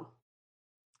as well.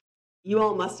 You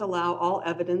all must allow all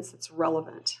evidence that's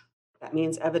relevant. That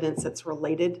means evidence that's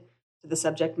related to the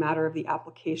subject matter of the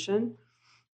application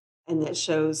and that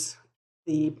shows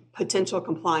the potential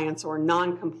compliance or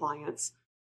non-compliance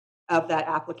of that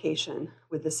application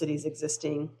with the city's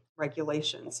existing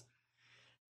regulations.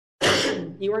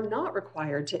 You are not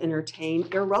required to entertain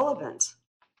irrelevant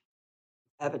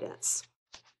evidence.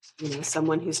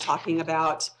 Someone who's talking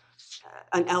about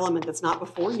an element that's not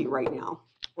before you right now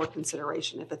for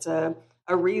consideration. If it's a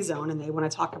rezone and they want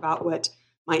to talk about what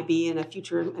might be in a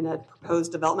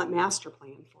proposed development master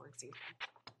plan, for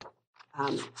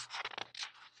example.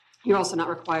 You're also not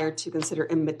required to consider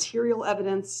immaterial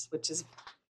evidence, which is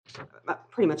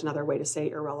pretty much another way to say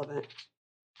irrelevant.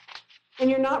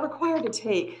 And you're not required to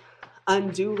take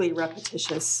unduly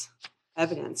repetitious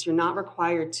evidence. You're not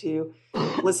required to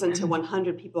listen to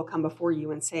 100 people come before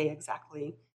you and say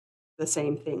exactly the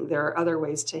same thing. There are other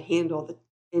ways to handle the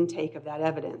intake of that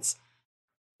evidence,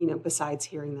 besides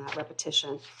hearing that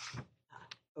repetition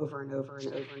over and over and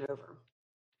over and over.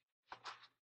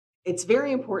 It's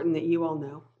very important that you all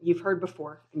know, you've heard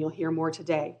before, and you'll hear more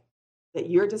today, that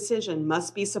your decision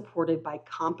must be supported by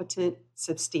competent,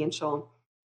 substantial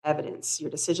evidence.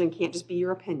 Your decision can't just be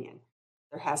your opinion.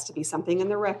 There has to be something in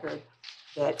the record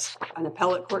that an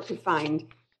appellate court could find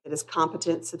that is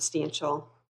competent, substantial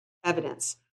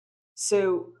evidence.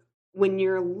 So when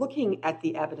you're looking at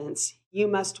the evidence, you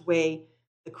must weigh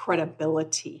the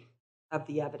credibility of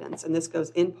the evidence. And this goes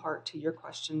in part to your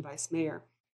question, Vice Mayor.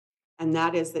 And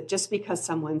that is that just because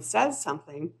someone says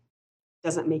something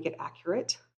doesn't make it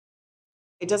accurate.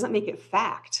 It doesn't make it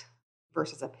fact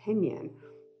versus opinion.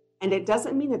 And it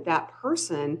doesn't mean that that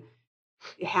person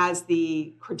has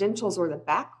the credentials or the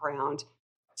background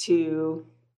to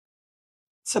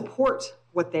support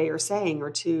what they are saying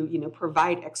or to,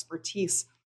 provide expertise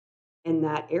in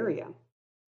that area.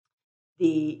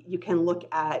 You can look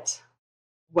at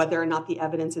whether or not the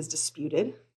evidence is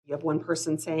disputed. You have one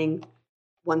person saying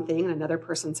one thing and another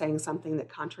person saying something that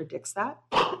contradicts that.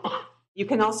 You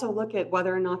can also look at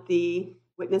whether or not the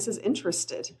witness is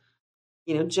interested.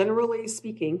 Generally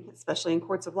speaking, especially in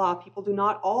courts of law, people do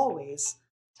not always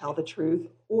tell the truth,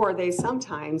 or they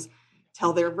sometimes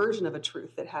tell their version of a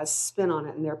truth that has spin on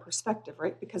it and their perspective,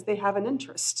 right? Because they have an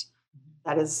interest.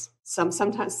 That is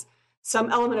sometimes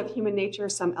some element of human nature,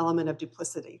 some element of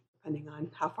duplicity, depending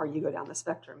on how far you go down the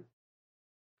spectrum.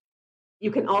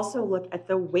 You can also look at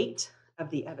the weight of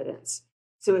the evidence.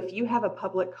 So if you have a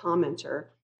public commenter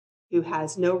who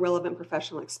has no relevant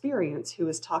professional experience, who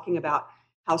is talking about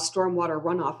how stormwater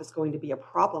runoff is going to be a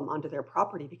problem onto their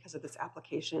property because of this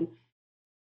application,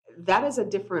 that is a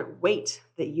different weight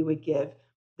that you would give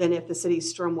than if the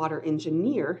city's stormwater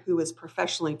engineer, who is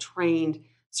professionally trained,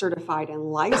 certified,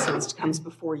 and licensed, comes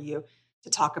before you to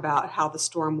talk about how the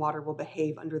stormwater will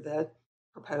behave under the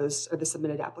proposed or the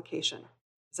submitted application.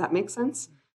 Does that make sense?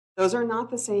 Those are not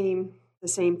the same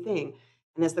thing.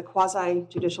 And as the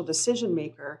quasi-judicial decision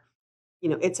maker,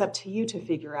 it's up to you to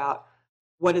figure out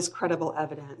what is credible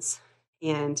evidence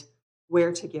and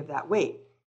where to give that weight.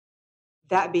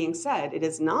 That being said, it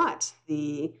is not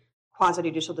the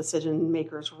quasi-judicial decision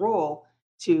maker's role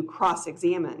to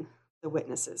cross-examine the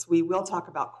witnesses. We will talk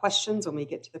about questions when we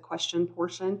get to the question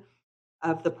portion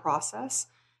of the process,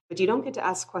 but you don't get to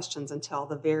ask questions until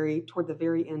toward the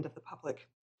very end of the public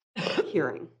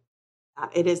hearing.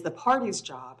 It is the party's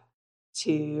job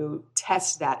to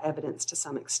test that evidence to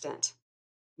some extent,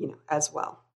 as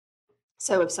well.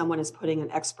 So if someone is putting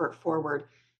an expert forward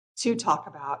to talk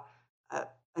about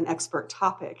an expert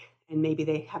topic, and maybe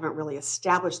they haven't really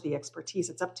established the expertise,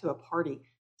 it's up to a party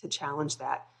to challenge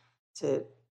that, to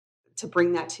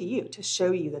bring that to you, to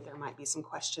show you that there might be some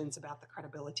questions about the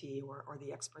credibility or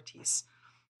the expertise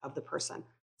of the person.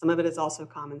 Some of it is also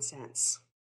common sense,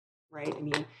 right? I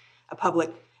mean,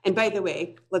 and by the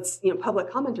way, public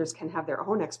commenters can have their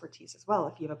own expertise as well.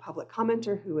 If you have a public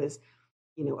commenter who is,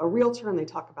 a realtor, and they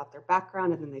talk about their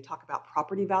background and then they talk about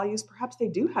property values, perhaps they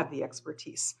do have the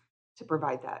expertise to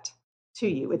provide that to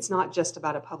you. It's not just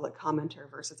about a public commenter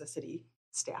versus a city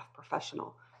staff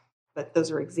professional, but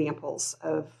those are examples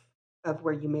of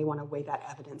where you may want to weigh that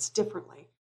evidence differently,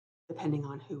 depending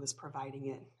on who is providing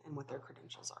it and what their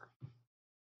credentials are.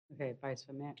 Okay, Vice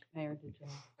Mayor, did you?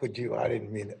 Could you, I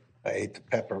didn't mean it. I ate the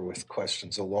pepper with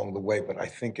questions along the way, but I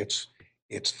think it's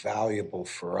valuable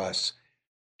for us.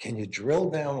 Can you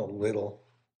drill down a little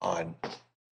on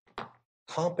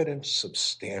competent,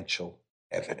 substantial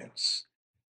evidence?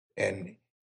 And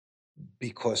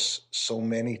because so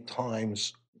many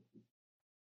times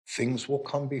things will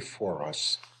come before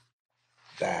us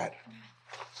that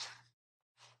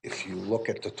if you look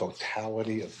at the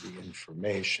totality of the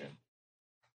information,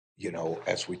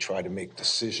 as we try to make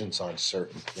decisions on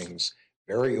certain things,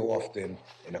 very often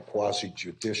in a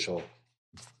quasi-judicial,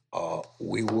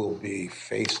 we will be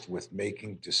faced with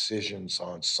making decisions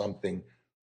on something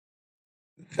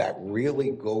that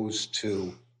really goes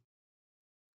to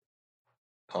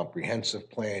comprehensive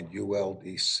plan,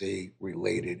 ULDC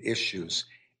related issues.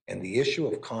 And the issue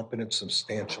of competent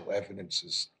substantial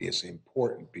evidence is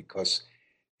important because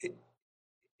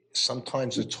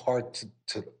sometimes it's hard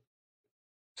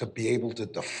to be able to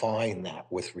define that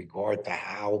with regard to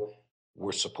how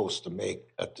we're supposed to make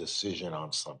a decision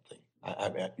on something. I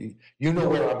mean, you know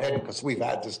where I'm headed because we've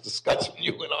had this discussion,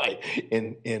 you and I,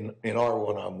 in our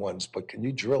one-on-ones. But can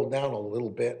you drill down a little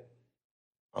bit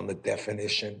on the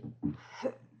definition?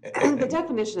 The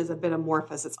definition is a bit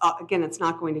amorphous. It's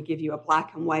not going to give you a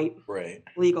black and white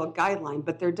legal guideline,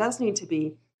 but there does need to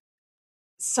be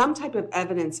some type of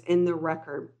evidence in the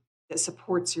record that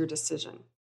supports your decision.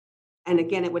 And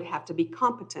again, it would have to be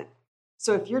competent.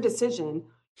 So if your decision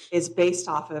is based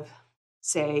off of,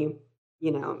 say,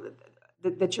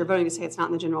 that you're voting to say it's not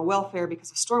in the general welfare because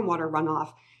of stormwater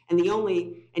runoff, and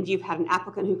you've had an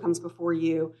applicant who comes before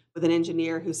you with an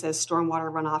engineer who says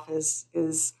stormwater runoff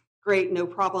is great, no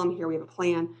problem, here we have a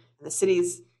plan, and the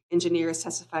city's engineer has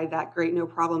testified that, great, no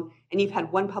problem, and you've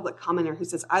had one public commenter who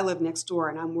says, I live next door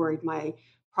and I'm worried my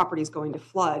property is going to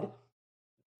flood,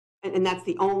 and that's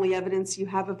the only evidence you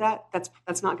have of that,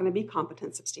 that's not going to be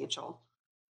competent, substantial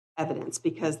evidence,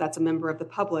 because that's a member of the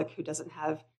public who doesn't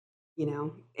have,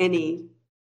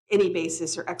 any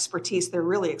basis or expertise. They're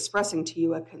really expressing to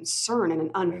you a concern and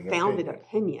an unfounded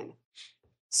opinion.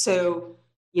 So,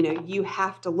 you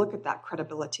have to look at that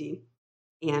credibility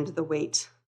and the weight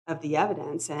of the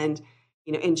evidence and,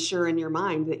 ensure in your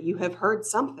mind that you have heard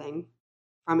something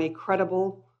from a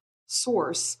credible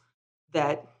source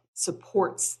that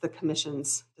supports the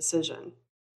commission's decision.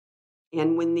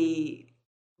 And when the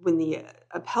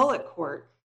appellate court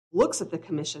looks at the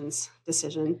commission's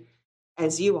decision,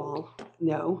 as you all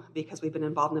know, because we've been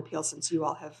involved in appeals since you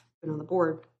all have been on the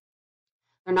board,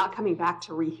 they're not coming back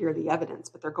to rehear the evidence,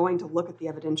 but they're going to look at the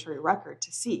evidentiary record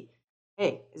to see,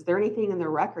 hey, is there anything in the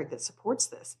record that supports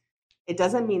this? It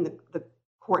doesn't mean that the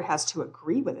court has to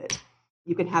agree with it.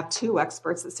 You can have two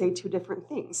experts that say two different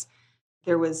things.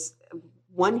 There was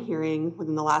one hearing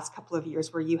within the last couple of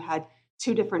years where you had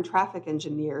two different traffic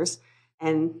engineers,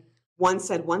 and one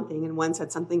said one thing and one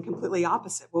said something completely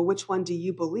opposite. Well, which one do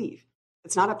you believe?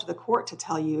 It's not up to the court to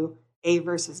tell you A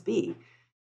versus B.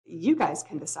 You guys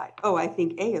can decide, oh, I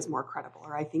think A is more credible,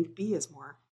 or I think B is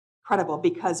more credible,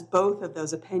 because both of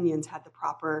those opinions had the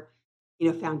proper,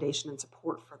 foundation and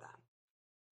support for them.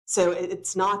 So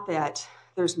it's not that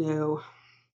there's no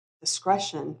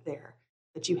discretion there,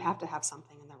 but you have to have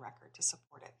something in the record to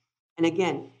support it. And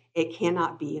again, it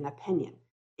cannot be an opinion.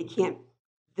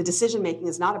 The decision making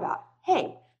is not about,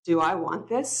 hey, do I want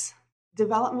this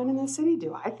development in the city?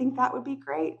 Do I think that would be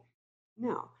great?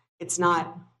 No, it's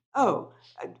not, oh,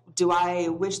 do I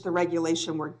wish the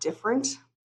regulation were different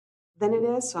than it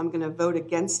is, so I'm going to vote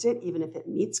against it even if it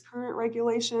meets current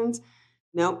regulations?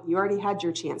 No, you already had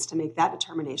your chance to make that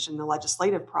determination in the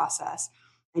legislative process,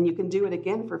 and you can do it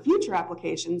again for future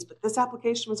applications, but this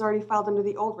application was already filed under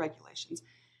the old regulations.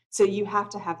 So you have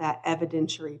to have that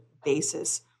evidentiary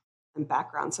basis and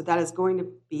background. So that is going to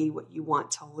be what you want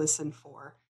to listen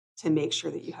for to make sure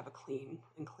that you have a clean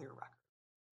and clear record.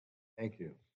 Thank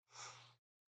you.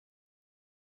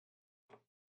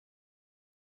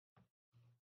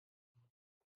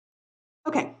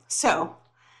 Okay, so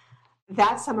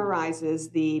that summarizes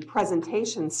the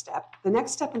presentation step. The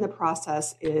next step in the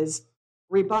process is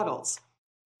rebuttals.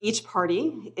 Each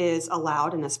party is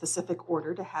allowed in a specific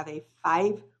order to have a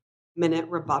 5-minute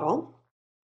rebuttal.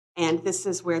 And this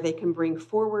is where they can bring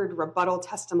forward rebuttal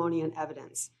testimony and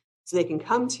evidence. So they can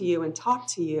come to you and talk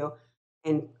to you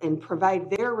and provide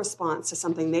their response to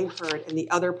something they heard in the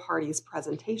other party's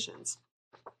presentations.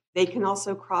 They can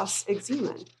also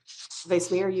cross-examine.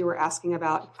 Vice Mayor, you were asking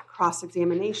about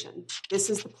cross-examination. This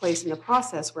is the place in the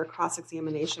process where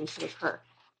cross-examination could occur.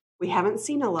 We haven't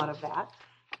seen a lot of that,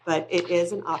 but it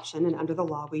is an option, and under the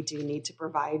law, we do need to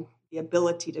provide the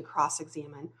ability to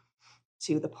cross-examine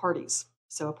to the parties.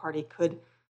 So a party could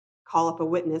call up a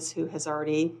witness who has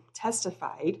already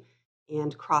testified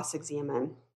and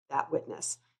cross-examine that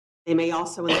witness. They may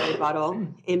also, in the rebuttal,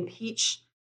 impeach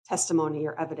testimony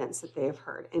or evidence that they have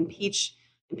heard.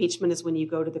 Impeachment is when you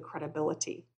go to the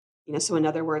credibility. So in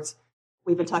other words,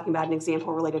 we've been talking about an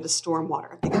example related to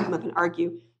stormwater. They can come up and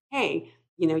argue, hey,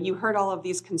 you heard all of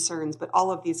these concerns, but all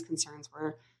of these concerns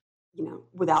were,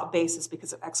 without basis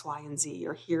because of X, Y, and Z,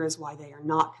 or here is why they are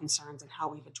not concerns and how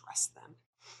we've addressed them.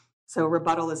 So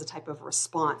rebuttal is a type of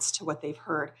response to what they've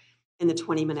heard in the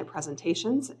 20-minute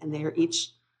presentations, and they are each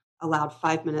allowed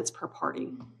 5 minutes per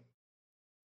party.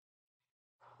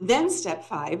 Then step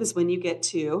 5 is when you get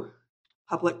to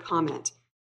public comment.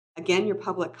 Again, your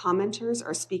public commenters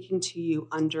are speaking to you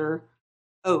under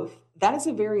oath. That is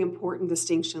a very important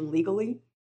distinction legally,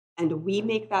 and we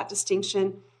make that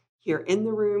distinction here in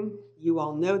the room. You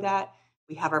all know that.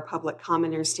 We have our public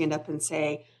commenters stand up and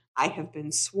say, I have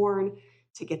been sworn,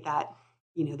 to get that,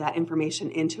 that information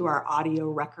into our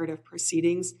audio record of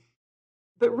proceedings.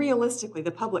 But realistically,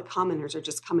 the public commenters are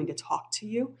just coming to talk to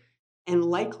you, and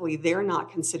likely they're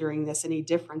not considering this any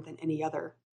different than any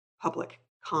other public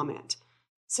comment.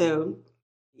 So,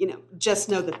 just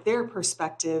know that their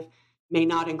perspective may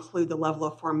not include the level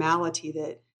of formality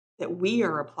that we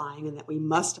are applying and that we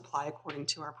must apply according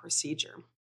to our procedure.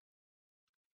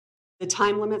 The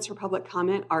time limits for public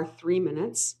comment are 3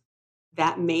 minutes.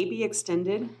 That may be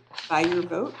extended by your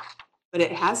vote, but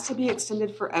it has to be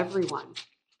extended for everyone.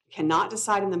 You cannot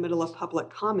decide in the middle of public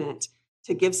comment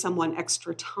to give someone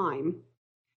extra time,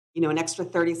 an extra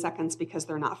 30 seconds because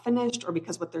they're not finished, or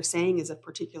because what they're saying is of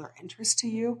particular interest to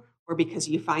you, or because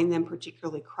you find them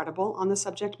particularly credible on the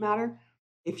subject matter.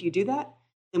 If you do that,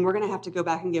 then we're going to have to go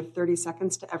back and give 30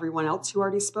 seconds to everyone else who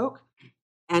already spoke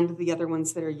and the other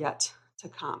ones that are yet to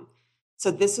come.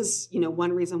 So this is,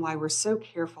 one reason why we're so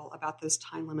careful about those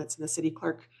time limits, and the city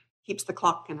clerk keeps the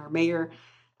clock and our mayor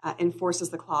enforces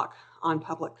the clock on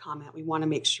public comment. We want to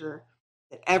make sure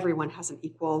that everyone has an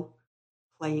equal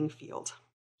playing field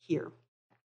here.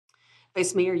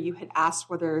 Vice Mayor, you had asked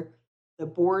whether the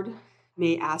board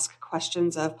may ask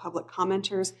questions of public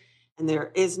commenters, and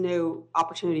there is no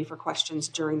opportunity for questions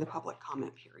during the public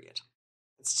comment period.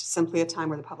 It's just simply a time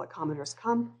where the public commenters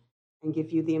come and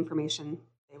give you the information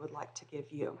they would like to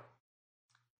give you.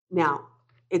 Now,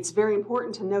 it's very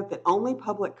important to note that only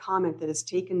public comment that is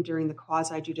taken during the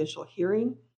quasi-judicial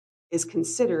hearing is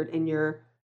considered in your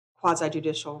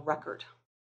quasi-judicial record.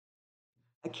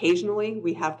 Occasionally,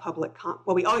 we have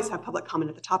we always have public comment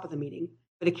at the top of the meeting,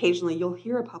 but occasionally you'll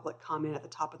hear a public comment at the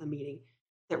top of the meeting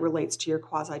that relates to your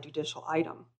quasi-judicial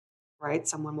item. right?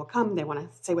 Someone will come, they want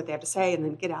to say what they have to say, and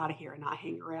then get out of here and not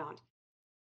hang around.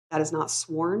 That is not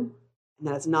sworn, and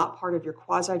that is not part of your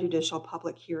quasi-judicial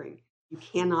public hearing. You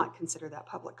cannot consider that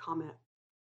public comment.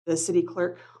 The city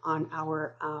clerk on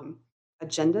our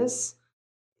agendas,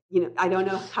 I don't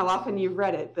know how often you've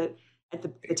read it, but at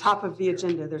the top of the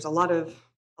agenda, there's a lot of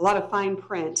fine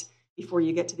print before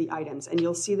you get to the items, and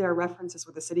you'll see there are references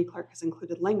where the city clerk has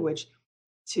included language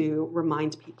to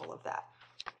remind people of that.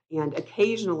 And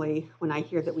occasionally, when I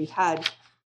hear that we've had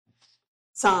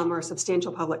some or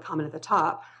substantial public comment at the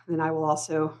top, then I will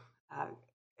also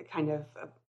kind of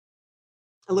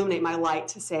illuminate my light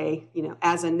to say,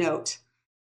 as a note,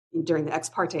 during the ex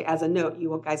parte, as a note,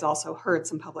 you guys also heard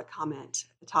some public comment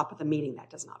at the top of the meeting. That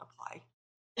does not apply.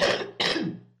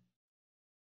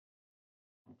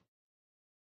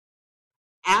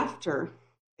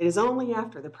 It is only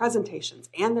after the presentations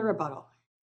and the rebuttal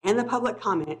and the public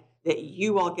comment that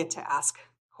you all get to ask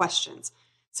questions.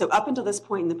 So up until this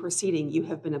point in the proceeding, you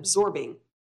have been absorbing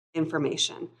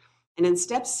information. And in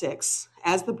step 6,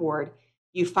 as the board,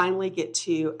 you finally get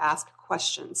to ask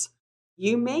questions.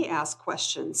 You may ask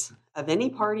questions of any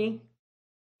party,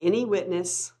 any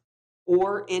witness,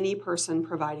 or any person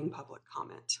providing public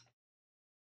comment.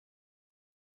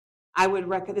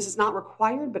 This is not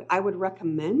required, but I would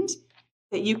recommend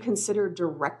that you consider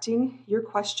directing your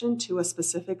question to a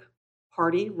specific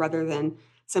party rather than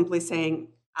simply saying,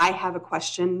 I have a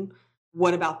question,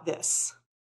 what about this?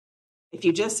 If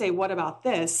you just say, what about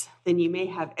this, then you may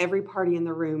have every party in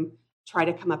the room try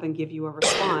to come up and give you a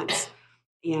response.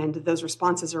 And those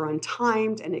responses are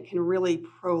untimed, and it can really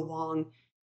prolong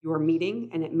your meeting,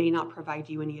 and it may not provide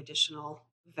you any additional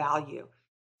value.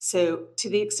 So to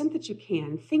the extent that you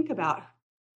can, think about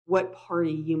what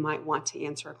party you might want to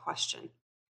answer a question.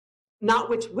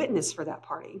 Not which witness for that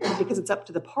party, because it's up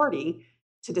to the party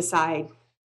to decide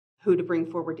who to bring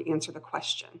forward to answer the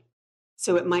question.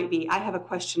 So it might be, I have a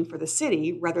question for the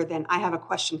city rather than I have a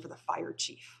question for the fire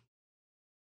chief.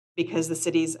 Because the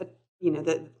city's,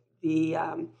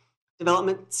 the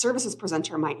development services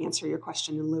presenter might answer your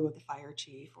question in lieu of the fire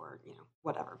chief or,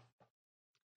 whatever.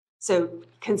 So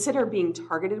consider being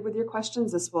targeted with your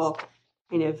questions. This will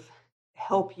kind of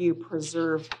help you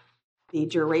preserve the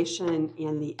duration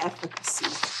and the efficacy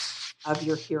of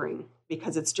your hearing,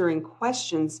 because it's during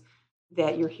questions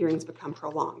that your hearings become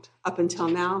prolonged. Up until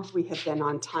now, we have been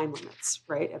on time limits,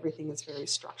 right? Everything is very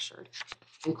structured,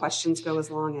 and questions go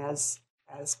as long as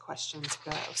questions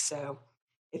go. So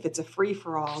if it's a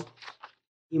free-for-all,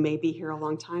 you may be here a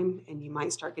long time, and you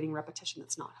might start getting repetition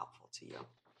that's not helpful to you.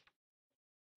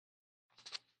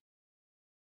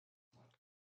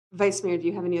 Vice Mayor, do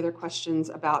you have any other questions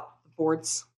about the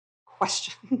board's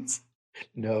questions?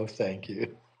 No, thank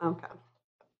you. Okay.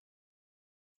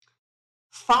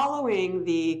 Following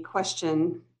the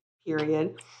question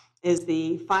period is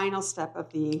the final step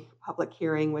of the public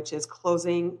hearing, which is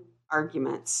closing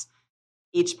arguments.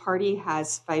 Each party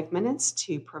has 5 minutes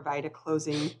to provide a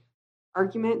closing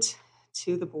argument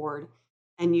to the board.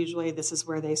 And usually this is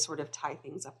where they sort of tie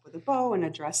things up with a bow and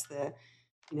address the,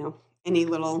 any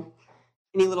little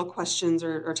questions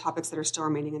or topics that are still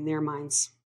remaining in their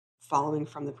minds following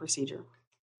from the procedure.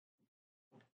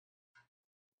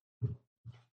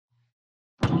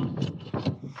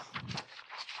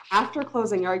 After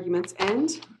closing arguments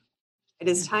end, it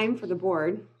is time for the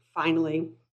board, finally,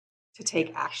 to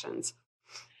take actions.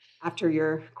 After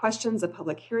your questions, the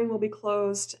public hearing will be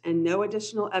closed, and no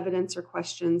additional evidence or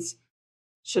questions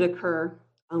should occur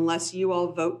unless you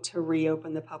all vote to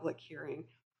reopen the public hearing.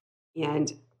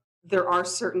 And there are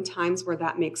certain times where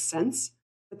that makes sense,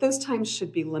 but those times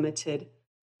should be limited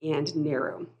and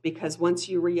narrow, because once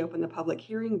you reopen the public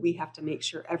hearing, we have to make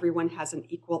sure everyone has an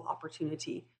equal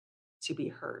opportunity to be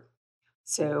heard.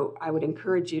 So I would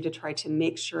encourage you to try to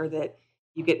make sure that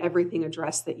you get everything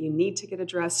addressed that you need to get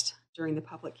addressed during the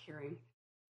public hearing.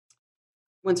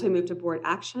 Once we move to board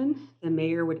action, the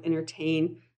mayor would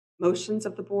entertain motions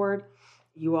of the board.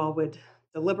 You all would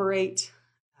deliberate,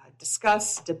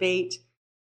 discuss, debate,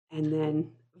 and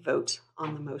then vote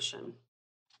on the motion.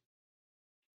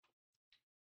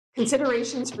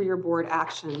 Considerations for your board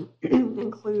action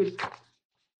include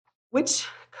which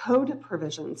code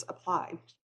provisions apply.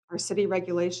 Our city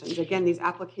regulations, again, these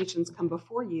applications come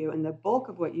before you, and the bulk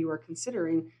of what you are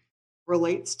considering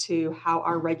relates to how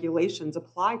our regulations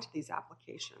apply to these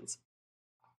applications.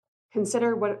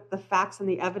 Consider what the facts and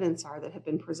the evidence are that have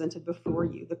been presented before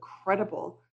you, the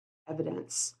credible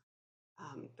evidence,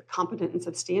 the competent and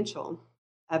substantial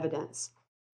evidence.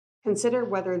 Consider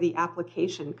whether the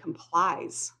application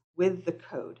complies with the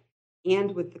code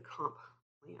and with the comp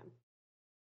plan.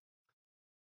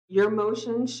 Your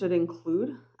motion should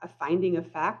include a finding of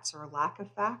facts or a lack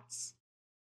of facts.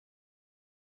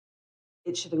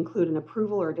 It should include an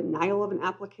approval or denial of an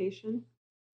application.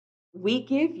 We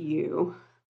give you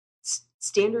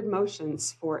standard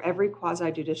motions for every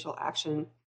quasi-judicial action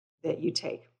that you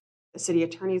take. The city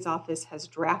attorney's office has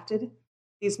drafted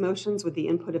these motions with the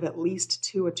input of at least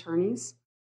 2 attorneys,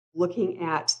 looking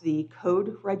at the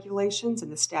code regulations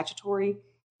and the statutory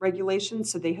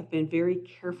regulations, so they have been very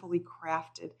carefully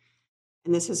crafted.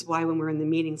 And this is why when we're in the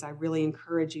meetings, I really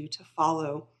encourage you to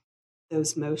follow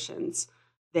those motions.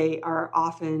 They are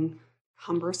often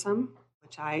cumbersome,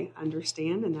 which I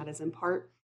understand, and that is in part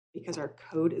because our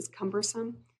code is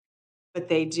cumbersome, but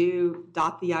they do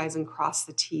dot the I's and cross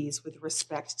the T's with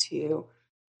respect to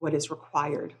what is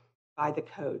required by the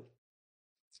code.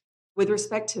 With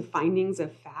respect to findings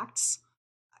of facts,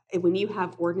 when you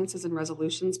have ordinances and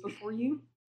resolutions before you,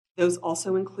 those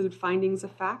also include findings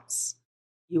of facts.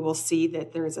 You will see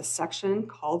that there is a section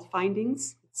called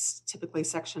findings. It's typically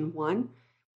section 1.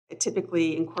 It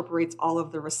typically incorporates all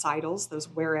of the recitals, those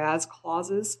whereas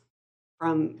clauses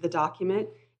from the document,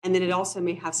 and then it also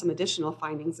may have some additional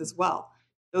findings as well.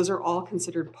 Those are all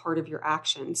considered part of your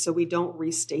action, so we don't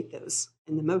restate those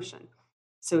in the motion.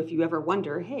 So if you ever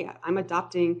wonder, hey, I'm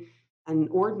adopting an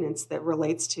ordinance that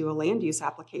relates to a land use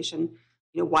application,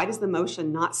 why does the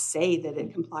motion not say that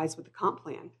it complies with the comp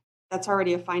plan? That's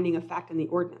already a finding of fact in the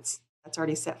ordinance. That's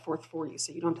already set forth for you,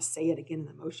 so you don't have to say it again in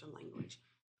the motion language.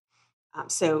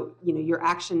 So your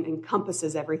action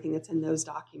encompasses everything that's in those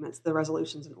documents, the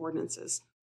resolutions and ordinances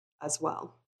as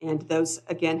well. And those,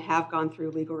 again, have gone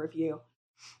through legal review.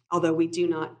 Although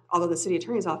the city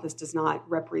attorney's office does not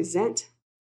represent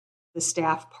the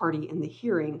staff party in the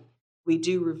hearing, we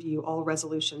do review all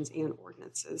resolutions and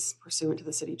ordinances pursuant to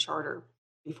the city charter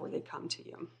before they come to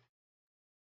you.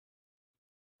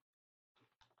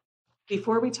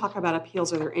 Before we talk about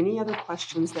appeals, are there any other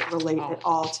questions that relate at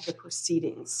all to the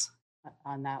proceedings?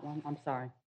 On that one, I'm sorry.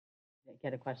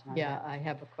 Get a question on Yeah, that? I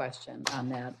have a question on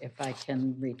that, if I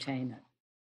can retain it.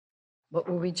 What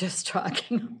were we just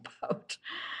talking about?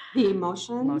 The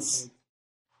motions? Motions.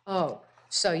 Oh,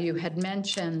 so you had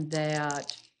mentioned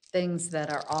that things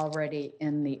that are already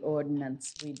in the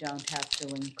ordinance, we don't have to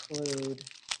include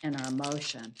in our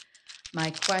motion. My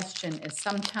question is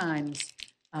sometimes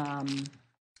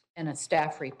in a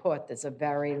staff report, there's a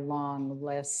very long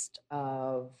list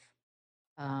of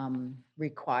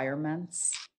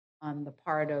requirements on the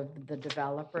part of the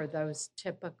developer. Those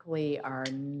typically are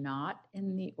not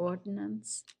in the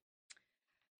ordinance.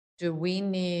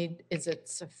 Is it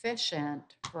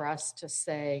sufficient for us to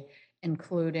say,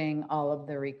 including all of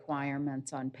the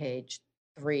requirements on page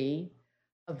 3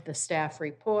 of the staff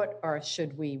report, or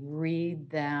should we read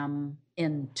them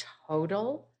in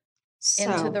total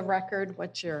into the record?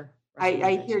 What's your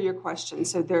I hear your question.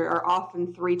 So there are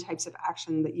often 3 types of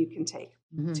action that you can take: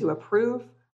 to approve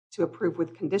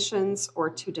with conditions, or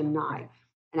to deny.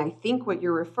 And I think what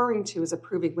you're referring to is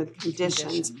approving with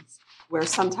conditions, where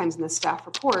sometimes in the staff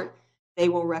report, they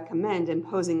will recommend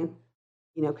imposing,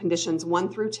 conditions 1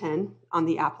 through 10 on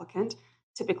the applicant.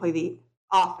 Typically,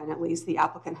 often at least, the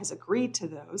applicant has agreed to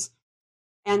those.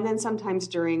 And then sometimes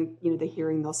during, the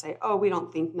hearing, they'll say, oh, we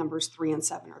don't think numbers 3 and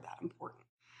 7 are that important.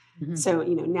 So,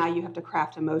 now you have to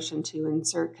craft a motion to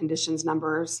insert conditions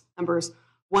numbers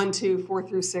 1, 2, 4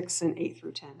 through 6, and 8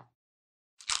 through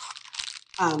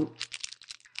 10.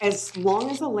 As long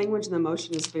as the language in the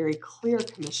motion is very clear,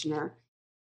 Commissioner,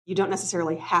 you don't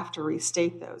necessarily have to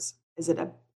restate those. Is it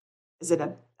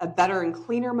a better and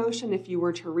cleaner motion if you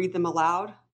were to read them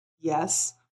aloud?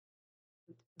 Yes.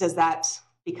 Does that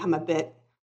become a bit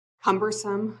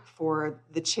cumbersome for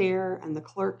the chair and the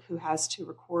clerk who has to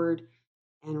record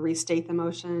and restate the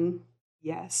motion?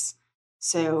 Yes.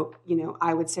 So,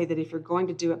 I would say that if you're going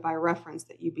to do it by reference,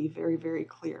 that you be very, very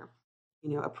clear.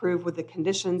 Approve with the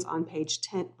conditions on page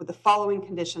 10, with the following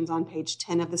conditions on page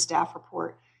 10 of the staff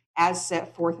report as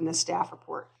set forth in the staff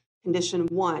report. Condition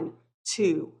 1,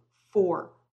 2, 4,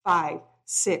 5,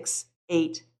 6,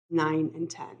 8, 9, and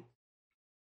 10.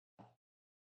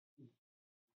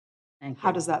 Thank you.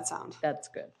 How does that sound? That's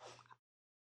good.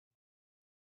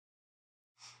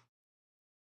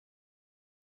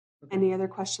 Any other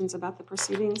questions about the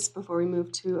proceedings before we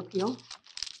move to appeal?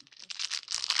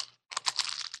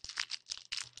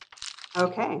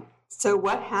 Okay, so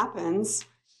what happens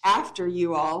after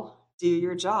you all do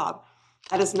your job?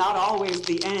 That is not always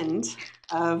the end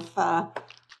of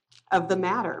the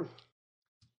matter.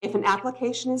 If an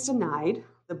application is denied,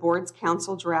 the board's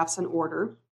counsel drafts an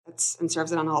order and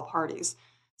serves it on all parties.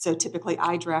 So typically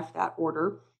I draft that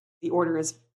order. The order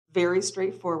is very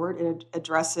straightforward. It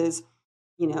addresses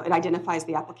it identifies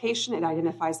the application, it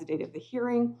identifies the date of the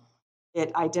hearing,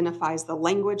 it identifies the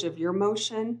language of your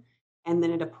motion, and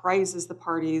then it apprises the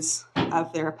parties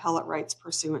of their appellate rights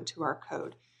pursuant to our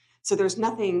code. So there's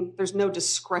no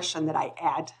discretion that I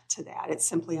add to that. It's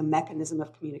simply a mechanism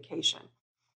of communication.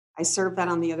 I serve that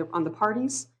on the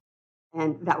parties,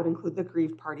 and that would include the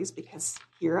aggrieved parties, because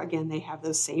here again they have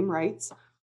those same rights,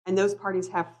 and those parties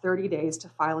have 30 days to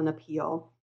file an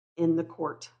appeal in the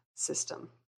court system.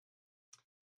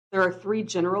 There are 3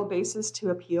 general bases to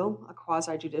appeal a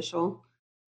quasi-judicial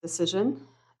decision.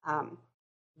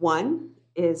 One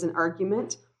is an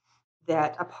argument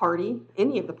that a party,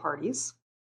 any of the parties,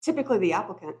 typically the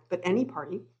applicant, but any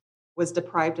party, was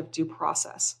deprived of due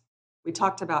process. We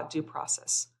talked about due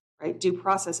process, right? Due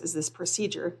process is this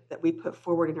procedure that we put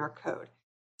forward in our code.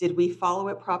 Did we follow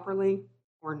it properly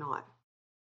or not?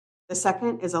 The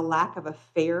second is a lack of a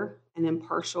fair and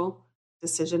impartial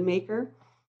decision maker.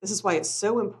 This is why it's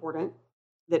so important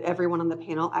that everyone on the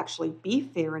panel actually be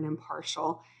fair and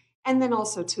impartial, and then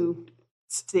also to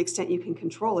the extent you can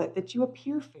control it, that you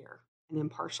appear fair and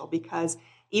impartial, because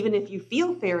even if you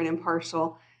feel fair and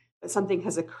impartial, but something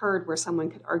has occurred where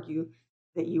someone could argue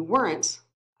that you weren't,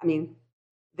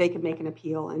 they could make an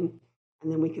appeal and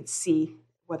then we could see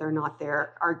whether or not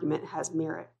their argument has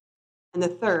merit. And the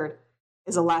third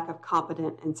is a lack of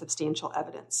competent and substantial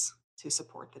evidence to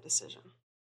support the decision.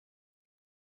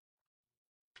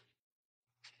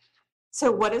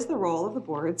 So what is the role of the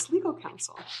board's legal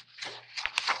counsel?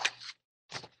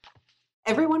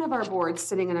 Every one of our boards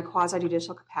sitting in a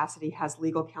quasi-judicial capacity has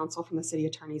legal counsel from the city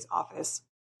attorney's office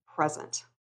present.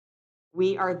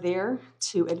 We are there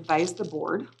to advise the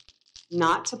board,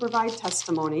 not to provide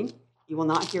testimony. You will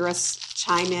not hear us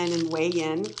chime in and weigh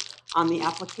in on the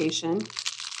application.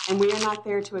 And we are not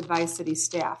there to advise city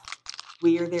staff.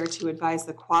 We are there to advise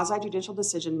the quasi-judicial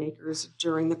decision makers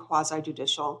during the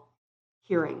quasi-judicial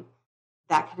hearing.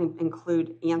 That can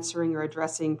include answering or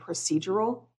addressing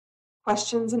procedural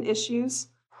questions and issues,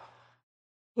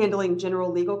 handling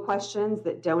general legal questions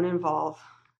that don't involve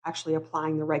actually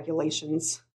applying the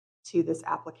regulations to this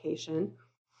application.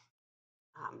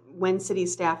 When city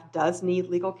staff does need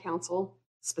legal counsel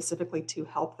specifically to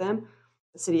help them,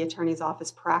 the city attorney's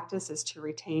office practice is to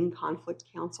retain conflict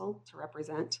counsel to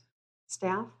represent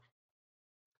staff.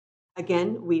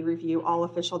 Again, we review all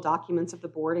official documents of the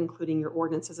board, including your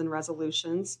ordinances and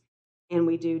resolutions, and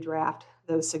we do draft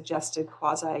those suggested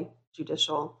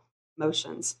quasi-judicial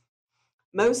motions.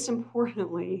 Most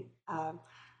importantly,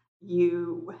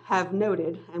 you have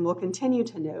noted and will continue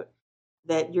to note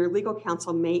that your legal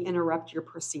counsel may interrupt your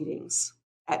proceedings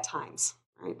at times,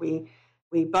 right?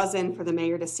 We buzz in for the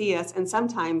mayor to see us, and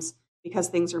sometimes because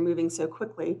things are moving so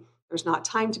quickly, there's not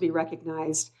time to be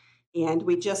recognized, and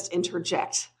we just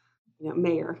interject,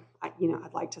 Mayor,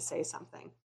 I'd like to say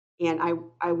something. And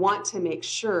I want to make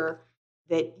sure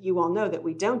that you all know that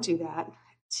we don't do that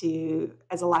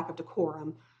as a lack of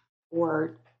decorum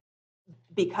or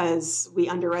because we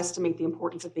underestimate the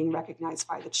importance of being recognized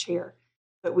by the chair,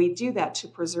 but we do that to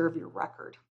preserve your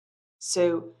record.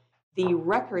 So the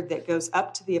record that goes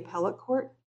up to the appellate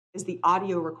court is the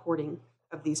audio recording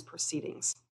of these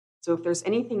proceedings. So if there's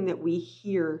anything that we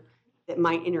hear that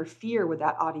might interfere with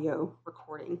that audio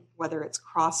recording, whether it's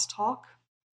crosstalk,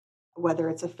 whether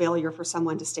it's a failure for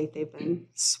someone to state they've been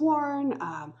sworn,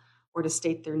 or to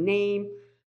state their name,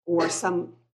 or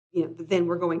then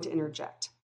we're going to interject.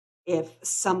 If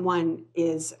someone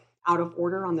is out of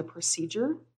order on the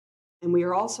procedure, then we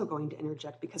are also going to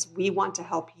interject because we want to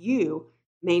help you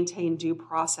maintain due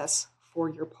process for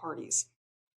your parties.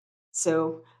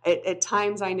 So at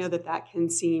times I know that can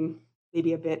seem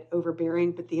maybe a bit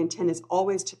overbearing, but the intent is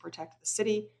always to protect the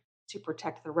city, to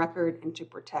protect the record, and to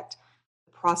protect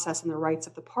the process and the rights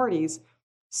of the parties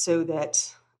so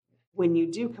that when you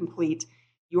do complete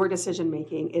your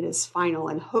decision-making, it is final,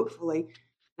 and hopefully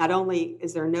not only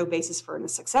is there no basis for a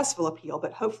successful appeal,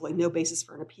 but hopefully no basis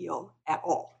for an appeal at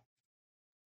all.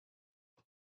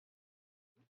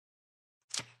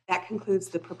 That concludes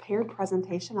the prepared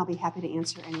presentation. I'll be happy to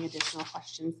answer any additional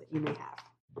questions that you may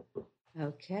have.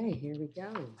 Okay, here we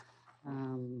go.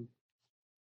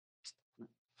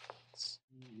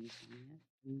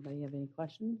 Anybody have any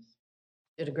questions?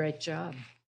 Did a great job.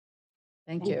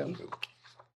 Thank you.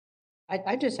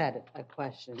 I just had a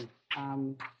question.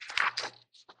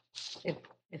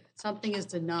 If something is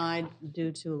denied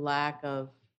due to lack of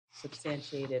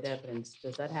substantiated evidence,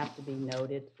 does that have to be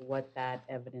noted what that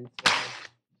evidence is?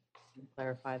 Can you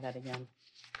clarify that again?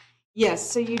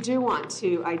 Yes, so you do want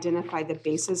to identify the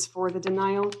basis for the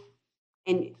denial,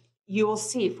 and you will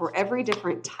see for every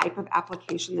different type of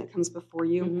application that comes before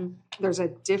you, there's a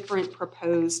different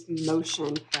proposed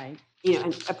motion, Right.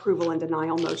 and approval and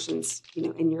denial motions,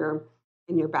 in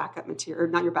your backup material, or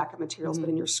not your backup materials, but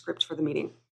in your script for the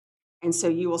meeting. And so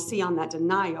you will see on that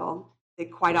denial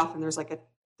that quite often there's a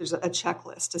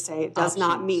checklist to say it does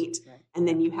not Options. meet, Right. and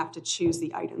then you have to choose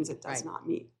the items it does Right. not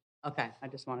meet. Okay, I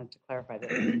just wanted to clarify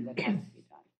that has to be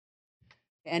done.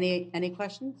 Any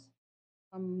questions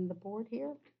from the board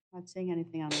here? Not seeing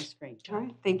anything on the screen. All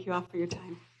right, thank you all for your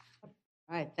time. All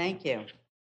right, thank you.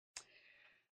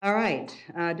 All right,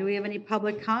 do we have any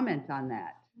public comment on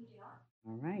that?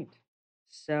 All right,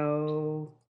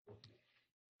 so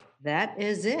that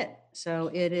is it. So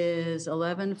it is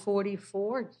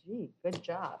 11:44. Gee, good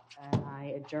job. And I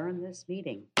adjourn this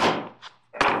meeting.